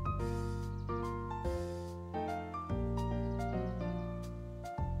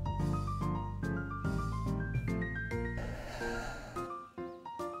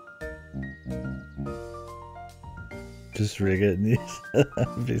 Just rig it and use it.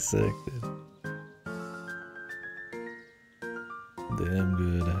 That'd be sick, dude. Damn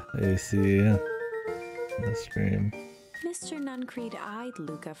good AC in the stream. Mr. Nuncreed eyed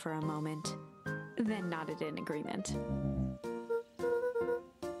Luca for a moment, then nodded in agreement.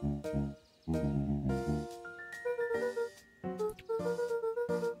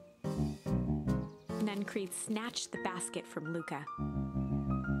 Nuncreed snatched the basket from Luca.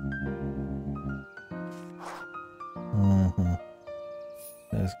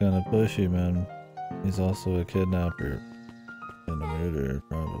 That's kinda pushy, man. He's also a kidnapper and a murderer,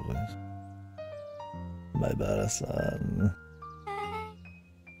 probably. My bad, son.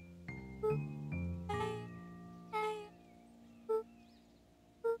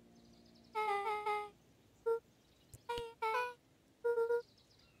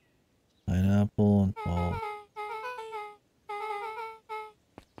 Pineapple and 12.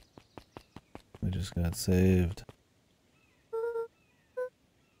 We just got saved.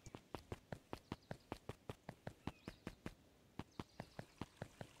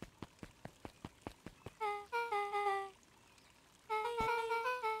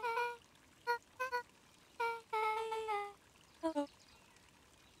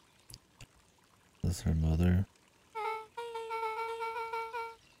 Is this her mother?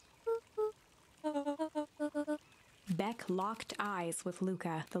 Beck locked eyes with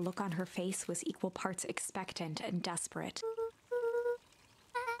Luca. The look on her face was equal parts expectant and desperate.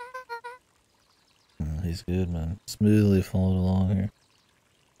 He's good, man. Smoothly followed along here.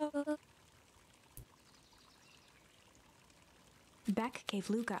 Beck gave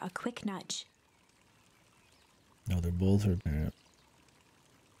Luca a quick nudge. No, they're both her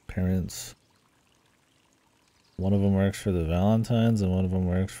parents. One of them works for the Valentines and one of them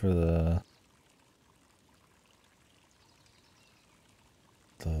works for the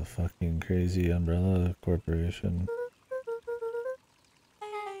fucking crazy umbrella corporation.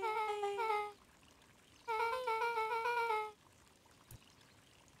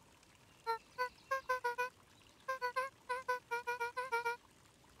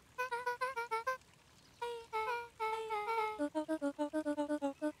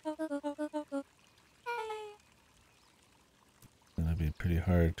 Gonna be pretty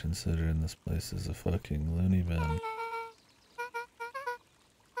hard considering this place is a fucking loony bin.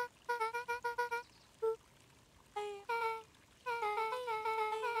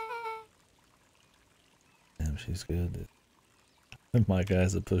 Damn, she's good. My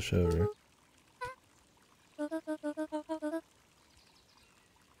guy's a pushover.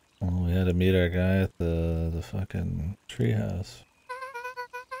 Well, we had to meet our guy at the fucking treehouse.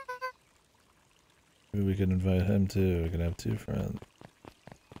 Maybe we can invite him too. We can have two friends.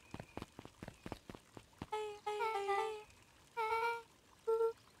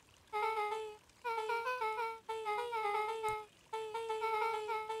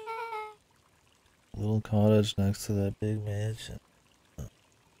 Little cottage next to that big mansion.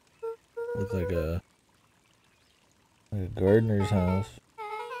 Look like a gardener's house.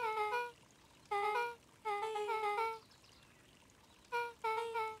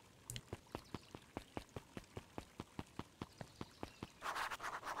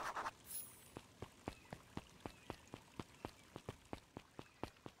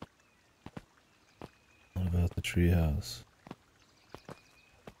 What about the treehouse?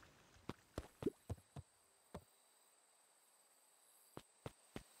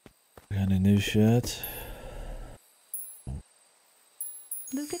 Got any new shit?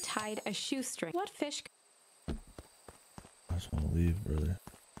 Luca tied a shoestring. What fish? I just want to leave, brother.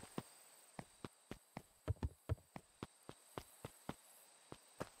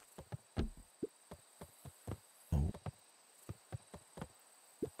 Oh.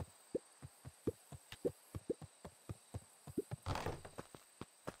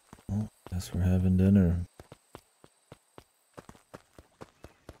 Oh, Guess we're having dinner.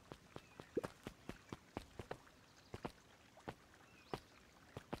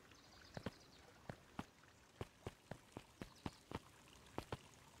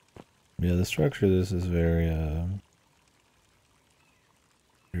 Yeah, the structure of this is very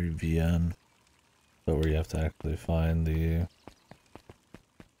VN, but where you have to actually find the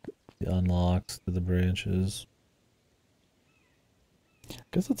unlocks to the branches. I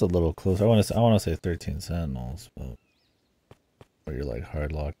guess it's a little closer. I want to say 13 Sentinels, but where you're like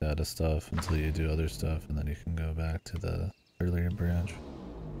hard locked out of stuff until you do other stuff, and then you can go back to the earlier branch.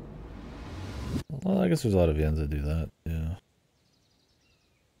 Well, I guess there's a lot of VNs that do that. Yeah.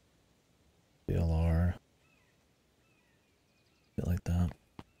 DLR. Get like that.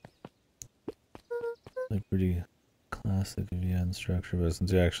 Like pretty classic VN structure, but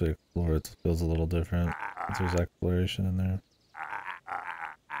since you actually explore it, it feels a little different. Since there's exploration in there.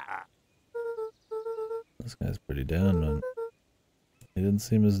 This guy's pretty down, man. He didn't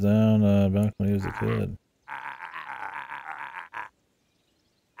seem as down back when he was a kid.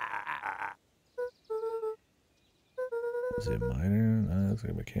 Is he a miner? No, that's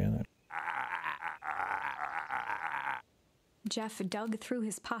like a mechanic. Jeff dug through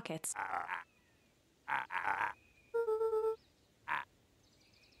his pockets.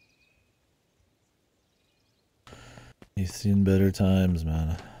 He's seen better times,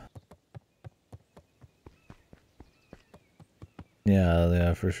 man.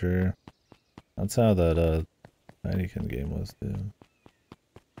 Yeah, for sure. That's how that KDkill game was too.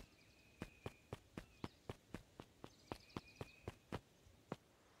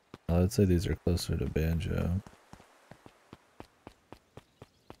 I'd say these are closer to Banjo.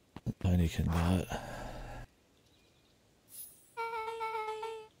 KDkill got.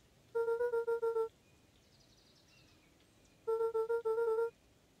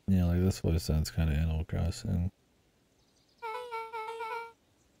 Yeah, like this voice sounds kind of Animal Crossing.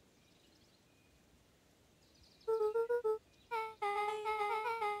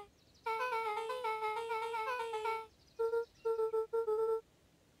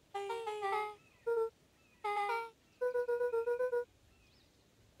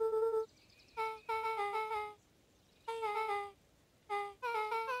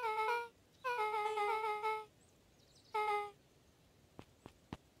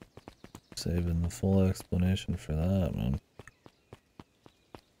 Saving the full explanation for that, man.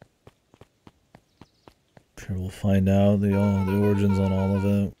 Sure, we'll find out the origins on all of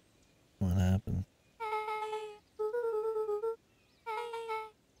it. What happened?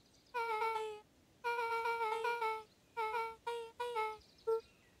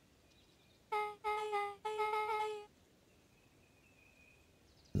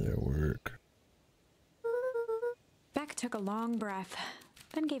 Their work. Beck took a long breath,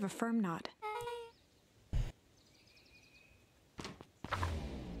 then gave a firm nod.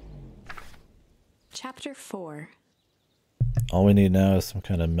 Chapter 4. All we need now is some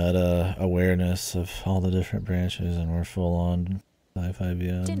kind of meta awareness of all the different branches, and we're full on sci-fi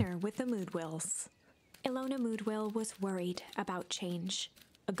VN. Dinner with the Moodwills. Ilona Moodwill was worried about change.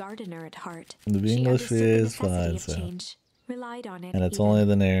 A gardener at heart. The English is fine, so. Change, relied on it, and it's only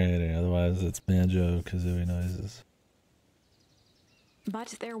the narrator, otherwise it's banjo kazooie noises.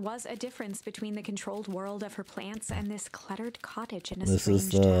 But there was a difference between the controlled world of her plants and this cluttered cottage in a This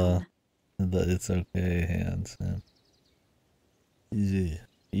strange is town. the it's okay hands. Yeah. Easy.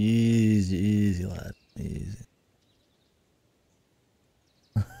 Easy, easy, lad. Easy.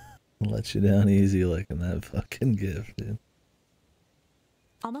 Let you down easy like in that fucking gift, dude.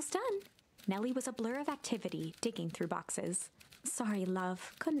 Almost done. Nellie was a blur of activity, digging through boxes. Sorry,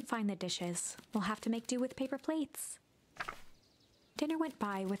 love. Couldn't find the dishes. We'll have to make do with paper plates. Dinner went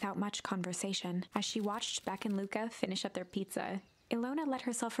by without much conversation. As she watched Beck and Luca finish up their pizza, Ilona let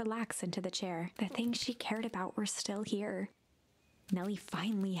herself relax into the chair. The things she cared about were still here. Nellie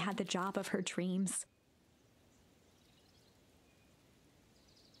finally had the job of her dreams.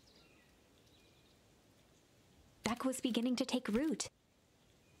 Beck was beginning to take root.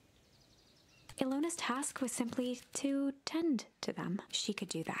 Ilona's task was simply to tend to them. She could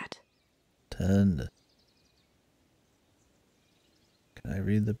do that. Tend. Can I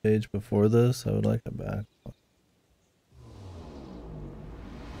read the page before this? I would like it back.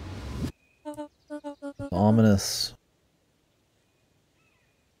 Ominous.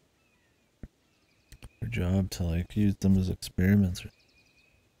 Your job to like use them as experiments.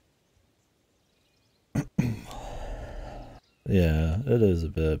 Yeah, it is a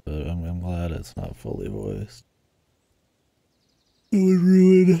bit, but I'm glad it's not fully voiced. It would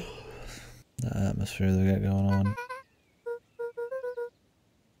ruin the atmosphere they got going on.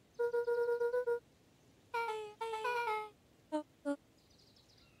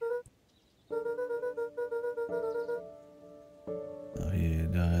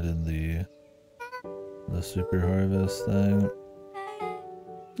 died in the super harvest thing.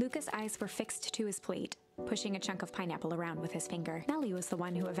 Luca's eyes were fixed to his plate, pushing a chunk of pineapple around with his finger. Nellie was the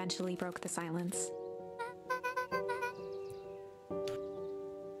one who eventually broke the silence.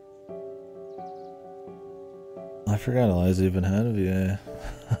 I forgot Eliza even had a VA.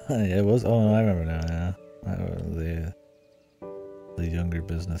 Yeah, it was. Oh, no, I remember now. Yeah, the younger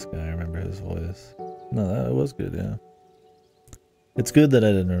business guy. I remember his voice. No, that was good. Yeah, it's good that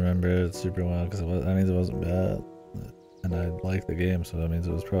I didn't remember it super well because that means it wasn't bad, and I liked the game, so that means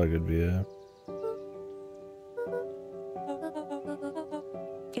it was probably a good VA.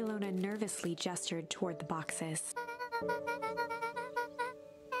 Ilona nervously gestured toward the boxes.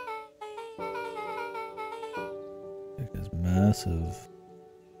 It's massive.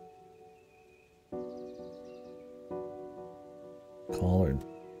 Collard.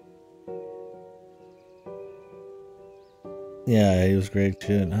 Yeah, he was great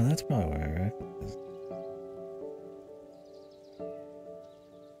too. No, that's probably why I recognize.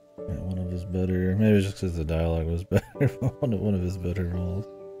 Yeah, one of his better. Maybe it's just because the dialogue was better. one of his better roles.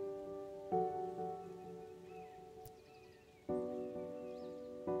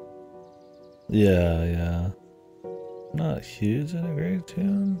 Yeah. Not huge in a Greg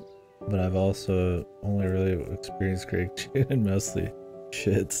tune, but I've also only really experienced Greg tune in mostly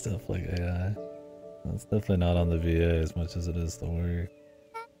shit stuff like AI. It's definitely not on the VA as much as it is the work.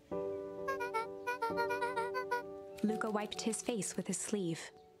 Luca wiped his face with his sleeve.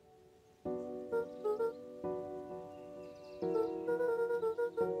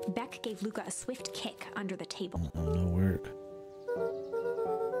 Beck gave Luca a swift kick under the table. Oh, no work.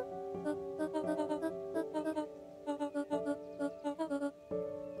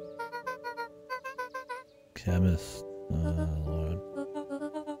 Chemist. Lord.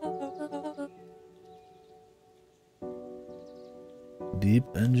 Deep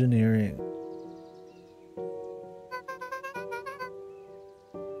engineering.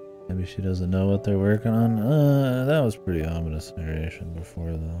 Maybe she doesn't know what they're working on. That was pretty ominous narration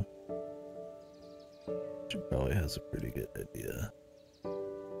before, though. She probably has a pretty good idea.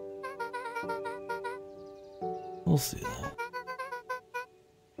 We'll see, though.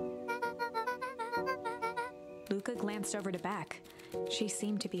 Luca glanced over to Beck. She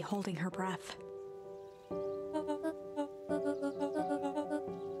seemed to be holding her breath.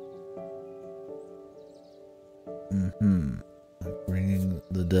 Like bringing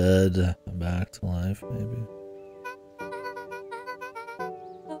the dead back to life, maybe.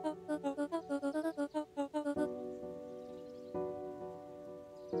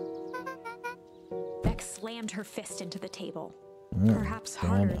 Beck slammed her fist into the table, perhaps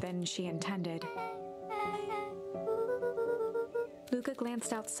drama. harder than she intended. Luca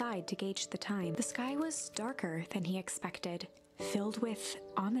glanced outside to gauge the time. The sky was darker than he expected, filled with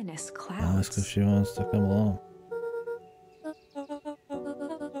ominous clouds. Ask if she wants to come along.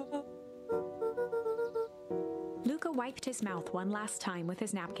 Luca wiped his mouth one last time with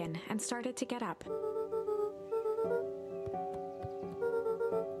his napkin and started to get up.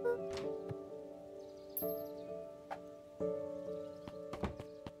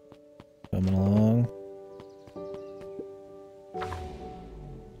 Coming along.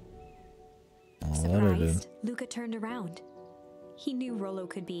 Surprised, Luca turned around. He knew Rollo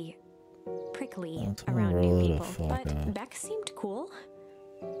could be prickly around new people, but Beck seemed cool.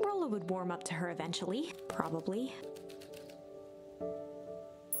 Rollo would warm up to her eventually, probably.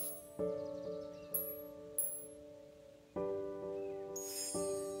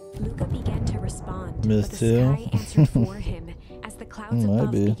 Luca began to respond, but the sky answered for him as the clouds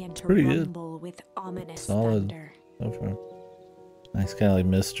above began to rumble with ominous thunder. So far. Nice kind of like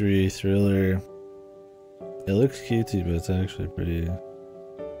mystery thriller. It looks cutesy, but it's actually pretty, a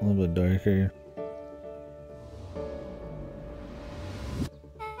little bit darker.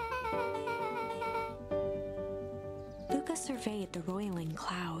 Luca surveyed the roiling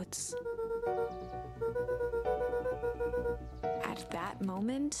clouds. At that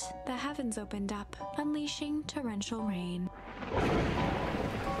moment, the heavens opened up, unleashing torrential rain.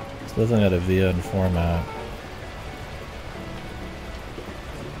 It's definitely got a VN format.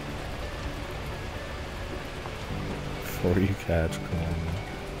 Before you catch calm.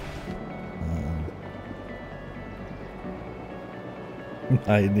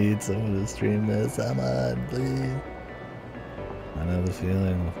 I need someone to stream this. Come on, please. I know the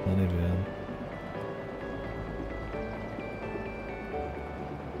feeling with Funny Van.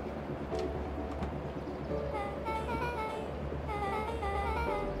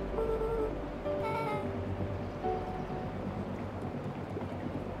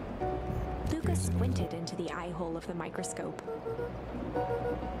 Luca squinted into the eye hole of the microscope.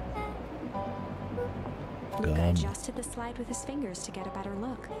 Luca adjusted the slide with his fingers to get a better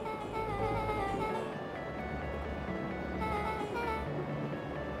look.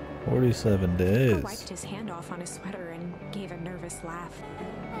 47 days. Luca wiped his hand off on his sweater and gave a nervous laugh.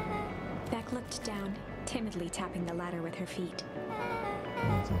 Beck looked down, timidly tapping the ladder with her feet.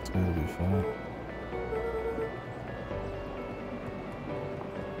 That's gonna be fun.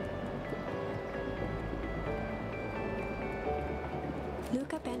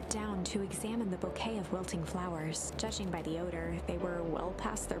 Luca bent down to examine the bouquet of wilting flowers. Judging by the odor, they were well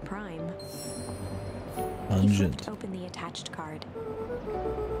past their prime. He flipped open the attached card.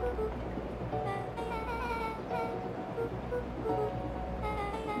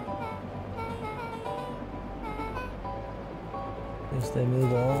 Guess they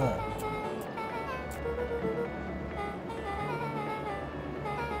moved on.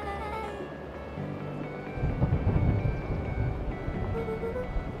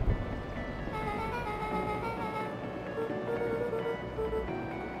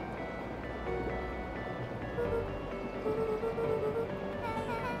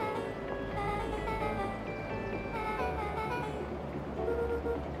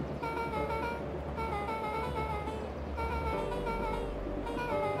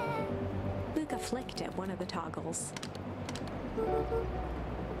 Flicked at one of the toggles.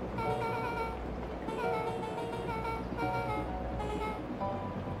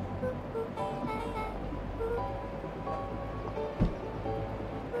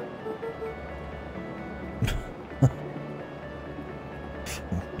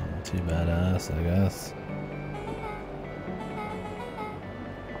 Too badass, I guess.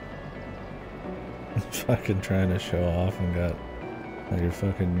 Fucking trying to show off and got your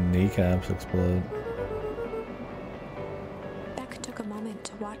fucking kneecaps explode. Beck took a moment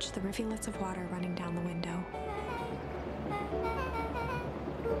to watch the rivulets of water running down the window.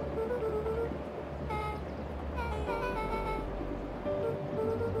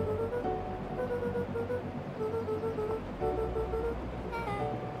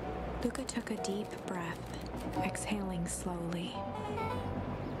 Luca took a deep breath, exhaling slowly.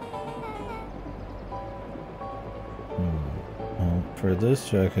 Well, for this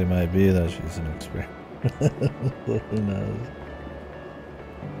check, it might be that she's an experiment. Who knows?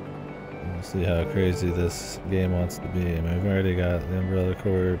 We'll see how crazy this game wants to be. I mean, we've already got the Umbrella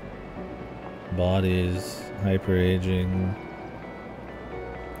Corp, bodies, hyper-aging,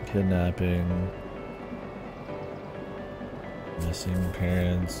 kidnapping, missing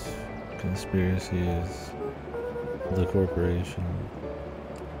parents, conspiracies, the corporation.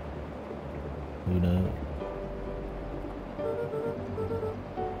 Who knows?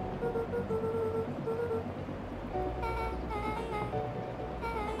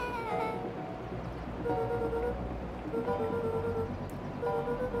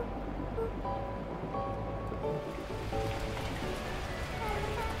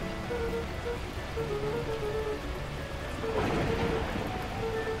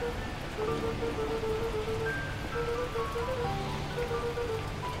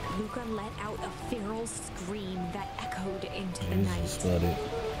 Luca let out a feral scream that echoed into the Jesus, night. buddy.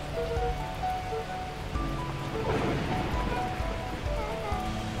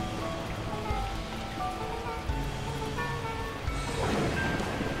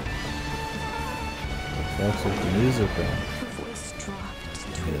 Fucks with the music though. Her voice dropped to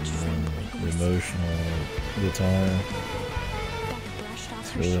a The trembling whisper. emotional guitar. Beck brushed off It's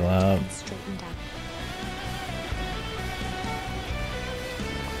her really shirt loud. and straightened up.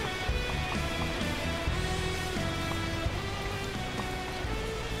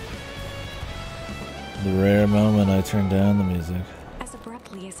 The rare moment I turned down the music. As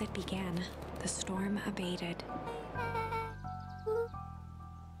abruptly as it began, the storm abated.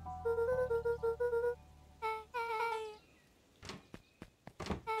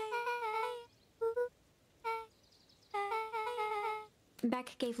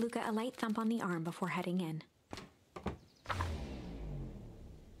 Beck gave Luca a light thump on the arm before heading in.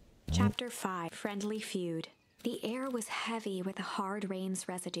 Chapter 5: Friendly Feud. The air was heavy with the hard rain's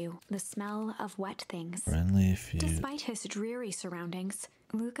residue, the smell of wet things. Friendly feud. Despite his dreary surroundings,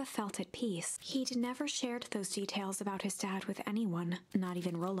 Luca felt at peace. He'd never shared those details about his dad with anyone, not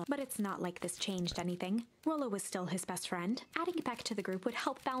even Rollo. But it's not like this changed anything. Rollo was still his best friend. Adding Beck to the group would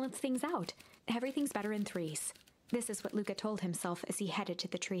help balance things out. Everything's better in threes. This is what Luca told himself as he headed to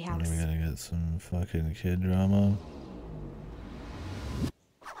the treehouse. We gotta get some fucking kid drama.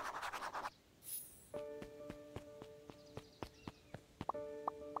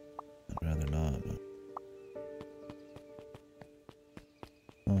 I'd rather not, but...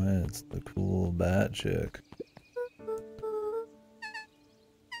 Oh, yeah, it's the cool bat chick.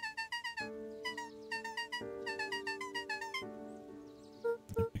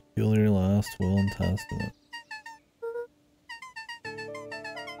 The peculiar last will and testament.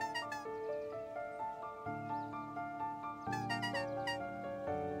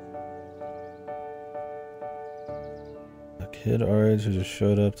 A kid our age who just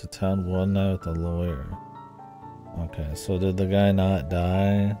showed up to town one night with a lawyer. Okay, so did the guy not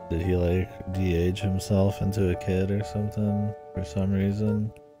die? Did he like de-age himself into a kid or something for some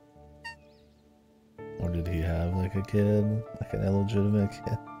reason? Or did he have like a kid? Like an illegitimate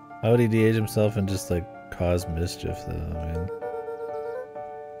kid? How would he de-age himself and just like cause mischief though? I mean,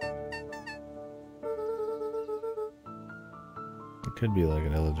 it could be like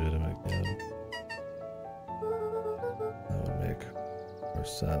an illegitimate kid. That would make more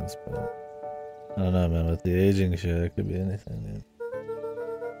sense, but I don't know, man. With the aging shit, it could be anything, dude.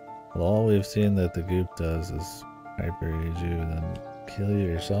 Well, all we've seen that the goop does is hyper age you, then kill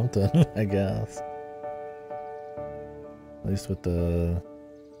you or something, I guess. At least with the...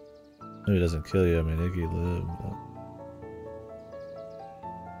 No, he doesn't kill you, I mean, Iggy lived, but...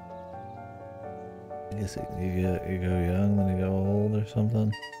 I guess you go young, then you go old or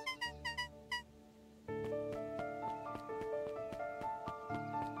something.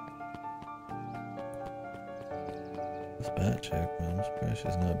 This bat chick, man, I'm surprised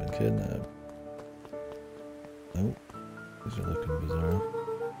she's not been kidnapped. Nope. These are looking bizarre.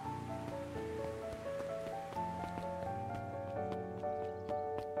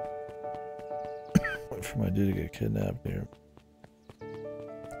 Wait for my dude to get kidnapped here. I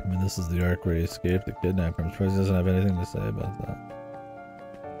mean, this is the arc where he escaped the kidnapper. I'm surprised he doesn't have anything to say about that.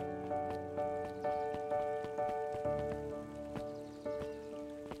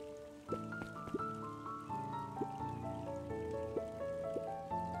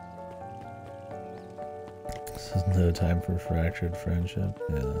 This is no time for fractured friendship.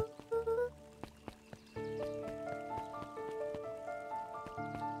 Yeah.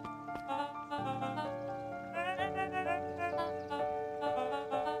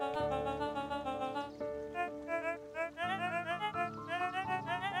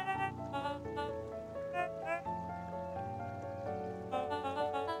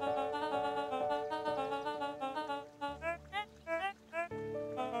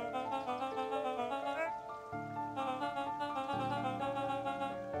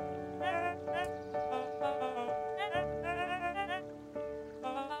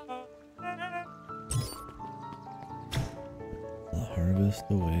 Harvest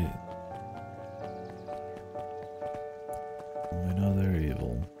the wait. We know they're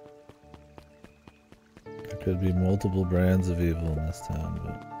evil. There could be multiple brands of evil in this town,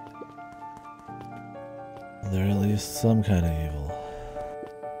 but they're at least some kind of evil.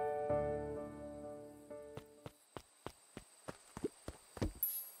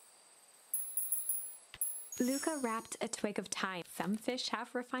 Luca wrapped a twig of thyme. Some fish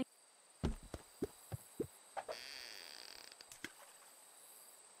have refined.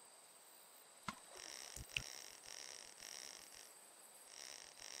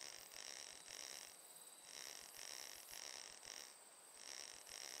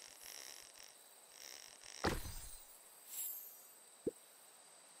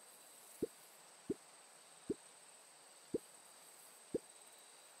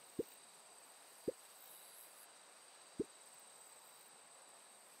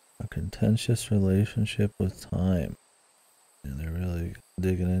 Contentious relationship with time. And they're really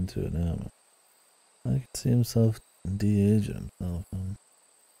digging into it now. I can see himself de-aging himself.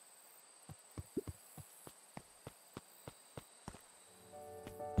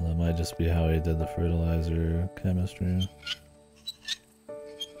 Well, that might just be how he did the fertilizer chemistry.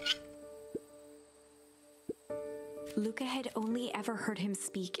 Luca had only ever heard him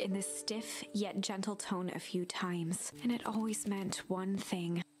speak in this stiff yet gentle tone a few times, and it always meant one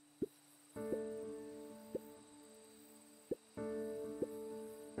thing.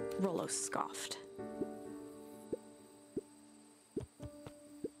 Rollo scoffed.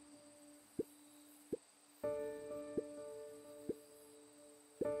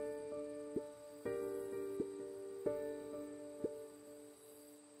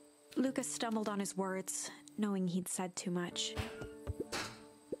 Luca stumbled on his words, knowing he'd said too much.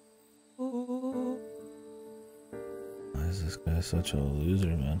 Why is this guy such a loser,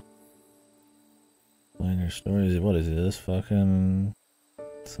 man? Playing your stories. What is he, this fucking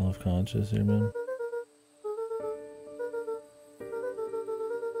self-conscious here, man?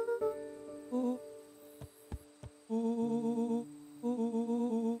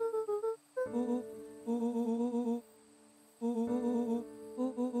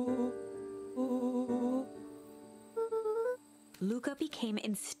 Luca became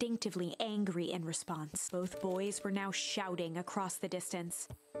instinctively angry in response. Both boys were now shouting across the distance.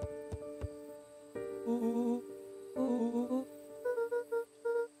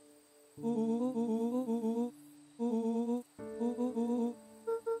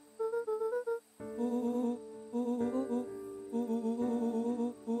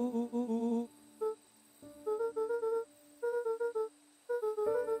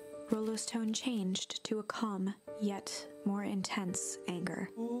 Rollo's tone changed to a calm, yet more intense anger.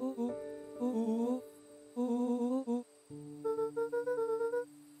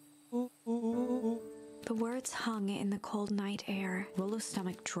 The words hung in the cold night air. Rollo's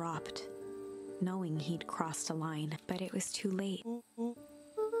stomach dropped, knowing he'd crossed a line, but it was too late.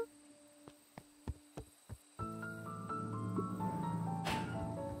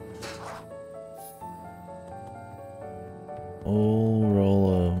 Oh,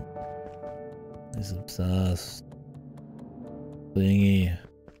 Rollo. He's obsessed. Thingy.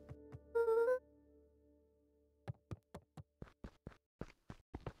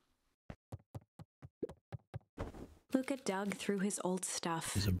 Luca dug through his old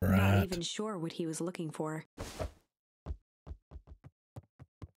stuff, He's a brat. not even sure what he was looking for.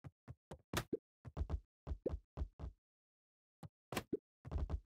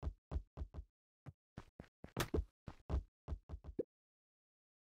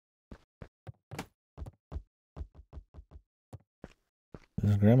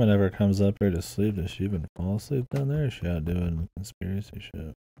 His grandma never comes up here to sleep. Does she even fall asleep down there? Or is she out doing conspiracy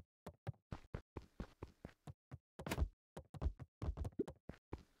shit?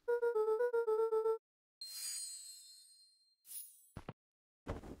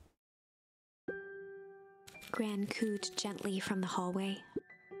 Gran cooed gently from the hallway.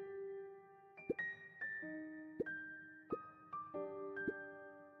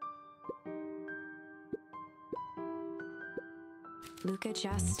 Luca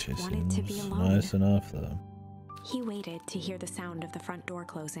just She wanted to be seems alone. nice enough, though. He waited to hear the sound of the front door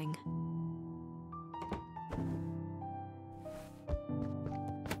closing.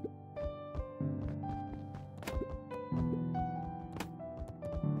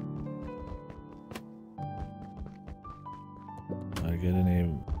 Did I get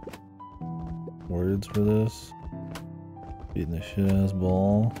any words for this? Beating the shit out of his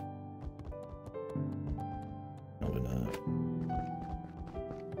ball? Probably not.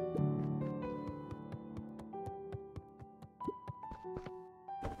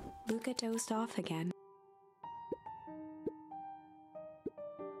 Luca dozed off again.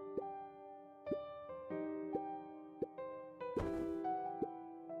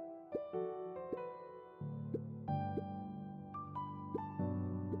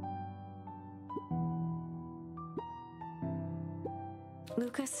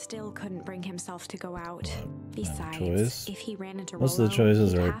 Luca still couldn't bring himself to go out. Besides, if he ran into Most of the Rollo,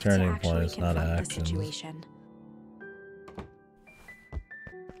 choices he'd are have to turning actually points, not confront the actions. situation.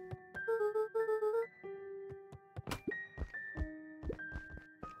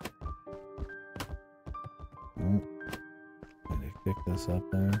 Need to kick this up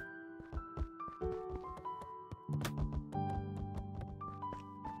there.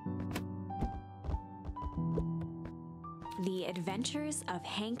 The Adventures of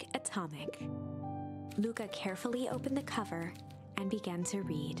Hank Atomic. Luca carefully opened the cover and began to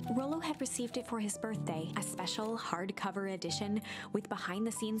read. Rollo had received it for his birthday, a special hardcover edition with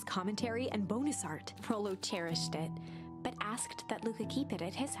behind-the-scenes commentary and bonus art. Rollo cherished it, but asked that Luca keep it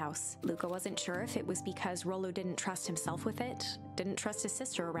at his house. Luca wasn't sure if it was because Rollo didn't trust himself with it, didn't trust his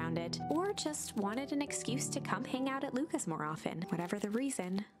sister around it, or just wanted an excuse to come hang out at Luca's more often. Whatever the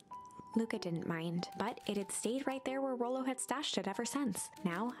reason, Luca didn't mind, but it had stayed right there where Rollo had stashed it ever since.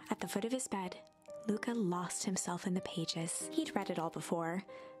 Now, at the foot of his bed, Luca lost himself in the pages. He'd read it all before,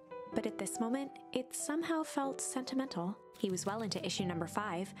 but at this moment, it somehow felt sentimental. He was well into issue number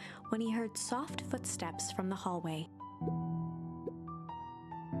 5 when he heard soft footsteps from the hallway.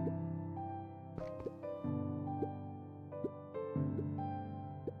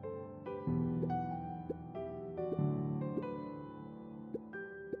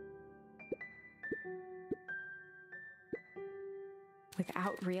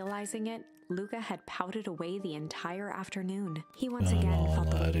 Without realizing it, Luca had pouted away the entire afternoon. He once again felt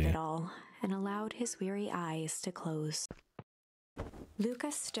the weight of it all and allowed his weary eyes to close.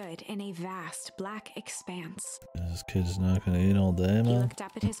 Luca stood in a vast black expanse. This kid's not gonna eat all day, He man. looked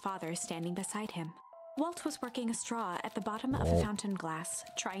up at his father standing beside him. Walt was working a straw at the bottom of a fountain glass,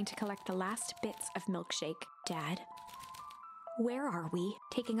 trying to collect the last bits of milkshake. Dad, where are we?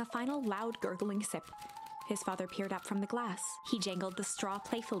 Taking a final loud gurgling sip. His father peered up from the glass. He jangled the straw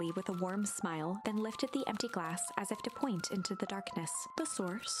playfully with a warm smile, then lifted the empty glass as if to point into the darkness. The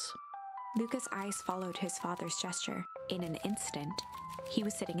source. Luca's eyes followed his father's gesture. In an instant, he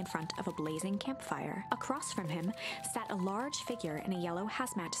was sitting in front of a blazing campfire. Across from him sat a large figure in a yellow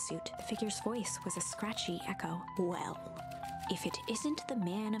hazmat suit. The figure's voice was a scratchy echo. Well, if it isn't the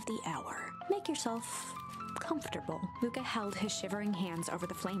man of the hour, make yourself comfortable. Luca held his shivering hands over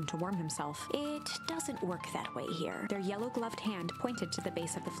the flame to warm himself. It doesn't work that way here. Their yellow-gloved hand pointed to the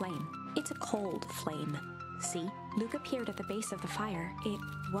base of the flame. It's a cold flame. See? Luca peered at the base of the fire. It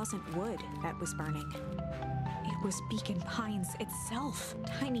wasn't wood that was burning. It was Beacon Pines itself.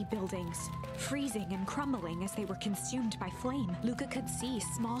 Tiny buildings, freezing and crumbling as they were consumed by flame. Luca could see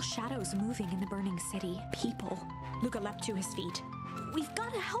small shadows moving in the burning city. People. Luca leapt to his feet. We've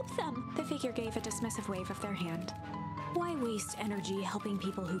got to help them! The figure gave a dismissive wave of their hand. Why waste energy helping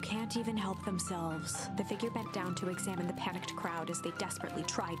people who can't even help themselves? The figure bent down to examine the panicked crowd as they desperately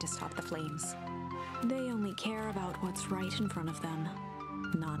tried to stop the flames. They only care about what's right in front of them.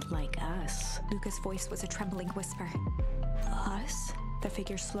 Not like us. Luca's voice was a trembling whisper. Us? The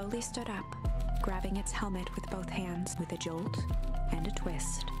figure slowly stood up, grabbing its helmet with both hands. With a jolt and a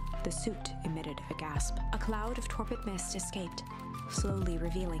twist, the suit emitted a gasp. A cloud of torpid mist escaped, slowly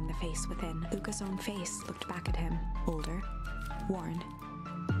revealing the face within. Luca's own face looked back at him, older, worn,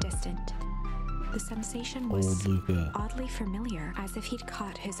 distant. The sensation was oddly familiar, as if he'd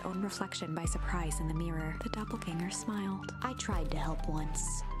caught his own reflection by surprise in the mirror. The doppelganger smiled. I tried to help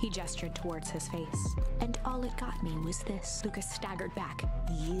once. He gestured towards his face. And all it got me was this. Luca staggered back.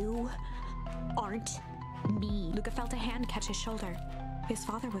 You aren't me. Luca felt a hand catch his shoulder. His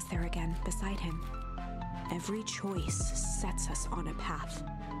father was there again, beside him. Every choice sets us on a path.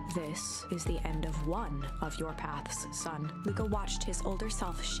 This is the end of one of your paths, son. Luca watched his older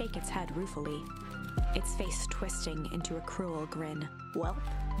self shake its head ruefully, its face twisting into a cruel grin. Well,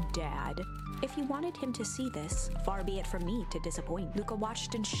 Dad, if you wanted him to see this, far be it from me to disappoint. Luca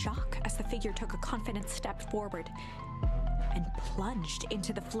watched in shock as the figure took a confident step forward and plunged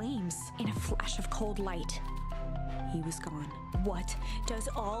into the flames in a flash of cold light. He was gone. What does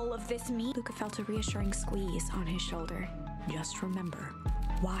all of this mean? Luca felt a reassuring squeeze on his shoulder. Just remember,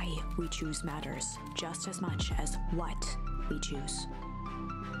 why we choose matters just as much as what we choose.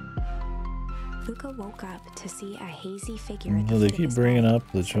 Luca woke up to see a hazy figure at the they foot of keep his bringing bed,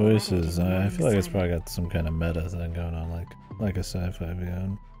 up the silhouetted choices. in the I morning feel like it's sun. probably got some kind of meta thing going on, like a sci-fi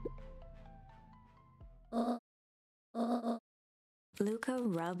villain. Luca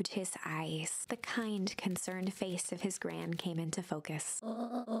rubbed his eyes. The kind, concerned face of his gran came into focus.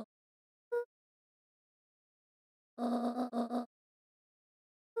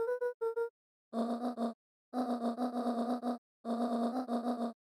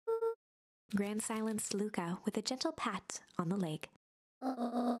 Gran silenced Luca with a gentle pat on the leg.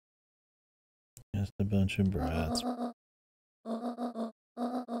 Just a bunch of brats.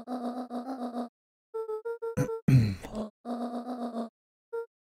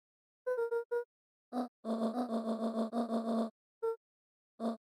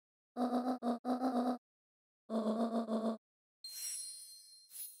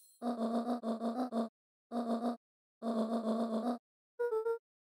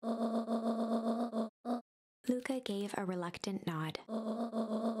 Luca gave a reluctant nod.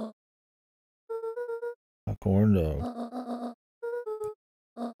 A corn dog.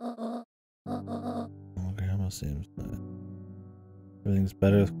 Oh, grandma seems nice. Everything's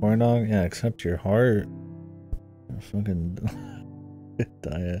better with corn dog? Yeah, except your heart. Your fucking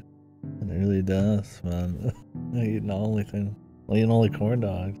diet. And it really does, man. Eating only corn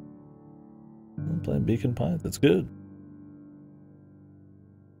dogs. I'm playing Beacon Pines. It's good.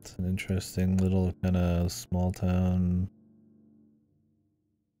 It's an interesting little kind of small town,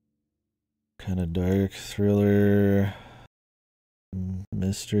 kind of dark thriller,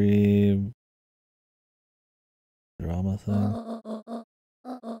 mystery, drama thing.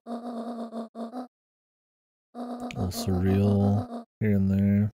 A little surreal here and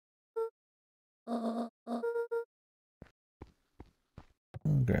there. Oh,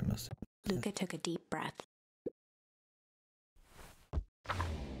 grandma's. Luca took a deep breath.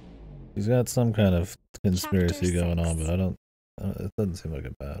 He's got some kind of conspiracy Chapter going on, 6. but it doesn't seem like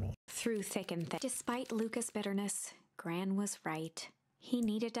a bad one. Through thick and thin. Despite Luca's bitterness, Gran was right. He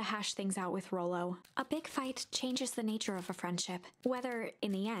needed to hash things out with Rollo. A big fight changes the nature of a friendship. Whether,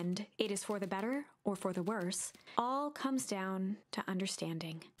 in the end, it is for the better or for the worse, all comes down to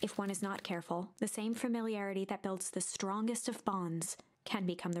understanding. If one is not careful, the same familiarity that builds the strongest of bonds can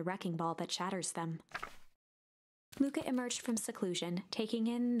become the wrecking ball that shatters them. Luca emerged from seclusion, taking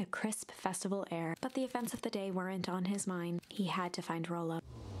in the crisp festival air, but the events of the day weren't on his mind. He had to find Rolla.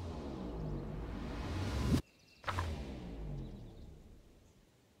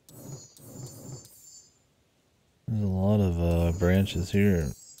 There's a lot of branches here.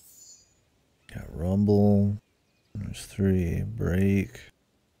 Got Rumble. There's 3. Break.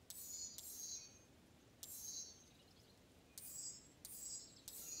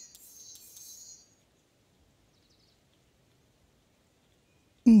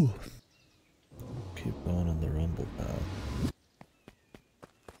 Ooh. Keep going on the Rumble path.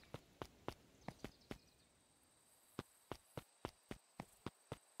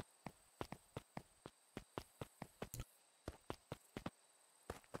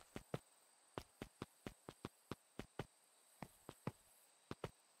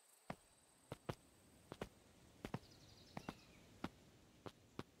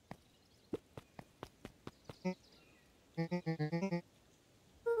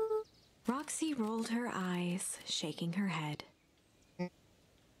 Roxy rolled her eyes, shaking her head.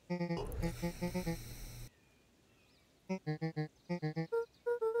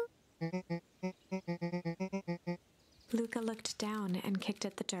 Luca looked down and kicked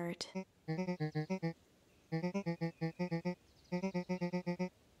at the dirt.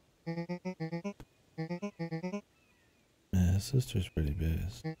 Yeah, his sister's pretty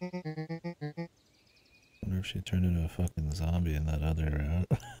base. Wonder if she turned into a fucking zombie in that other round.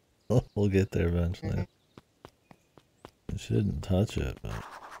 We'll get there eventually. She didn't touch it, but...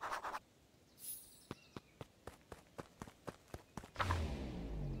 I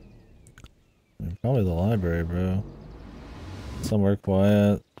mean, probably the library, bro. Somewhere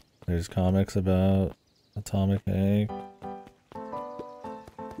quiet. There's comics about Atomic Egg.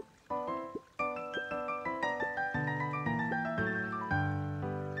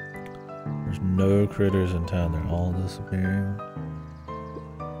 There's no critters in town. They're all disappearing.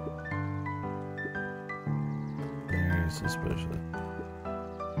 Very suspicious.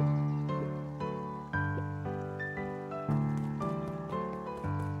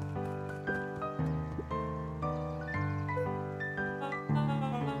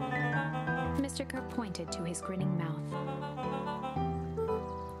 Mr. Kerr pointed to his grinning mouth.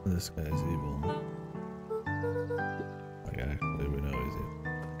 This guy's evil. Like, actually, we know he's evil.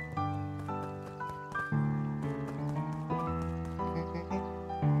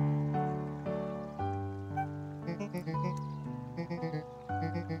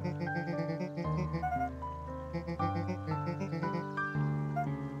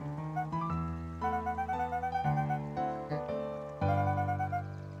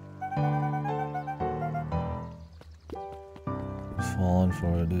 Falling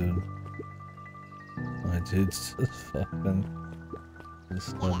for it, dude. My dude's just fucking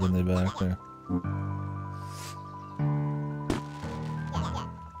stabbed in the back there.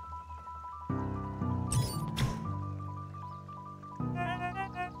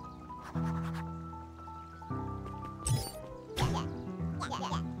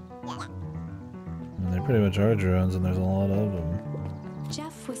 And they pretty much are drones, and there's a lot of them.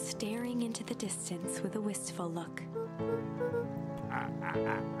 Jeff was staring into the distance with a wistful look.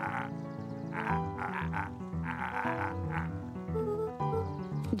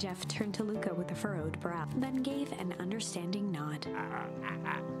 Jeff turned to Luca with a furrowed brow, then gave an understanding nod.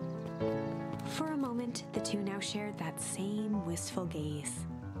 For a moment, the two now shared that same wistful gaze.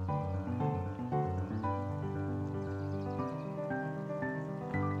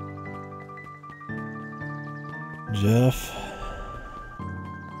 Jeff.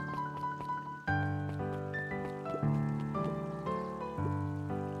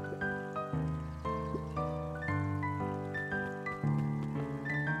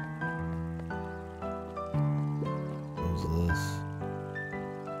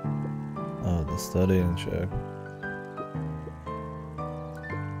 Studying check.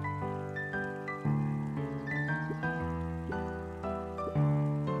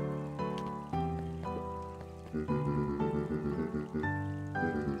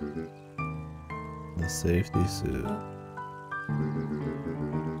 The safety suit.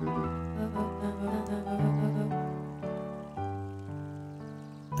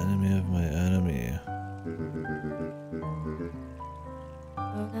 Enemy of my enemy.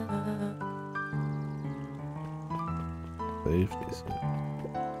 Safety suit.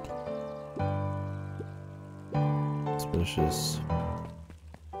 Suspicious.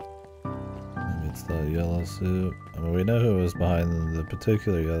 Maybe it's that yellow suit. I mean, we know who was behind the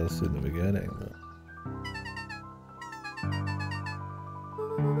particular yellow suit in the beginning, but...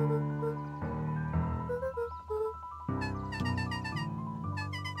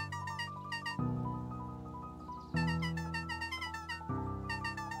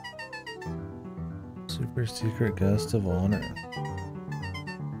 Super secret guest of honor.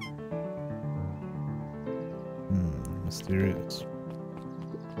 Mysterious.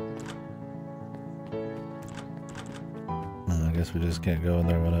 I guess we just can't go in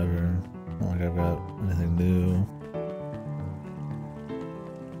there whenever. Not like I've got anything new.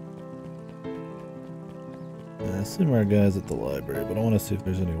 Yeah, I assume our guy's at the library, but I want to see if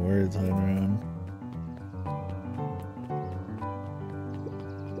there's any words hiding around.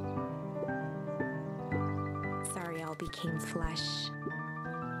 Sorry, all became flesh.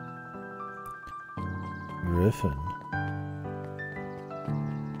 Griffin.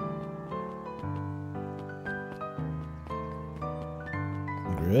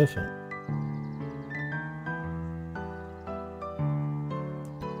 Griffin.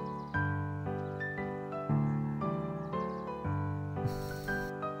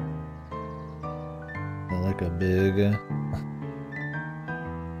 I like a big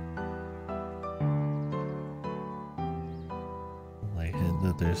like hint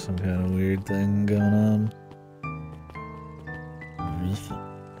that there's some kind of weird thing going on. Griffin.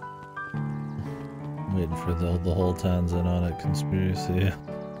 Waiting for the whole town's in on it conspiracy.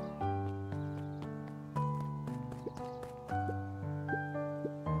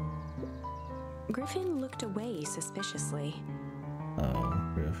 Griffin looked away suspiciously.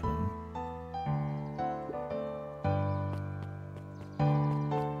 Oh, Griffin.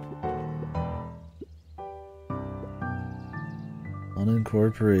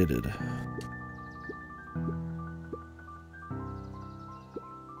 Unincorporated.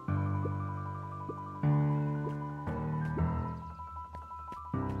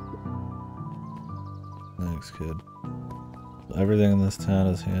 Thanks, kid. Everything in this town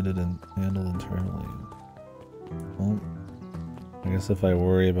is handled internally. Well, I guess if I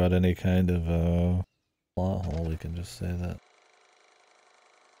worry about any kind of plot hole, we can just say that.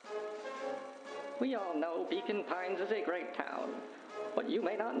 We all know Beacon Pines is a great town. What you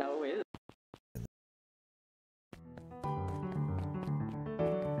may not know is...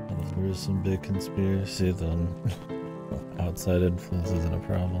 And if there is some big conspiracy, then outside influence isn't a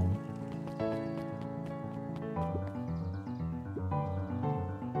problem.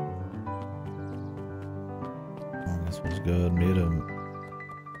 I guess we'll just go and meet him.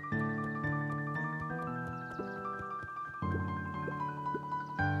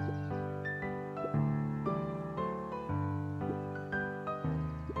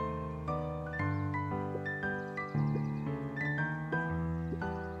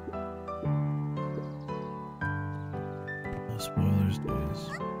 No spoilers, please.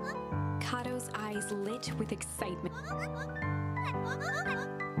 Kato's eyes lit with excitement.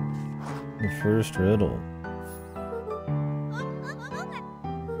 The first riddle.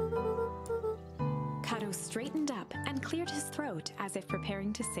 Kato straightened up and cleared his throat as if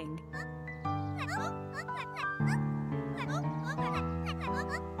preparing to sing.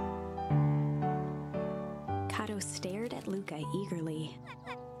 Kato stared at Luca eagerly.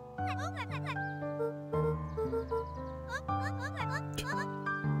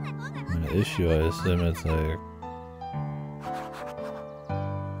 An issue, I assume it's like...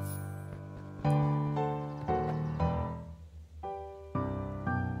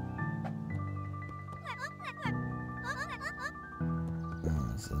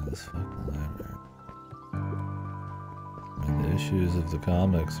 Oh, it's in this fucking library. I mean, the issues of the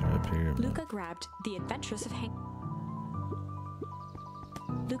comics are up here. Luca grabbed the Adventures of Hank.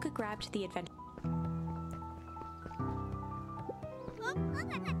 Luca grabbed the adventure.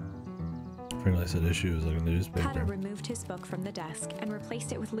 Apparently I said issue was like a Kato newspaper. removed his book from the desk and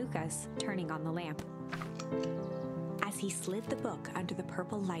replaced it with Luca's, turning on the lamp. As he slid the book under the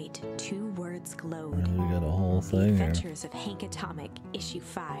purple light, two words glowed. Really, we got a whole The thing here. Adventures of Hank Atomic, Issue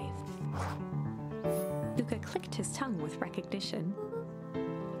 5. Luca clicked his tongue with recognition.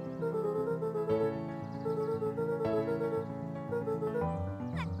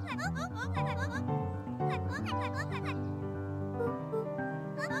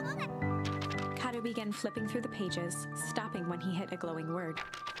 Kato began flipping through the pages, stopping when he hit a glowing word.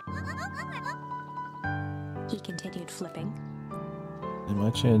 He continued flipping. They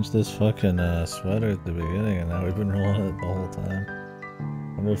might change this fucking sweater at the beginning, and now we've been rolling it the whole time.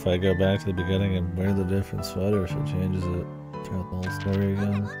 Wonder if I go back to the beginning and wear the different sweater, if it changes it throughout the whole story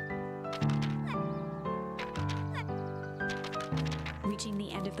again. Reaching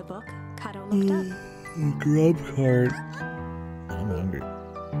the end of the book, Kato looked up. Grub cart. I'm hungry.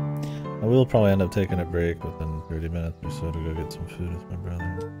 I will probably end up taking a break within 30 minutes or so to go get some food with my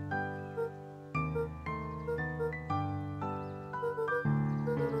brother.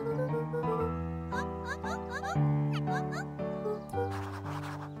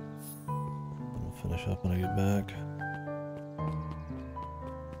 finish up when I get back.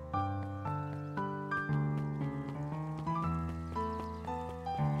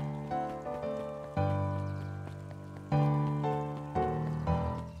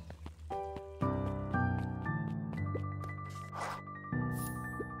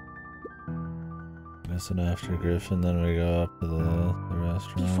 And after Griffin, then we go up to the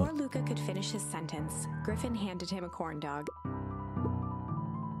restaurant. Before Luca could finish his sentence, Griffin handed him a corn dog.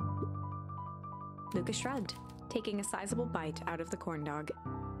 Luca shrugged, taking a sizable bite out of the corn dog.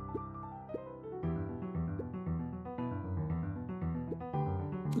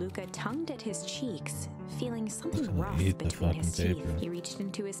 Luca tongued at his cheeks, feeling something rough between his teeth. He reached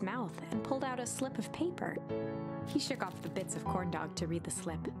into his mouth and pulled out a slip of paper. He shook off the bits of corn dog to read the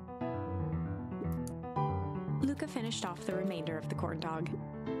slip. Luca finished off the remainder of the corn dog.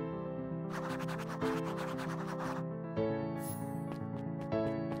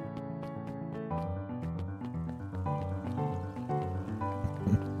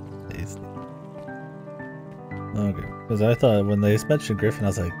 Tasty. Okay, because I thought when they mentioned Griffin, I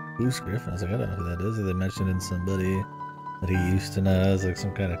was like, who's Griffin? I was like, I don't know who that is. Or they mentioned in somebody that he used to know as like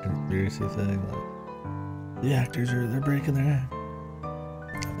some kind of conspiracy thing. Like, the actors they're breaking their neck.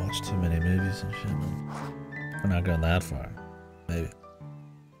 I watched too many movies and shit, man. We're not going that far. Maybe.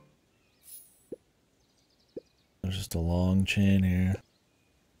 There's just a long chain here.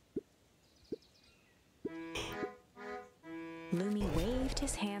 Lumi waved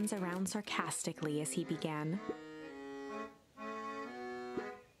his hands around sarcastically as he began.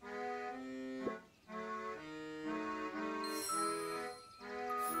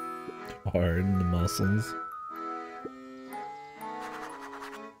 Hard in the muscles.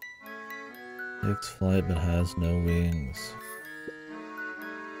 Takes flight but has no wings.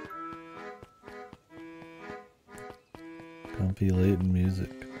 Comfy Latin music.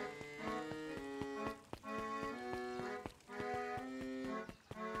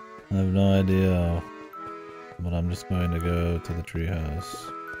 I have no idea, but I'm just going to go to the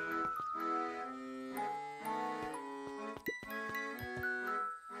treehouse.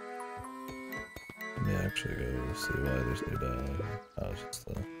 Let me actually go see why there's no dialogue. Oh, it's just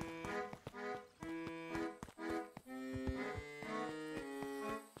the...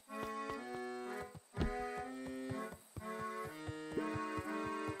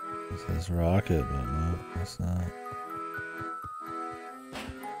 It says rocket, but no, it's not.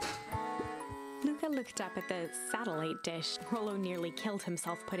 Luca looked up at the satellite dish. Rollo nearly killed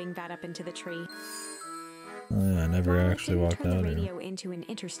himself putting that up into the tree. Oh yeah, I never actually walked out here. here. Turn the radio into an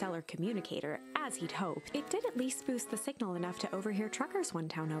interstellar communicator, as he'd hoped. It did at least boost the signal enough to overhear truckers one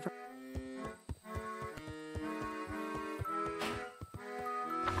town over.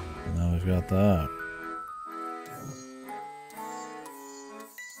 Now we've got that.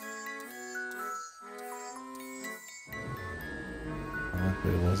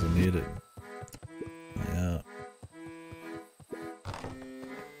 It wasn't needed. Yeah.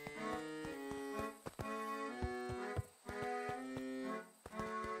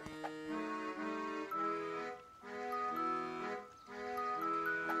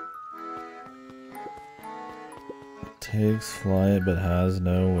 Takes flight but has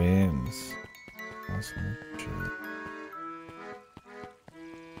no wings. Awesome. Shit.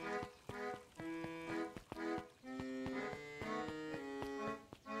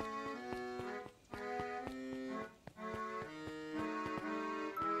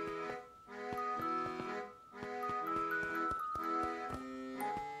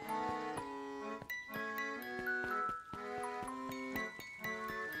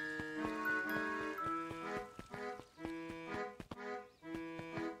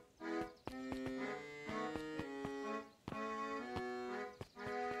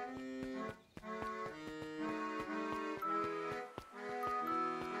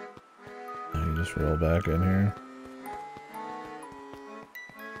 Just roll back in here.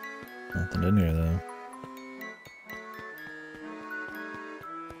 Nothing in here though.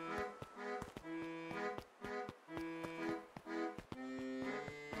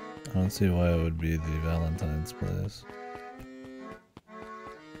 I don't see why it would be the Valentine's place.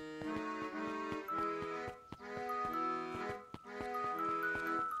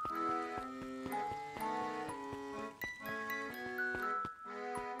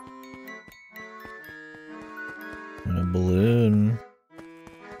 And a balloon.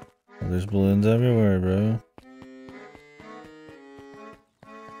 Oh, there's balloons everywhere, bro.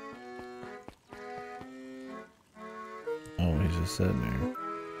 Oh, he's just sitting here.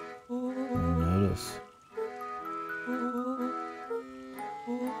 Didn't notice.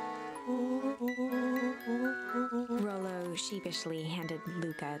 Rollo sheepishly handed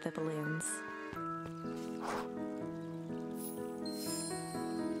Luca the balloons.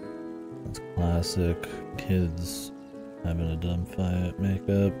 classic kids having a dumb fight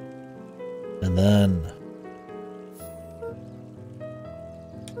makeup. And then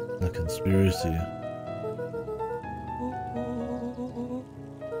the conspiracy.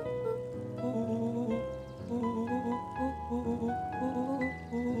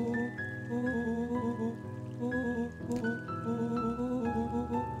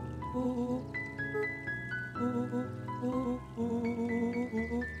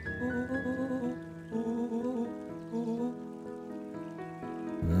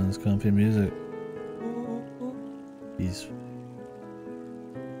 And it's comfy music. Peaceful.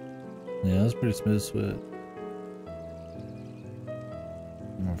 Yeah, it's pretty smooth sweat.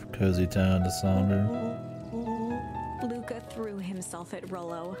 More from cozy town to somber. Luca threw himself at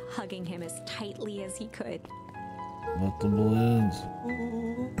Rollo, hugging him as tightly as he could. Let the balloons.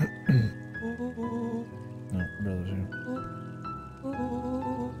 No, brother's here.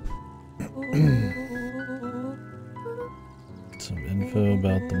 Some info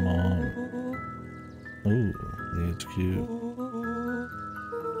about the mom. Ooh, the HQ.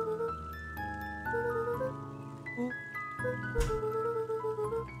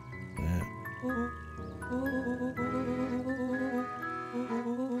 Yeah.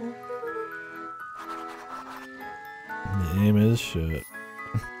 The aim is shit.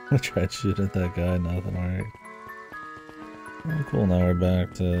 I tried shooting at that guy, nothing worked. Oh, cool, now we're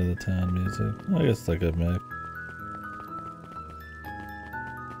back to the town music. I guess it's like a mix.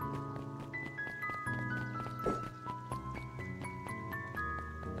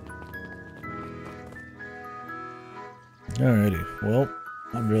 Alrighty, well,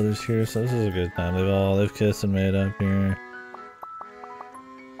 my brother's here, so this is a good time. They've kissed and made up here.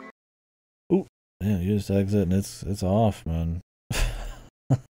 Ooh, yeah, you just exit and it's off, man.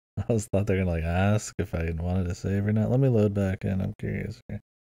 I just thought they're gonna like ask if I wanted to save or not. Let me load back in, I'm curious here.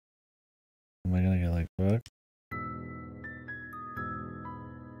 Am I gonna get like fucked?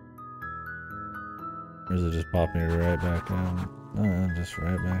 Or does it just pop me right back in? No, just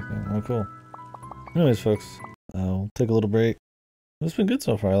right back in. Oh, cool. Anyways, folks, I'll take a little break. It's been good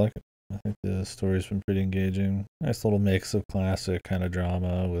so far. I like it. I think the story's been pretty engaging. Nice little mix of classic kind of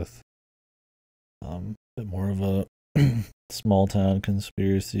drama with a bit more of a small town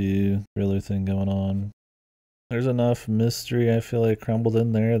conspiracy thriller thing going on. There's enough mystery I feel like crumbled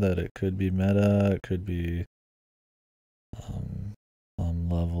in there that it could be meta, it could be some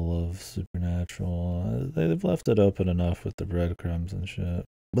level of supernatural. They've left it open enough with the breadcrumbs and shit.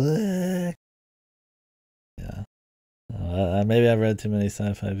 Blech. Yeah. Maybe I've read too many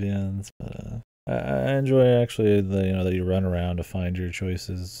sci-fi VNs, but I enjoy actually that you run around to find your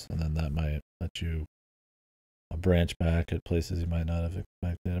choices, and then that might let you branch back at places you might not have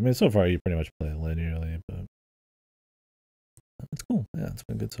expected. I mean, so far you pretty much play linearly, but it's cool. Yeah, it's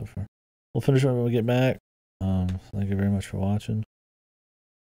been good so far. We'll finish up when we get back. Thank you very much for watching.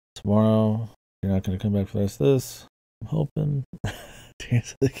 Tomorrow, you're not going to come back for the rest of this. I'm hoping.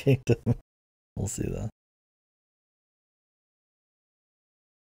 Tears of the Kingdom. We'll see though.